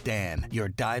dan.org. DAN, your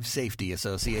dive safety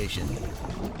association.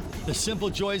 The simple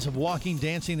joys of walking,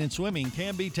 dancing, and swimming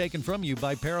can be taken from you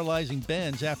by paralyzing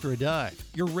bends after a dive.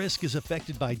 Your risk is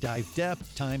affected by dive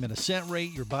depth, time and ascent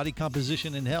rate, your body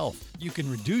composition, and health. You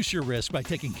can reduce your risk by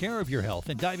taking care of your health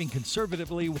and diving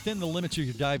conservatively within the limits of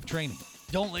your dive training.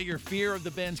 Don't let your fear of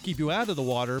the bends keep you out of the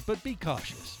water, but be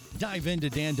cautious. Dive into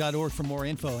dan.org for more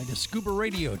info and to Scuba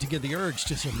Radio to get the urge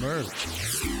to submerge.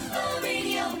 Scuba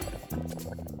Radio.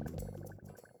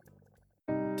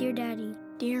 Dear Daddy,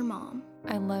 dear Mom,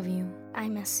 I love you. I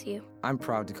miss you. I'm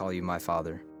proud to call you my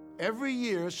father. Every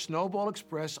year, Snowball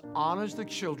Express honors the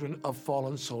children of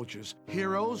fallen soldiers,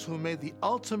 heroes who made the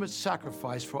ultimate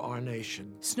sacrifice for our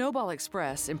nation. Snowball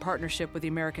Express, in partnership with the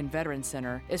American Veterans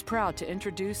Center, is proud to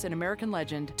introduce an American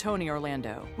legend, Tony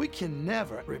Orlando. We can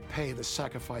never repay the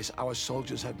sacrifice our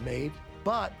soldiers have made,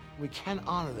 but we can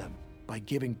honor them by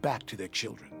giving back to their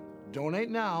children.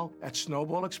 Donate now at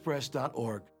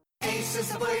snowballexpress.org. Ace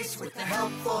is the place with the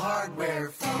helpful hardware,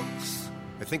 folks.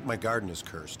 I think my garden is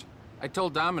cursed. I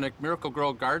told Dominic Miracle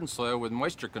Grow garden soil with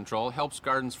moisture control helps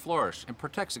gardens flourish and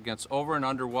protects against over and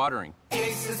under watering.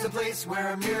 Ace is the place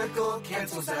where a miracle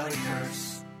cancels out a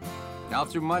curse. Now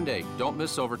through Monday, don't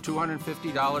miss over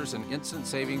 $250 in instant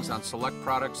savings on select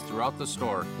products throughout the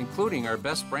store, including our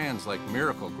best brands like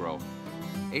Miracle Grow.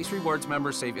 Ace Rewards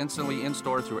members save instantly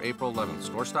in-store through April 11th.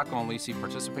 Store stock only. See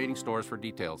participating stores for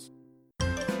details.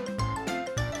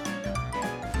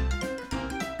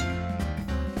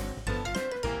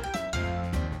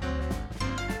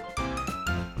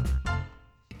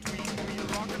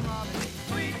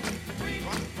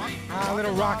 A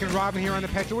little Rockin' Robin here on the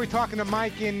Pet Show. We're talking to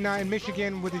Mike in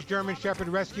Michigan with his German Shepherd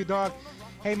rescue dog.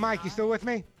 Hey, Mike, you still with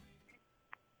me?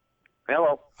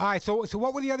 Hello. All right, so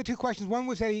what were the other two questions? One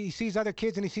was that he sees other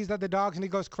kids and he sees other dogs and he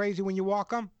goes crazy when you walk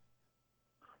them?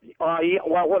 Yeah,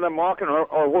 well, when I'm walking or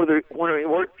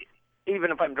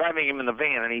even if I'm driving him in the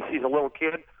van and he sees a little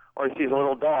kid or he sees a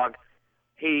little dog,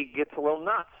 he gets a little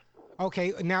nuts.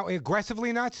 Okay, now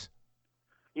aggressively nuts?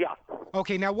 Yeah.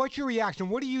 Okay, now what's your reaction?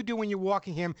 What do you do when you're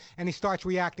walking him and he starts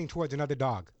reacting towards another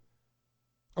dog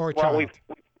or a child? Well,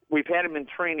 we've had him in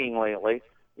training lately,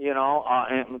 you know,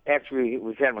 and actually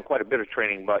we've had him in quite a bit of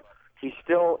training, but he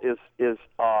still is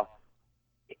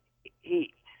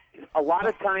he a lot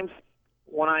of times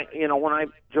when I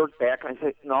jerk back, I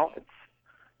say no,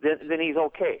 then he's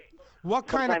okay. What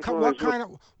kind of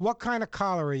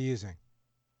collar are you using?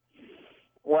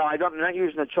 Well, I'm not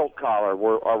using a choke collar.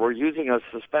 We're using a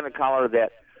suspended collar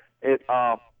that it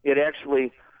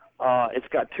actually it's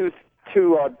got two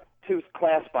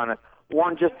clasps on it.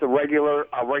 One just a regular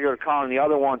collar, and the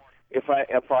other one, if I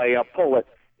pull it,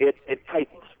 it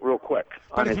tightens real quick.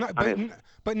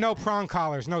 But no prong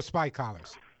collars, no spike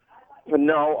collars.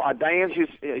 No, Diane's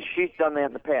she's done that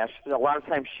in the past. A lot of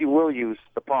times she will use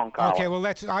the prong collar. Okay, well,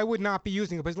 I would not be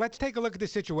using it, but let's take a look at the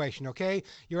situation, okay?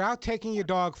 You're out taking your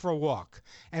dog for a walk,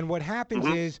 and what happens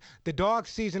is the dog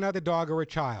sees another dog or a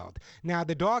child. Now,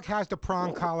 the dog has the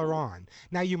prong collar on.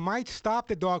 Now, you might stop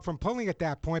the dog from pulling at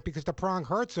that point because the prong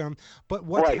hurts him, but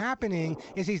what's happening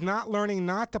is he's not learning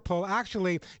not to pull.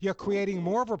 Actually, you're creating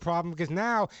more of a problem because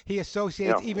now he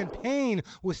associates even pain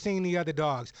with seeing the other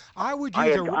dogs. I would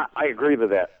use I agree with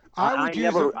that. I've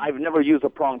never used a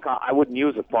prong collar. I wouldn't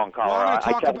use a prong collar. Well,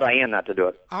 I tell Diane not to do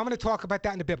it. I'm going to talk about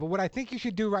that in a bit. But what I think you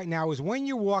should do right now is when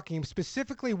you're walking him,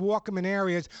 specifically walk him in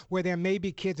areas where there may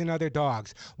be kids and other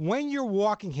dogs. When you're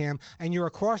walking him and you're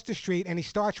across the street and he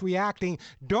starts reacting,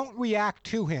 don't react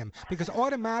to him because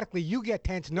automatically you get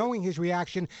tense knowing his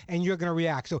reaction and you're going to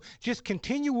react. So just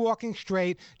continue walking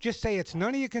straight. Just say it's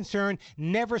none of your concern.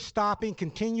 Never stopping.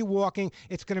 Continue walking.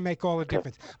 It's going to make all the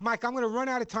difference. Mike, I'm going to run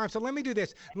out of time, so let me do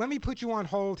this. Let me put you on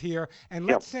hold here, and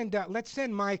let's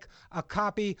send Mike a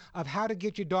copy of How to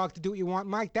Get Your Dog to Do What You Want.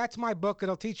 Mike, that's my book.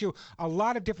 It'll teach you a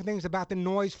lot of different things about the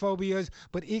noise phobias,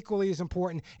 but equally as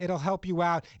important, it'll help you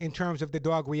out in terms of the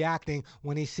dog reacting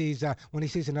when he sees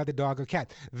another dog or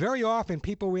cat. Very often,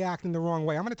 people react in the wrong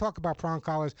way. I'm going to talk about prong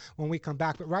collars when we come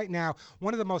back, but right now,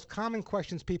 one of the most common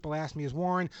questions people ask me is,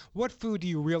 Warren, what food do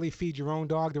you really feed your own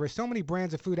dog? There are so many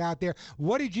brands of food out there.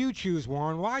 What did you choose,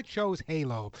 Warren? Well, I chose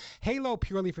Halo. Halo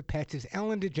Purely for Pets is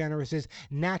Ellen DeGeneres'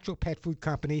 natural pet food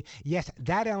company. Yes,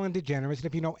 that Ellen DeGeneres. And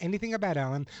if you know anything about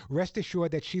Ellen, rest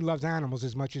assured that she loves animals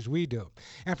as much as we do.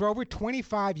 And for over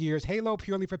 25 years, Halo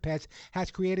Purely for Pets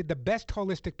has created the best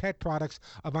holistic pet products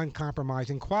of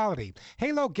uncompromising quality.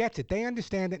 Halo gets it. They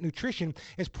understand that nutrition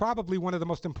is probably one of the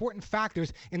most important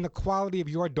factors in the quality of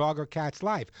your dog or cat's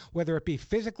life, whether it be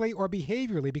physically or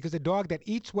behaviorally, because a dog that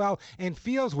eats well and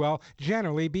feels well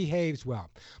generally behaves well.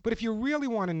 But if you really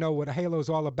want to know what Halo's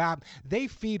all about, they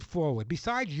feed forward.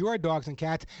 Besides your dogs and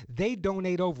cats, they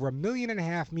donate over 1.5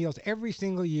 million meals every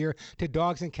single year to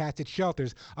dogs and cats at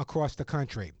shelters across the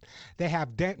country. They have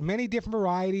many different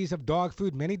varieties of dog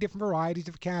food, many different varieties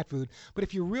of cat food, but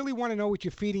if you really want to know what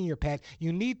you're feeding your pet,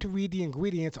 you need to read the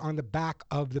ingredients on the back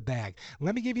of the bag.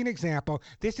 Let me give you an example.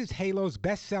 This is Halo's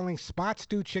best-selling spot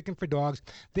stew chicken for dogs.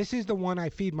 This is the one I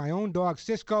feed my own dog,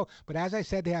 Cisco, but as I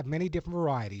said, they have many different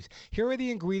varieties. Here are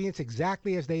the ingredients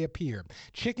exactly as they appear.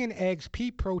 Chicken, eggs,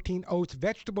 pea protein, oats,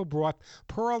 vegetable broth,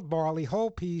 pearl barley, whole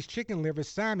peas, chicken liver,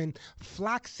 salmon,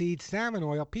 flaxseed, salmon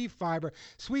oil, pea fiber,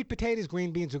 sweet potatoes,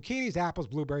 green beans, zucchinis, apples,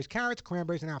 blueberries, carrots,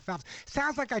 cranberries, and alfalfa.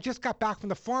 Sounds like I just got back from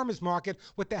the farmer's market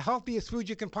with the healthiest food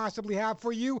you can possibly have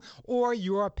for you or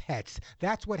your pets.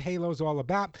 That's what Halo's all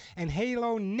about, and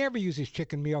Halo never uses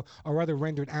chicken meal or other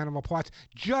rendered animal parts,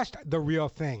 just the real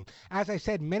thing. As I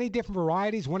said, many different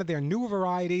varieties. One of their new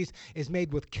varieties is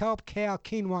made with kelp, kale,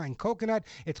 quinoa, and coconut.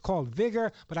 It's called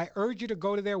Vigor, but I urge you to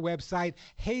go to their website,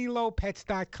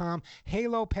 halopets.com,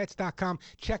 halopets.com.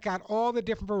 Check out all the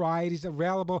different varieties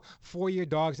available for your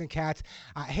dogs and cats.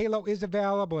 Halo is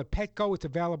available at Petco, it's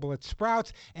available at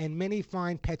Sprouts, and many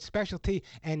fine pet specialty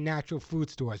and natural food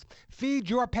stores. Feed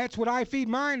your pets what I feed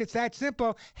mine. It's that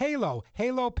simple. Halo,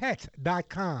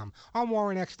 halopets.com. I'm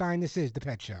Warren Eckstein. This is The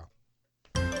Pet Show.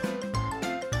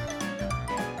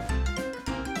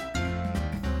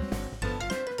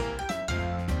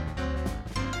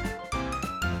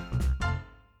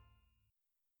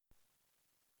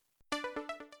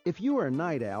 If you are a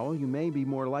night owl, you may be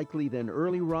more likely than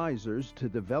early risers to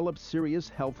develop serious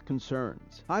health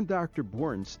concerns. I'm Dr.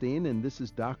 Bornstein, and this is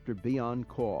Dr. B on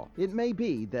Call. It may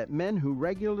be that men who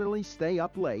regularly stay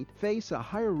up late face a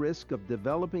higher risk of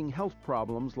developing health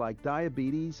problems like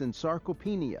diabetes and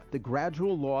sarcopenia, the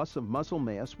gradual loss of muscle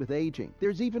mass with aging.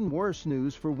 There's even worse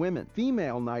news for women.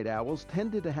 Female night owls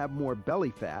tended to have more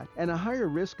belly fat and a higher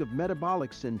risk of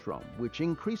metabolic syndrome, which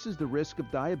increases the risk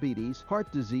of diabetes,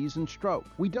 heart disease, and stroke.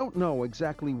 We don't know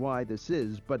exactly why this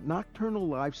is, but nocturnal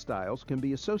lifestyles can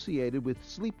be associated with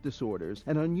sleep disorders,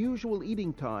 and unusual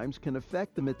eating times can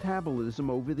affect the metabolism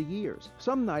over the years.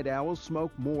 Some night owls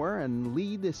smoke more and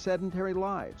lead sedentary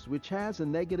lives, which has a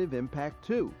negative impact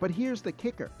too. But here's the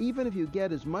kicker. Even if you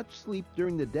get as much sleep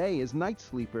during the day as night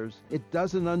sleepers, it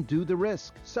doesn't undo the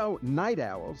risk. So, night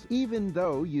owls, even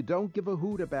though you don't give a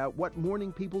hoot about what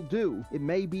morning people do, it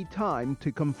may be time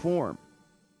to conform.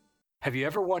 Have you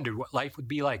ever wondered what life would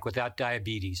be like without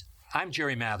diabetes? I'm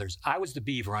Jerry Mathers. I was the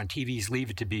Beaver on TV's Leave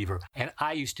It to Beaver, and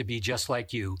I used to be just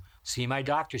like you. See, my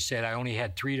doctor said I only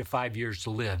had 3 to 5 years to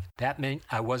live. That meant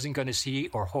I wasn't going to see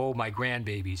or hold my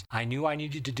grandbabies. I knew I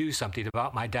needed to do something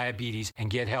about my diabetes and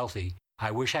get healthy.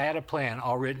 I wish I had a plan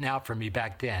all written out for me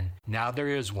back then. Now there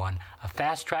is one, a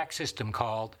fast-track system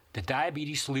called the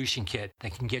Diabetes Solution Kit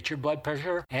that can get your blood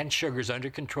pressure and sugars under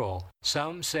control.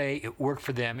 Some say it worked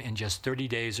for them in just 30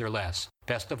 days or less.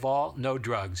 Best of all, no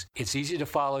drugs. It's easy to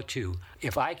follow too.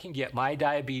 If I can get my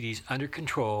diabetes under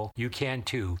control, you can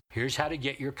too. Here's how to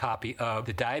get your copy of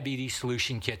the Diabetes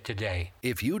Solution Kit today.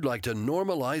 If you'd like to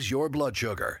normalize your blood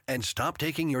sugar and stop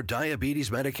taking your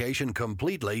diabetes medication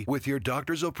completely with your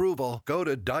doctor's approval, go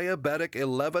to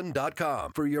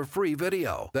diabetic11.com for your free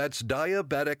video. That's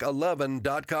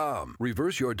diabetic11.com.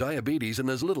 Reverse your diabetes in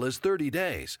as little as 30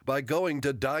 days by going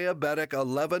to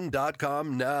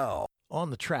diabetic11.com now.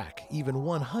 On the track, even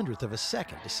 1/100th of a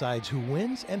second decides who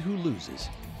wins and who loses.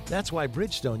 That's why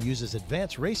Bridgestone uses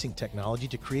advanced racing technology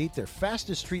to create their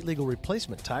fastest street-legal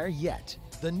replacement tire yet,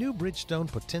 the new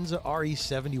Bridgestone Potenza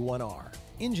RE71R.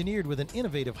 Engineered with an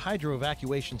innovative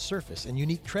hydro-evacuation surface and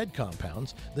unique tread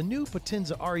compounds, the new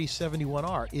Potenza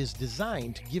RE71R is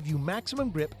designed to give you maximum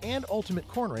grip and ultimate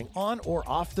cornering on or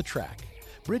off the track.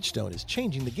 Bridgestone is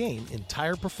changing the game in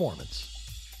tire performance.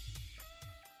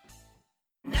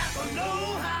 Napa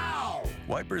know-how!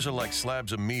 Wipers are like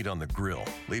slabs of meat on the grill.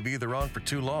 Leave either on for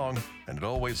too long, and it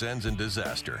always ends in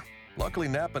disaster. Luckily,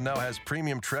 Napa now has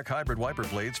premium Trek hybrid wiper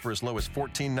blades for as low as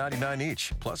 $14.99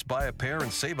 each. Plus, buy a pair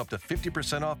and save up to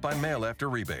 50% off by mail after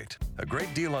rebate. A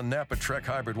great deal on Napa Trek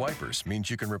hybrid wipers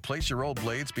means you can replace your old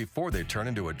blades before they turn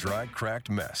into a dry, cracked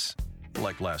mess.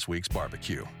 Like last week's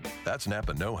barbecue. That's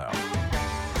Napa know-how.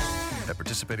 At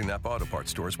participating Napa Auto Parts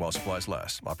stores while supplies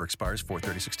last. Offer expires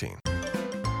 4/30/16.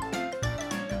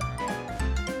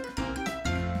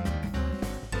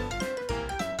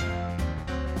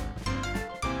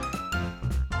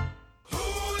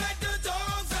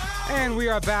 And we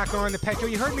are back on the Pet Show.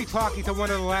 You heard me talking to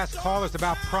one of the last callers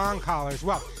about prong collars.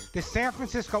 Well, the San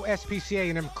Francisco SPCA,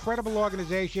 an incredible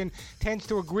organization, tends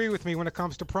to agree with me when it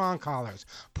comes to prong collars.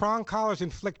 Prong collars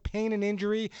inflict pain and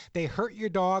injury. They hurt your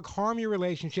dog, harm your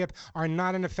relationship, are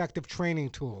not an effective training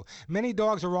tool. Many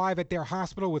dogs arrive at their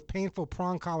hospital with painful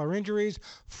prong collar injuries.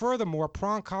 Furthermore,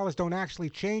 prong collars don't actually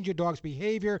change your dog's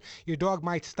behavior. Your dog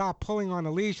might stop pulling on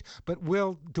a leash, but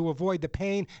will to avoid the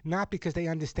pain, not because they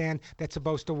understand that's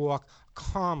supposed to walk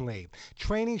calmly.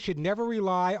 Training should never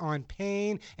rely on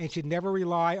pain and should never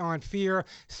rely on fear.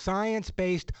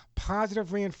 Science-based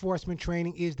positive reinforcement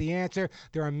training is the answer.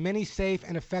 There are many safe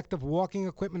and effective walking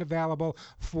equipment available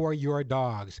for your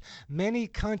dogs. Many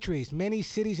countries, many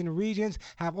cities and regions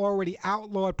have already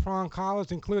outlawed prong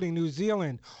collars, including New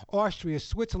Zealand, Austria,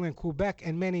 Switzerland, Quebec,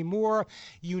 and many more.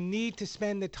 You need to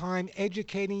spend the time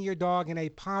educating your dog in a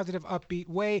positive, upbeat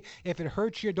way. If it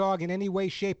hurts your dog in any way,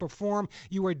 shape, or form,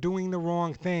 you are doing the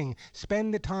wrong thing.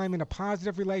 Spend the time in a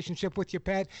positive relationship with your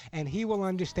pet, and he will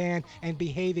understand and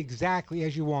behave exactly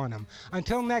as you want him.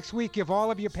 Until next week, give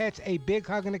all of your pets a big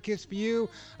hug and a kiss for you,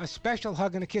 a special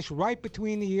hug and a kiss right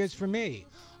between the ears for me.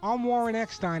 I'm Warren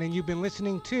Eckstein, and you've been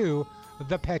listening to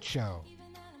The Pet Show.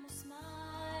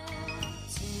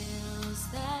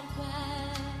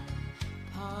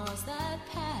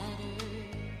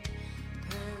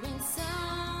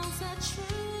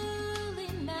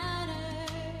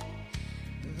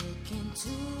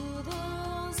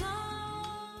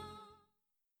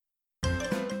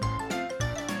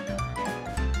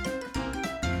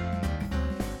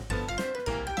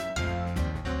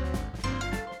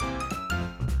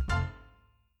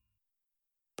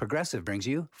 Progressive brings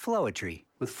you Flowetry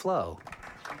with Flow.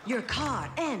 Your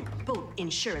car and boat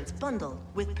insurance bundle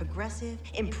with Progressive.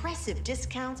 Impressive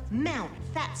discounts, mount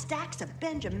fat stacks of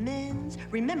Benjamins.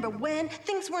 Remember when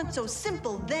things weren't so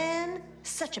simple then?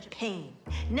 Such a pain.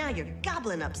 Now you're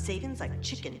gobbling up savings like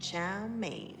chicken chow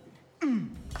mein.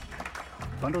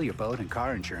 Bundle your boat and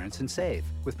car insurance and save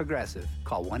with Progressive.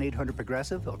 Call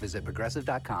 1-800-PROGRESSIVE or visit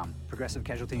Progressive.com. Progressive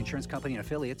Casualty Insurance Company and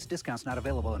affiliates. Discounts not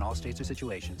available in all states or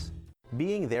situations.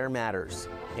 Being there matters,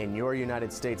 and your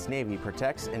United States Navy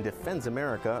protects and defends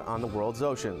America on the world's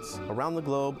oceans. Around the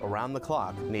globe, around the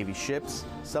clock, Navy ships,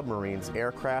 submarines,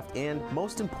 aircraft, and,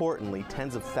 most importantly,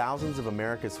 tens of thousands of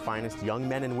America's finest young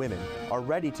men and women are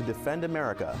ready to defend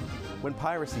America when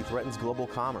piracy threatens global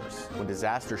commerce, when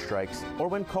disaster strikes, or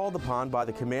when called upon by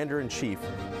the Commander-in-Chief.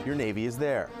 Your Navy is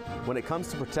there. When it comes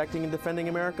to protecting and defending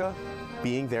America,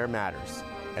 being there matters,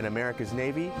 and America's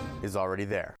Navy is already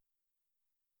there.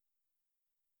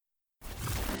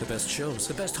 The best shows,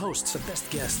 the best hosts, the best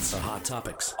guests, the hot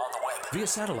topics. On the web, via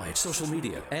satellite, social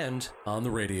media, and on the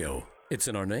radio. It's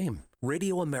in our name.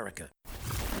 Radio America.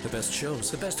 The best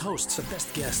shows, the best hosts, the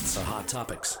best guests, the hot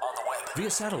topics. On the web, via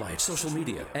satellite, social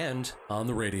media, and on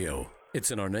the radio.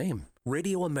 It's in our name.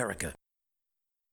 Radio America.